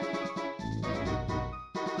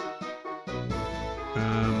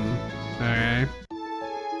 Okay.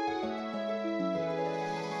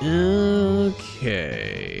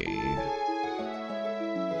 Okay.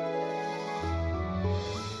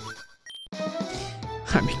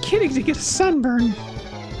 I'm beginning to get a sunburn.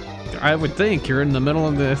 I would think you're in the middle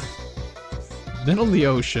of the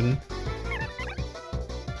ocean.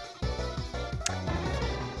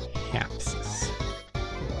 Hapsis.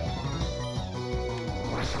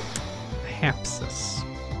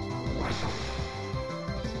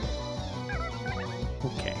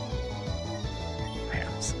 Okay.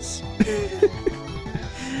 Hapsis.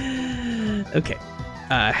 Okay.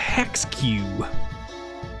 Hexq.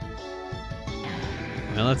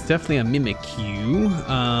 Well, that's definitely a Mimikyu.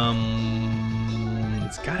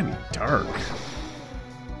 It's gotta be dark.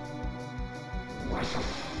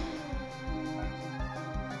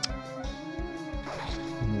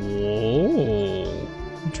 Whoa.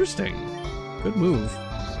 Interesting. Good move.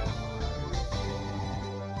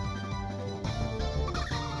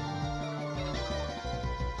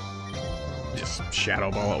 Just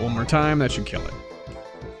Shadow Ball it one more time. That should kill it.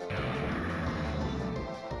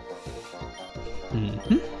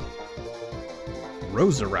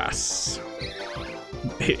 Rosaras.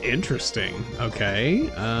 Interesting. Okay.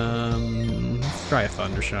 Let's try a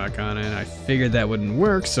Thunder Shock on it. I figured that wouldn't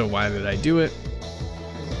work, so why did I do it?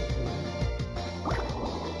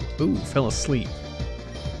 Ooh, fell asleep.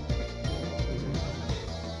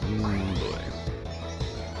 Boy.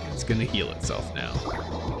 It's gonna heal itself now.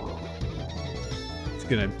 It's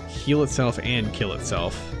gonna heal itself and kill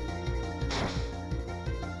itself.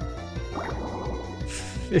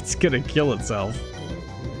 It's gonna kill itself.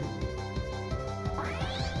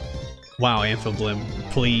 Wow, Amphiblim,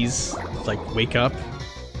 please, like, wake up.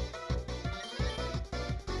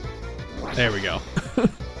 There we go.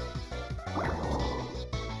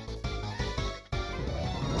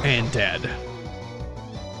 And dead.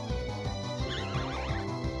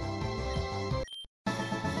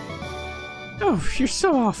 Oh, you're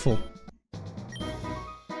so awful.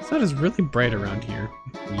 The sun is really bright around here.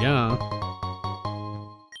 Yeah. Is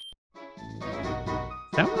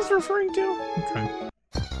that what I was referring to? Okay.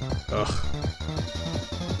 Ugh.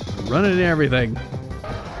 Running and everything.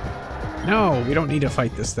 No, we don't need to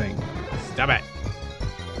fight this thing. Stop it.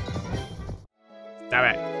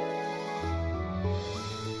 Stop it.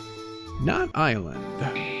 Not island.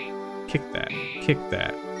 Kick that. Kick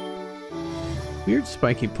that. Weird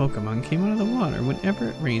spiky Pokemon came out of the water whenever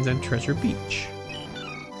it rains on Treasure Beach.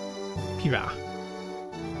 Pira.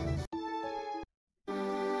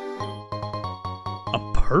 A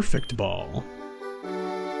perfect ball.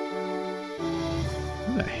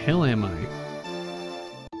 Where the hell am I?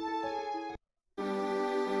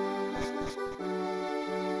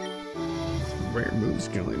 Rare moves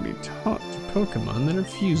can only be taught to Pokemon that are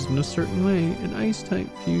fused in a certain way. An Ice-type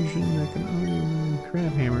fusion that can only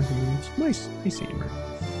Crab Hammer can use Ice Hammer.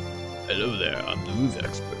 Hello there, I'm the move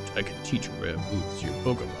expert. I can teach rare moves to your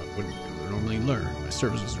Pokemon wouldn't normally learn. My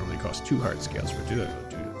services normally cost 2 heart scales for doing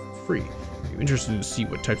it for free. Are you interested to see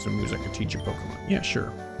what types of moves I can teach your Pokemon? Yeah,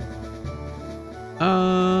 sure.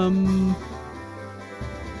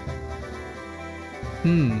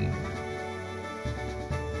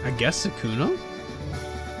 I guess Akuno?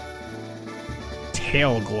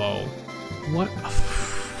 Tail Glow. What a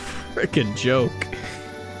frickin' joke.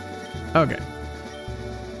 Okay.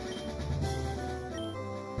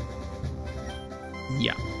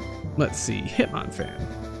 Yeah. Let's see. Hitmonfan.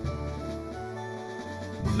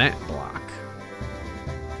 Mat Block.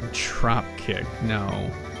 Drop Kick.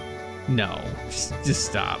 No. No. Just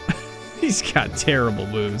stop. He's got terrible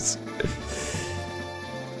moves.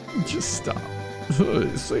 Just stop.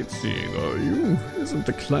 Sightseeing, are you? Isn't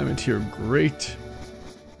the climate here great?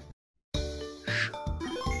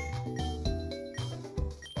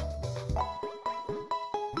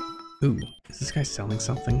 Ooh, is this guy selling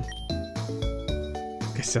something?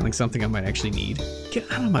 This guy selling something I might actually need?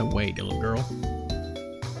 Get out of my way, little girl.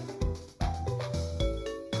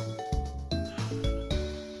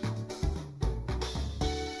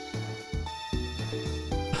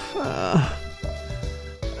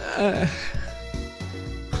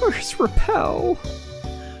 Where's Repel?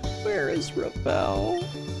 Where is Repel?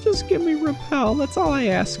 Just give me Repel. That's all I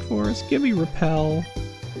ask for is give me Repel.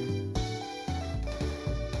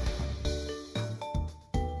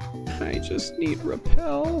 I just need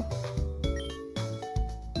Repel.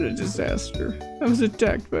 What a disaster. I was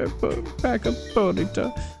attacked by a backup Bonita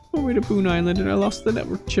on my way to Boone Island and I lost the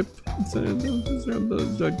network chip.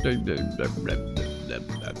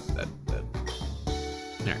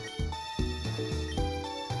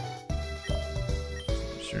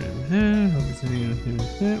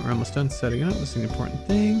 We're almost done setting up. This is an important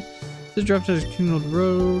thing. This drop to Kingwood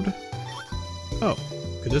Road. Oh,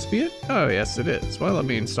 could this be it? Oh, yes, it is. Well, let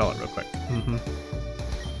me install it real quick.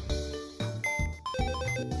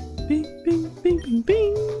 Bing, bing, bing, bing,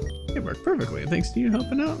 bing. It worked perfectly. Thanks to you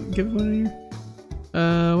helping out. Give one of your.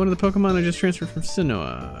 One of the Pokemon I just transferred from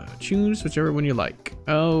Sinnoh. Choose whichever one you like.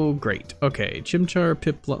 Oh, great. Okay, Chimchar,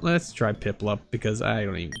 Piplup. Let's try Piplup because I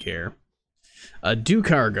don't even care.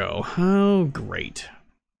 Ducargo. Oh, great.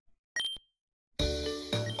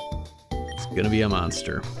 It's gonna be a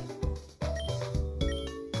monster.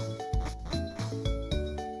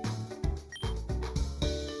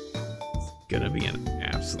 It's gonna be an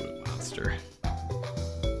absolute monster.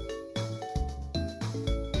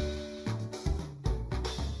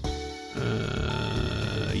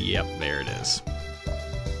 Yep, there it is.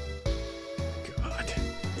 God,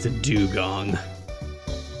 it's a dugong.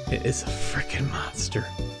 It is a freaking monster.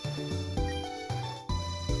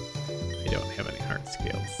 I don't have any heart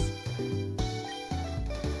scales.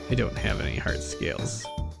 I don't have any heart scales.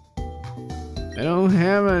 I don't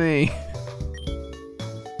have any.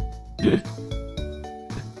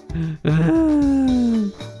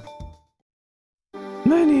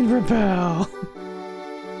 I need Repel.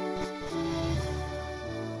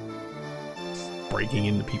 Breaking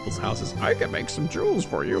into people's houses. I can make some jewels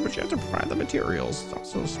for you, but you have to provide the materials. It's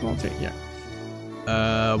also a small thing, yeah.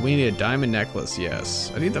 We need a diamond necklace,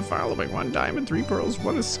 yes. I need the following: 1 diamond, 3 pearls,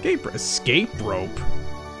 1 escape rope.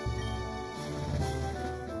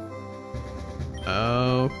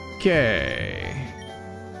 Okay.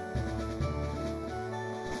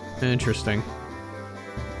 Interesting.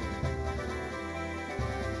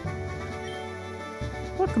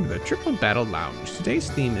 Welcome to the Triple Battle Lounge. Today's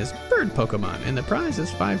theme is bird Pokemon, and the prize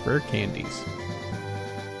is 5 rare candies.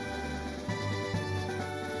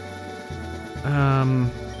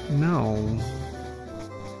 No.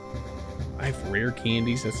 5 rare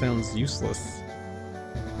candies? That sounds useless.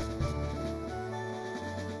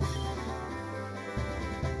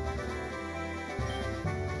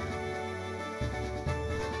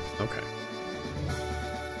 Okay.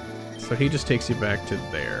 So he just takes you back to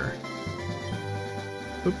there.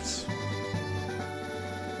 Oops.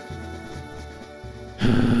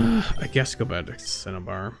 I guess go back to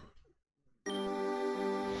Cinnabar.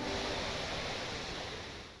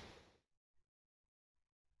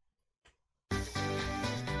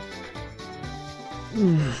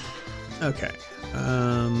 Okay.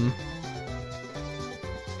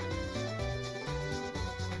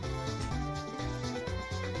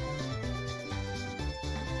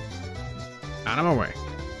 Out of my way.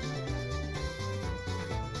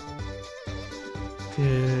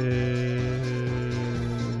 Okay.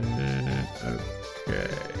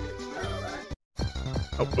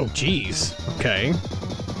 Oh, geez. Okay.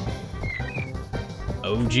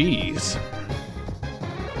 Oh, geez.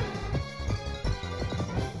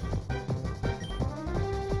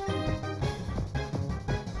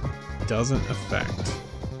 Doesn't affect.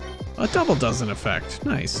 A double doesn't affect.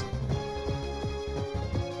 Nice.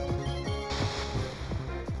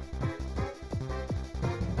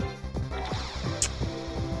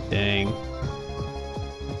 Dang.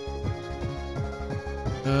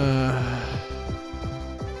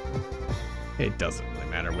 It doesn't really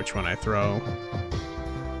matter which one I throw.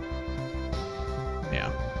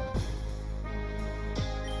 Yeah.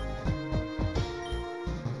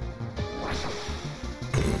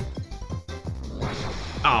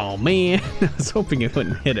 Oh man, I was hoping it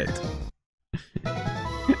wouldn't hit it.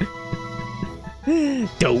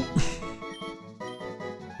 Dope.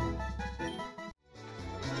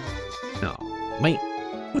 Oh, mate.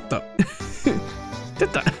 What the?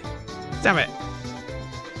 Stop it.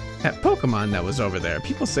 That Pokemon that was over there,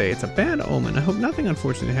 people say it's a bad omen. I hope nothing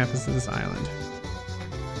unfortunate happens to this island.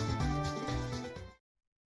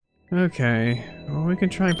 Okay, well, we can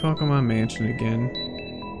try Pokemon Mansion again.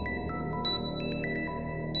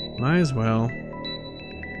 Might as well.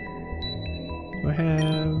 Do I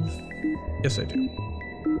have... Yes, I do.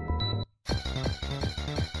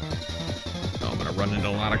 Oh, I'm gonna run into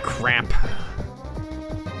a lot of crap.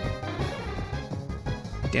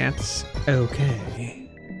 That's okay.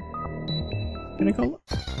 Can I go?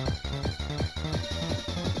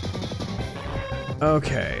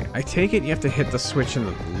 Okay, I take it you have to hit the switch in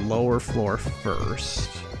the lower floor first.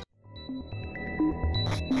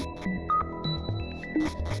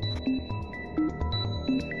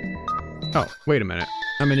 Oh, wait a minute.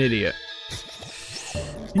 I'm an idiot.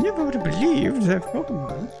 You never would have believed that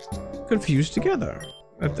Pokemon could fuse together.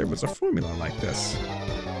 That there was a formula like this.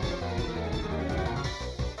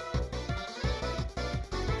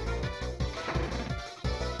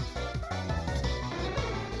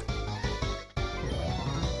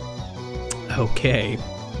 Okay.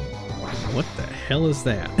 What the hell is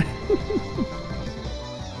that?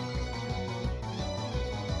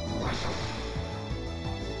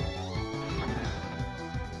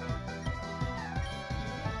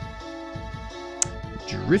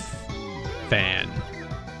 Drift fan.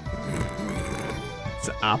 It's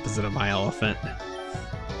the opposite of my elephant.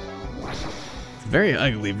 It's a very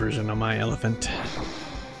ugly version of my elephant.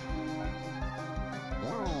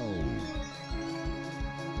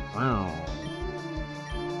 Wow.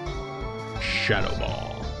 Shadow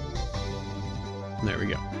Ball. There we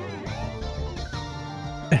go.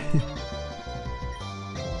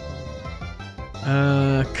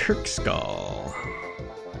 Kirk Skull.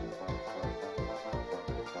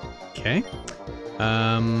 Okay.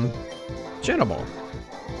 Shadow Ball.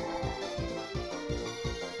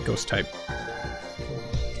 Ghost type.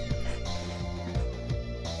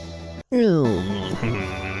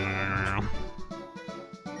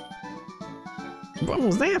 What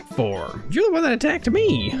was that for? You're the one that attacked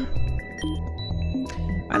me.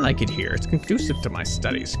 I like it here. It's conducive to my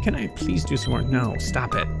studies. Can I please do some more? No,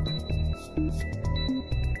 stop it.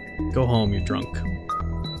 Go home, you're drunk.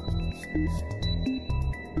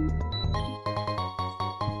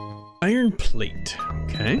 Iron plate.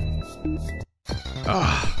 Okay.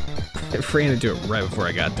 Ah, I ran into it right before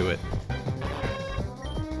I got to it.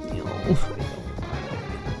 I'm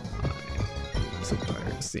so tired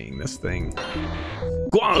of seeing this thing.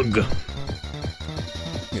 Gwog!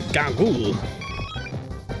 Gagul!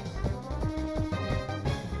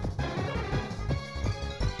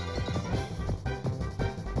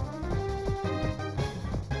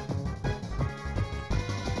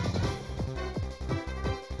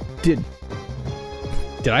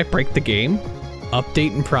 Did I break the game?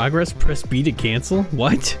 Update in progress, press B to cancel?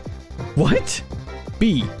 What? What?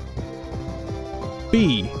 B.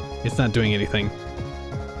 B. It's not doing anything.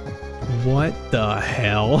 What the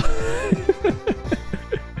hell?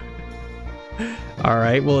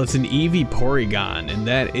 Alright, well it's an Eevee Porygon, and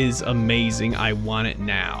that is amazing. I want it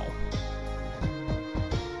now.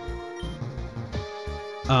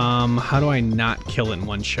 How do I not kill it in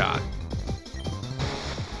one shot?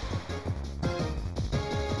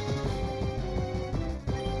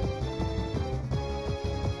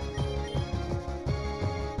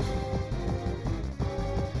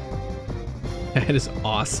 That is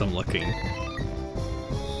awesome looking.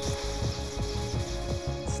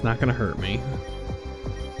 It's not gonna hurt me.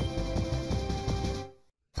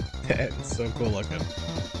 That's so cool looking.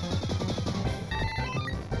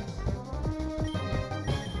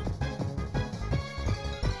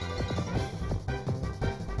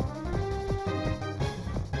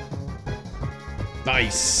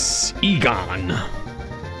 Nice! Egon!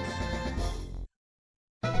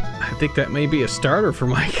 I think that may be a starter for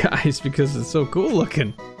my guys because it's so cool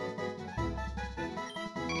looking.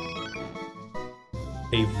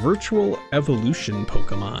 A virtual evolution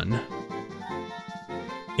Pokemon.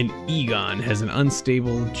 An Egon has an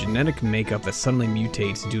unstable genetic makeup that suddenly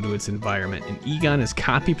mutates due to its environment. An Egon is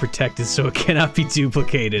copy protected so it cannot be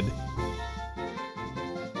duplicated.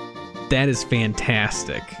 That is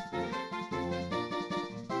fantastic.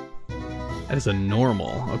 That is a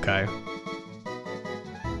normal, okay.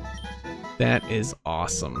 That is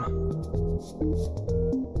awesome.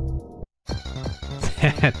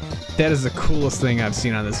 That is the coolest thing I've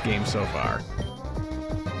seen on this game so far.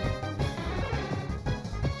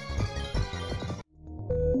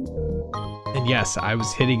 And yes, I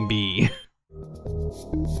was hitting B.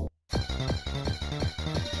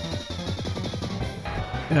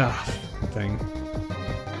 Ugh, thing.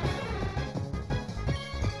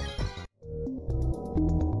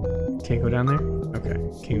 Can't go down there? Okay.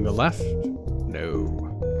 Can you go left? No.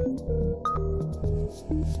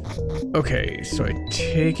 Okay, so I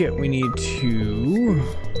take it we need to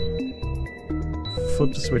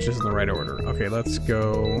flip the switches in the right order. Okay, let's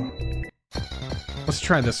go. Let's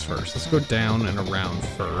try this first. Let's go down and around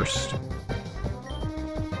first.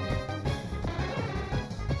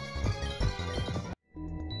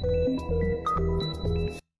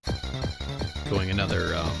 Going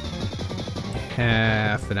another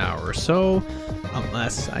half an hour or so,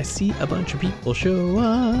 unless I see a bunch of people show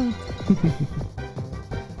up.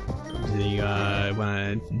 Do you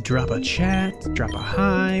want to drop a chat, drop a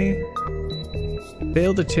hi?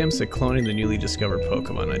 Failed attempts at cloning the newly discovered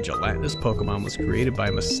Pokemon. A gelatinous Pokemon was created by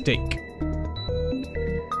mistake.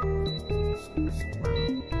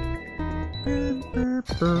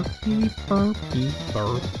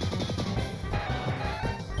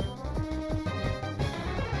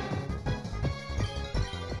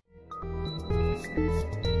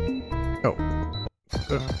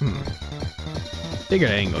 Figured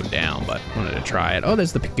I didn't go down, but wanted to try it. Oh,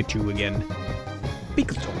 there's the Pikachu again.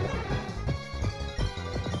 Pikachu.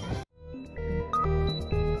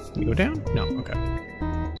 Can you go down? No, okay.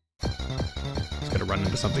 Just gotta run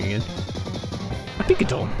into something again. A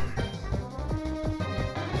Pikachu.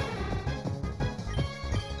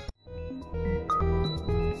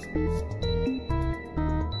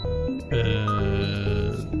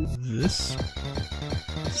 This.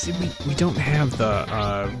 See, we don't have the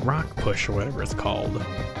rock push or whatever it's called.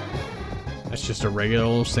 That's just a regular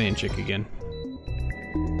old sand chick again.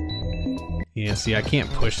 Yeah, see, I can't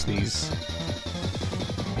push these.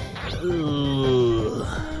 Ugh.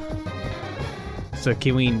 So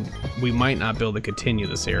can we might not be able to continue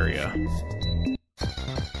this area.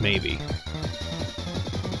 Maybe.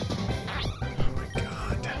 Oh my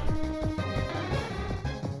god.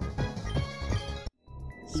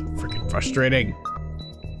 So freaking frustrating.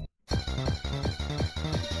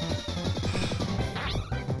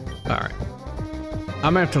 Alright.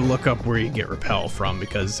 I'm gonna have to look up where you get repel from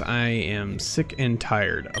because I am sick and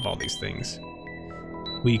tired of all these things.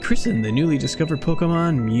 We christened the newly discovered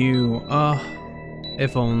Pokemon Mew. Oh,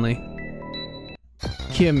 if only.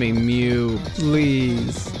 Give me Mew,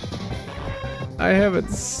 please. I haven't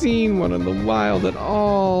seen one in the wild at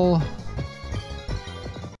all.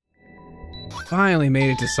 Finally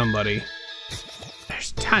made it to somebody.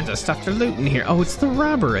 There's tons of stuff to loot in here. Oh, it's the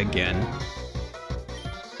robber again.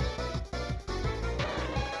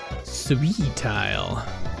 Sweet tile.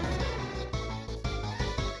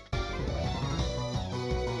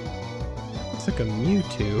 It's like a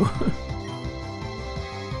Mewtwo.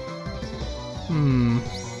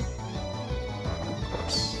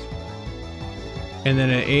 And then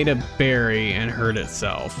it ate a berry and hurt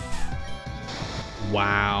itself.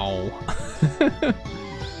 Wow.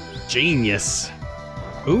 Genius.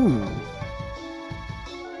 Ooh.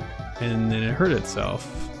 And then it hurt itself.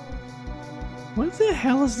 What the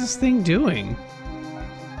hell is this thing doing?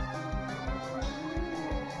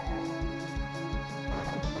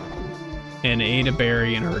 And it ate a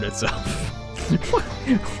berry and hurt itself. What?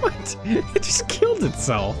 What? It just killed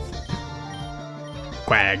itself.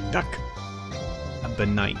 Quag duck. A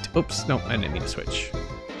Benite. Oops, no, I didn't mean to switch.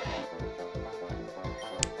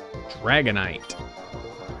 Dragonite.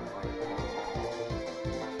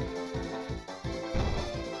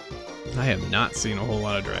 I have not seen a whole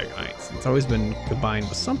lot of Dragonites. It's always been combined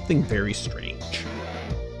with something very strange.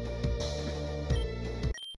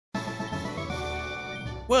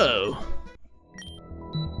 Whoa.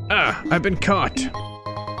 Ah, I've been caught.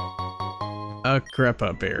 A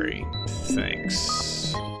crepa berry.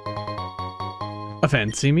 Thanks. A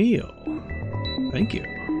fancy meal. Thank you.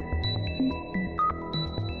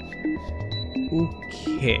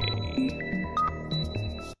 Okay.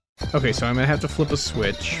 Okay, so I'm gonna have to flip a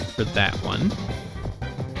switch for that one.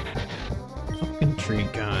 Fucking tree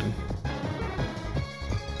gun.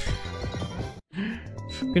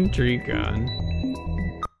 Fucking tree gun.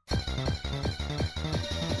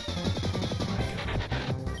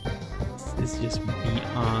 This is just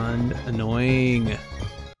beyond annoying.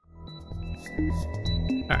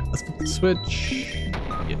 Alright, let's flip the switch.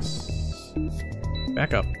 Yes.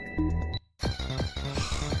 Back up.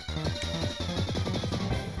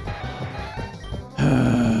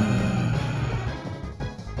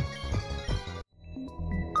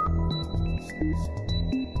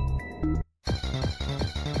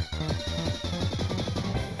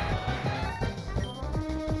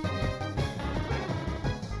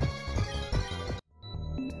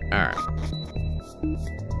 Alright.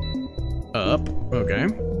 Up. Okay.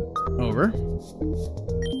 Over.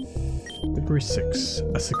 February 6.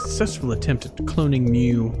 A successful attempt at cloning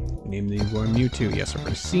Mew. Name the newborn Mewtwo. Yes, I've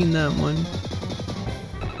already seen that one.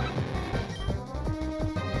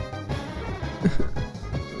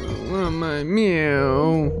 Oh, my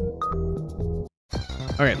Mew.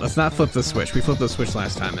 Alright, let's not flip the switch. We flipped the switch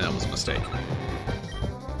last time and that was a mistake.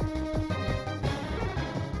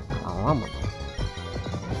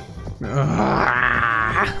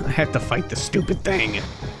 I have to fight the stupid thing.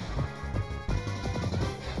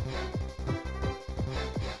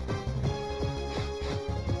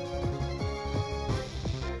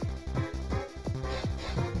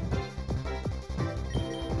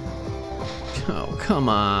 Oh, come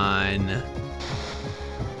on.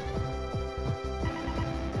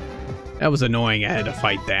 That was annoying. I had to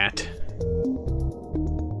fight that.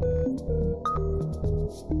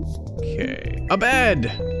 Okay. A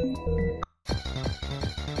bed!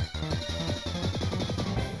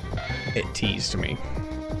 It teased me.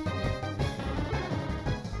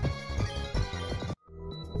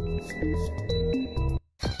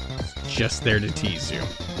 It's just there to tease you.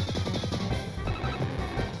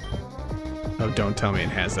 Oh, don't tell me it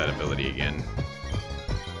has that ability again.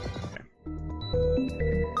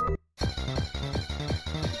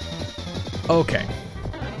 Okay.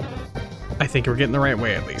 I think we're getting the right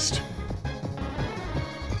way at least.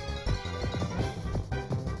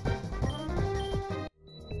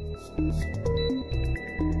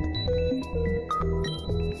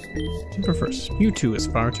 But first, Mewtwo is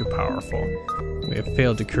far too powerful. We have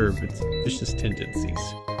failed to curb its vicious tendencies.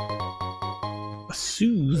 A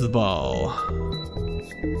soothe ball.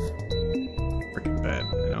 Freaking bad.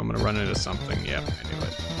 I know I'm gonna run into something. Yep, I knew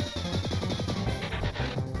it.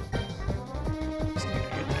 Just gotta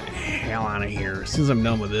get the hell out of here as soon as I'm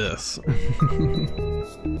done with this.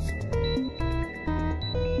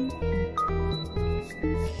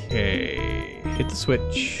 Okay, hit the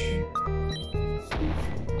switch.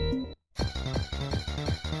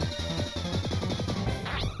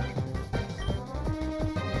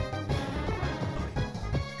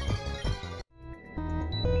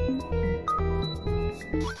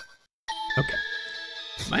 Okay.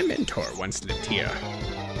 My mentor once lived here.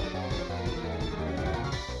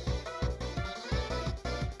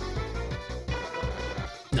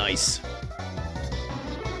 Nice.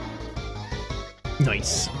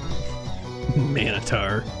 Nice.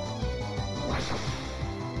 Manitar.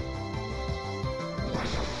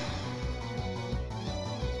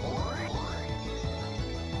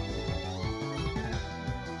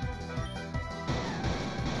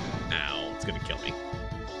 Ow, it's gonna kill me.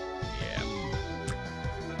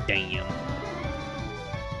 Damn.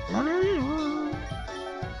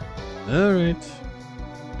 Alright.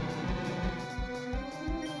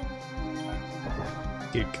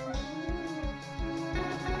 Kick.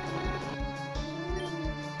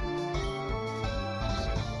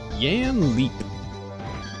 Yan leap.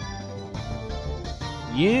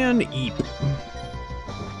 Yan eep.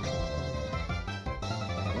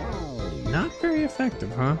 Not very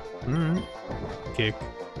effective, huh? Alright. Kick.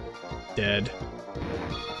 Dead.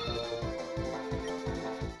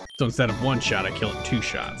 So instead of one shot, I kill him 2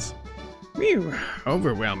 shots. Phew,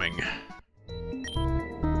 overwhelming.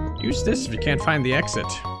 Use this if you can't find the exit.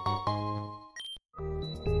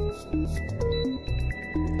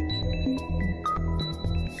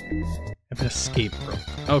 Have an escape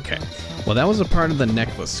rope. Okay. Well, that was a part of the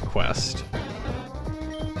necklace quest.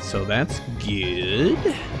 So that's good.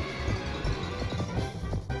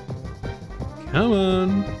 Come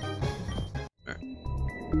on.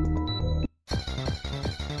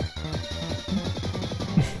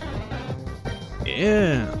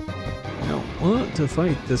 want to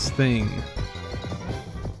fight this thing.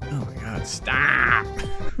 Oh my god, stop!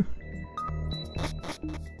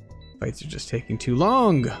 Fights are just taking too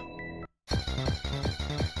long.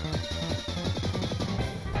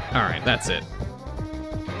 Alright, that's it.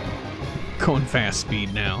 Going fast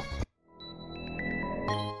speed now.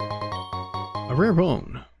 A rare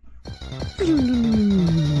bone.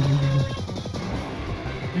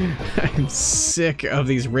 I'm sick of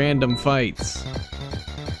these random fights.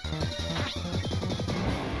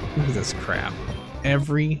 Look at this crap.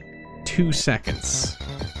 Every 2 seconds.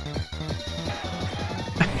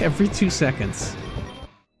 Every 2 seconds.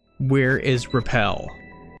 Where is repel?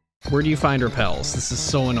 Where do you find repels? This is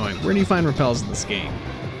so annoying. Where do you find repels in this game?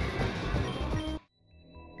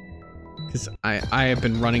 Because I have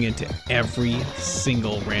been running into every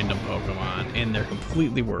single random Pokemon, and they're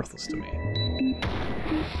completely worthless to me.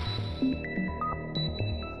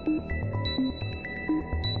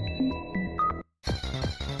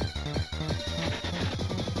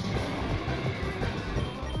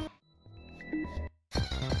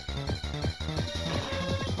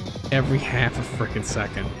 Every half a frickin'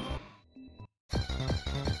 second.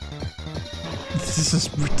 This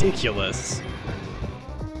is ridiculous.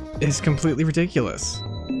 It's completely ridiculous.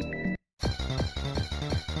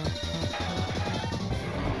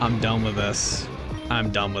 I'm done with this. I'm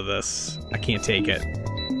done with this. I can't take it.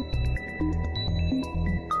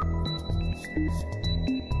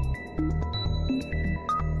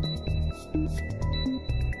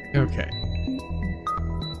 Okay.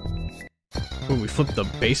 Will we flip the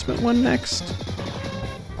basement one next? Is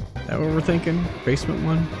that what we're thinking? Basement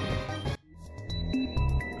one?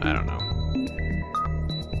 I don't know.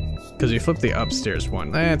 Because we flipped the upstairs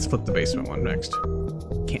one. Let's flip the basement one next.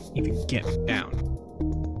 Can't even get down.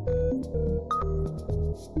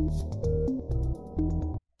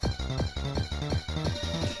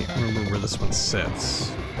 Can't remember where this one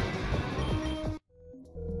sits.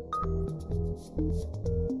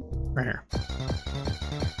 Right here.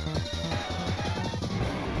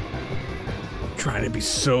 Trying to be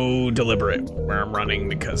so deliberate where I'm running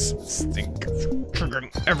because this thing is triggering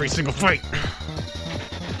every single fight.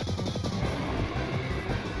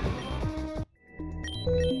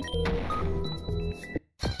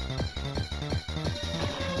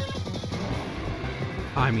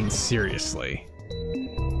 I mean, seriously.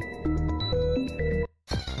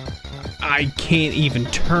 I can't even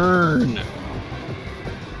turn.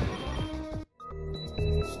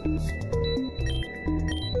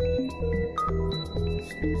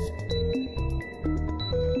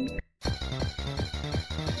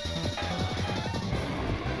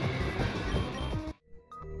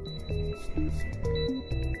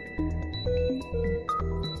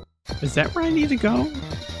 Is that where I need to go?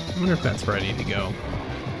 I wonder if that's where I need to go.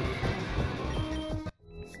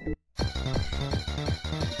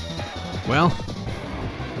 Well,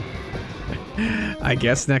 I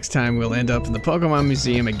guess next time we'll end up in the Pokemon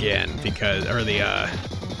Museum again, because, or the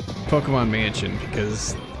Pokemon Mansion,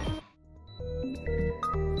 because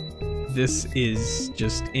this is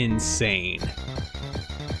just insane.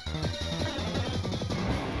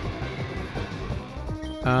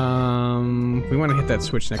 We want to hit that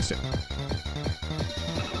switch next to it.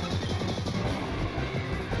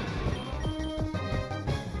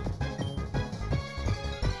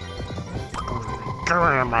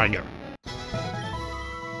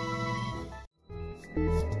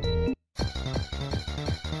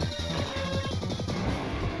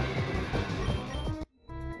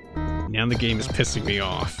 Now the game is pissing me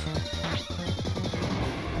off.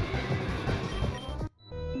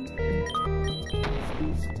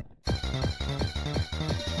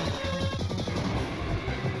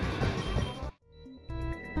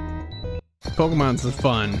 Pokemon's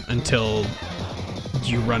fun until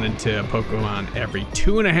you run into a Pokemon every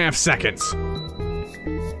 2.5 seconds.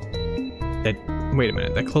 That, wait a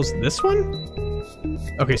minute, that closed this one?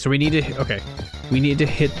 Okay, so we need to, okay. We need to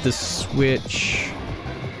hit the switch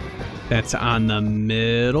that's on the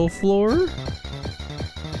middle floor?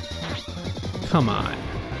 Come on.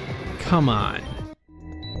 Come on.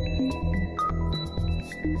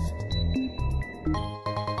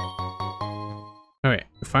 Alright,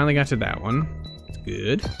 we finally got to that one. It's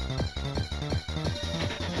good.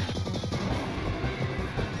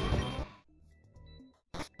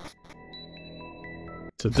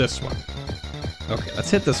 To this one. Okay,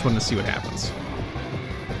 let's hit this one to see what happens.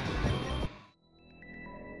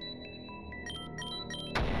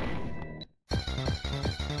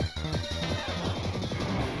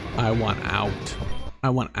 I want out.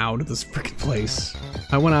 I want out of this freaking place.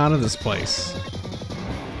 I want out of this place.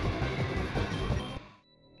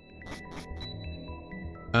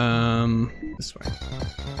 This way.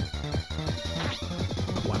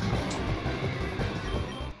 Wow.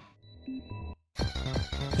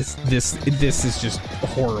 This is just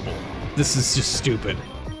horrible. This is just stupid.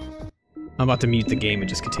 I'm about to mute the game and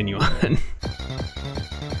just continue on.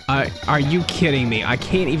 Are you kidding me? I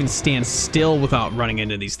can't even stand still without running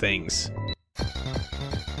into these things.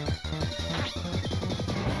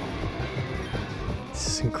 This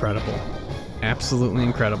is incredible. Absolutely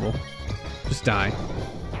incredible. Just die.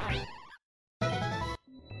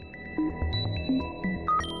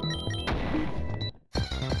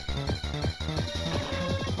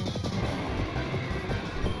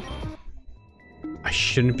 I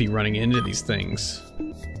shouldn't be running into these things.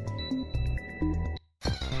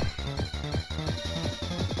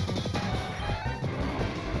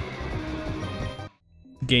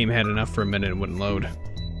 The game had enough for a minute and wouldn't load.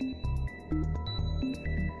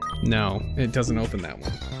 No, it doesn't open that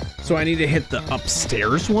one. So I need to hit the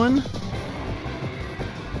upstairs one?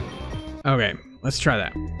 Okay, let's try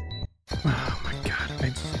that. Oh my god, I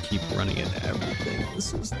just keep running into everything.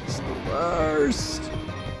 This is the worst.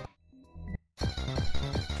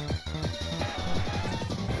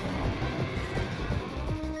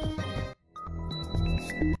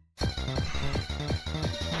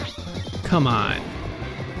 Come on.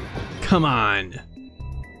 Come on.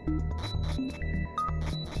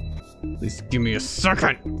 Please give me a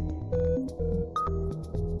second.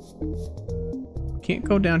 Can't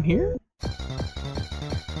go down here?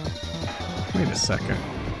 Wait a second.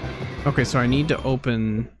 Okay, so I need to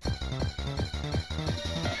open...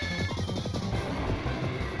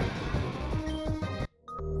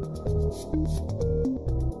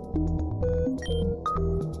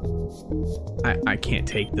 I can't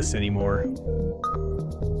take this anymore.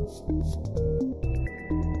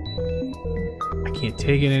 I can't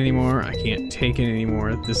take it anymore. I can't take it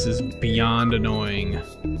anymore. This is beyond annoying.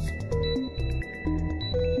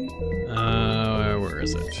 Where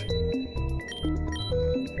is it?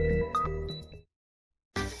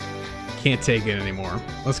 Can't take it anymore.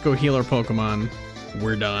 Let's go heal our Pokemon.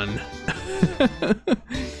 We're done.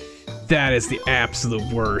 That is the absolute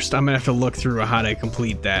worst. I'm gonna have to look through how to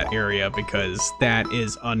complete that area because that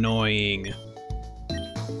is annoying.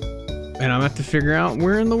 And I'm gonna have to figure out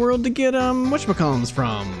where in the world to get whatchamacallums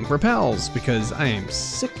from, repels, because I am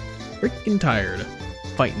sick freaking tired of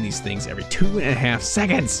fighting these things every 2.5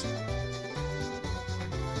 seconds.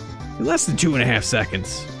 Less than 2.5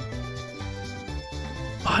 seconds.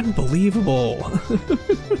 Unbelievable.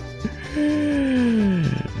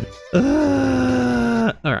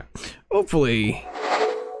 Alright. Hopefully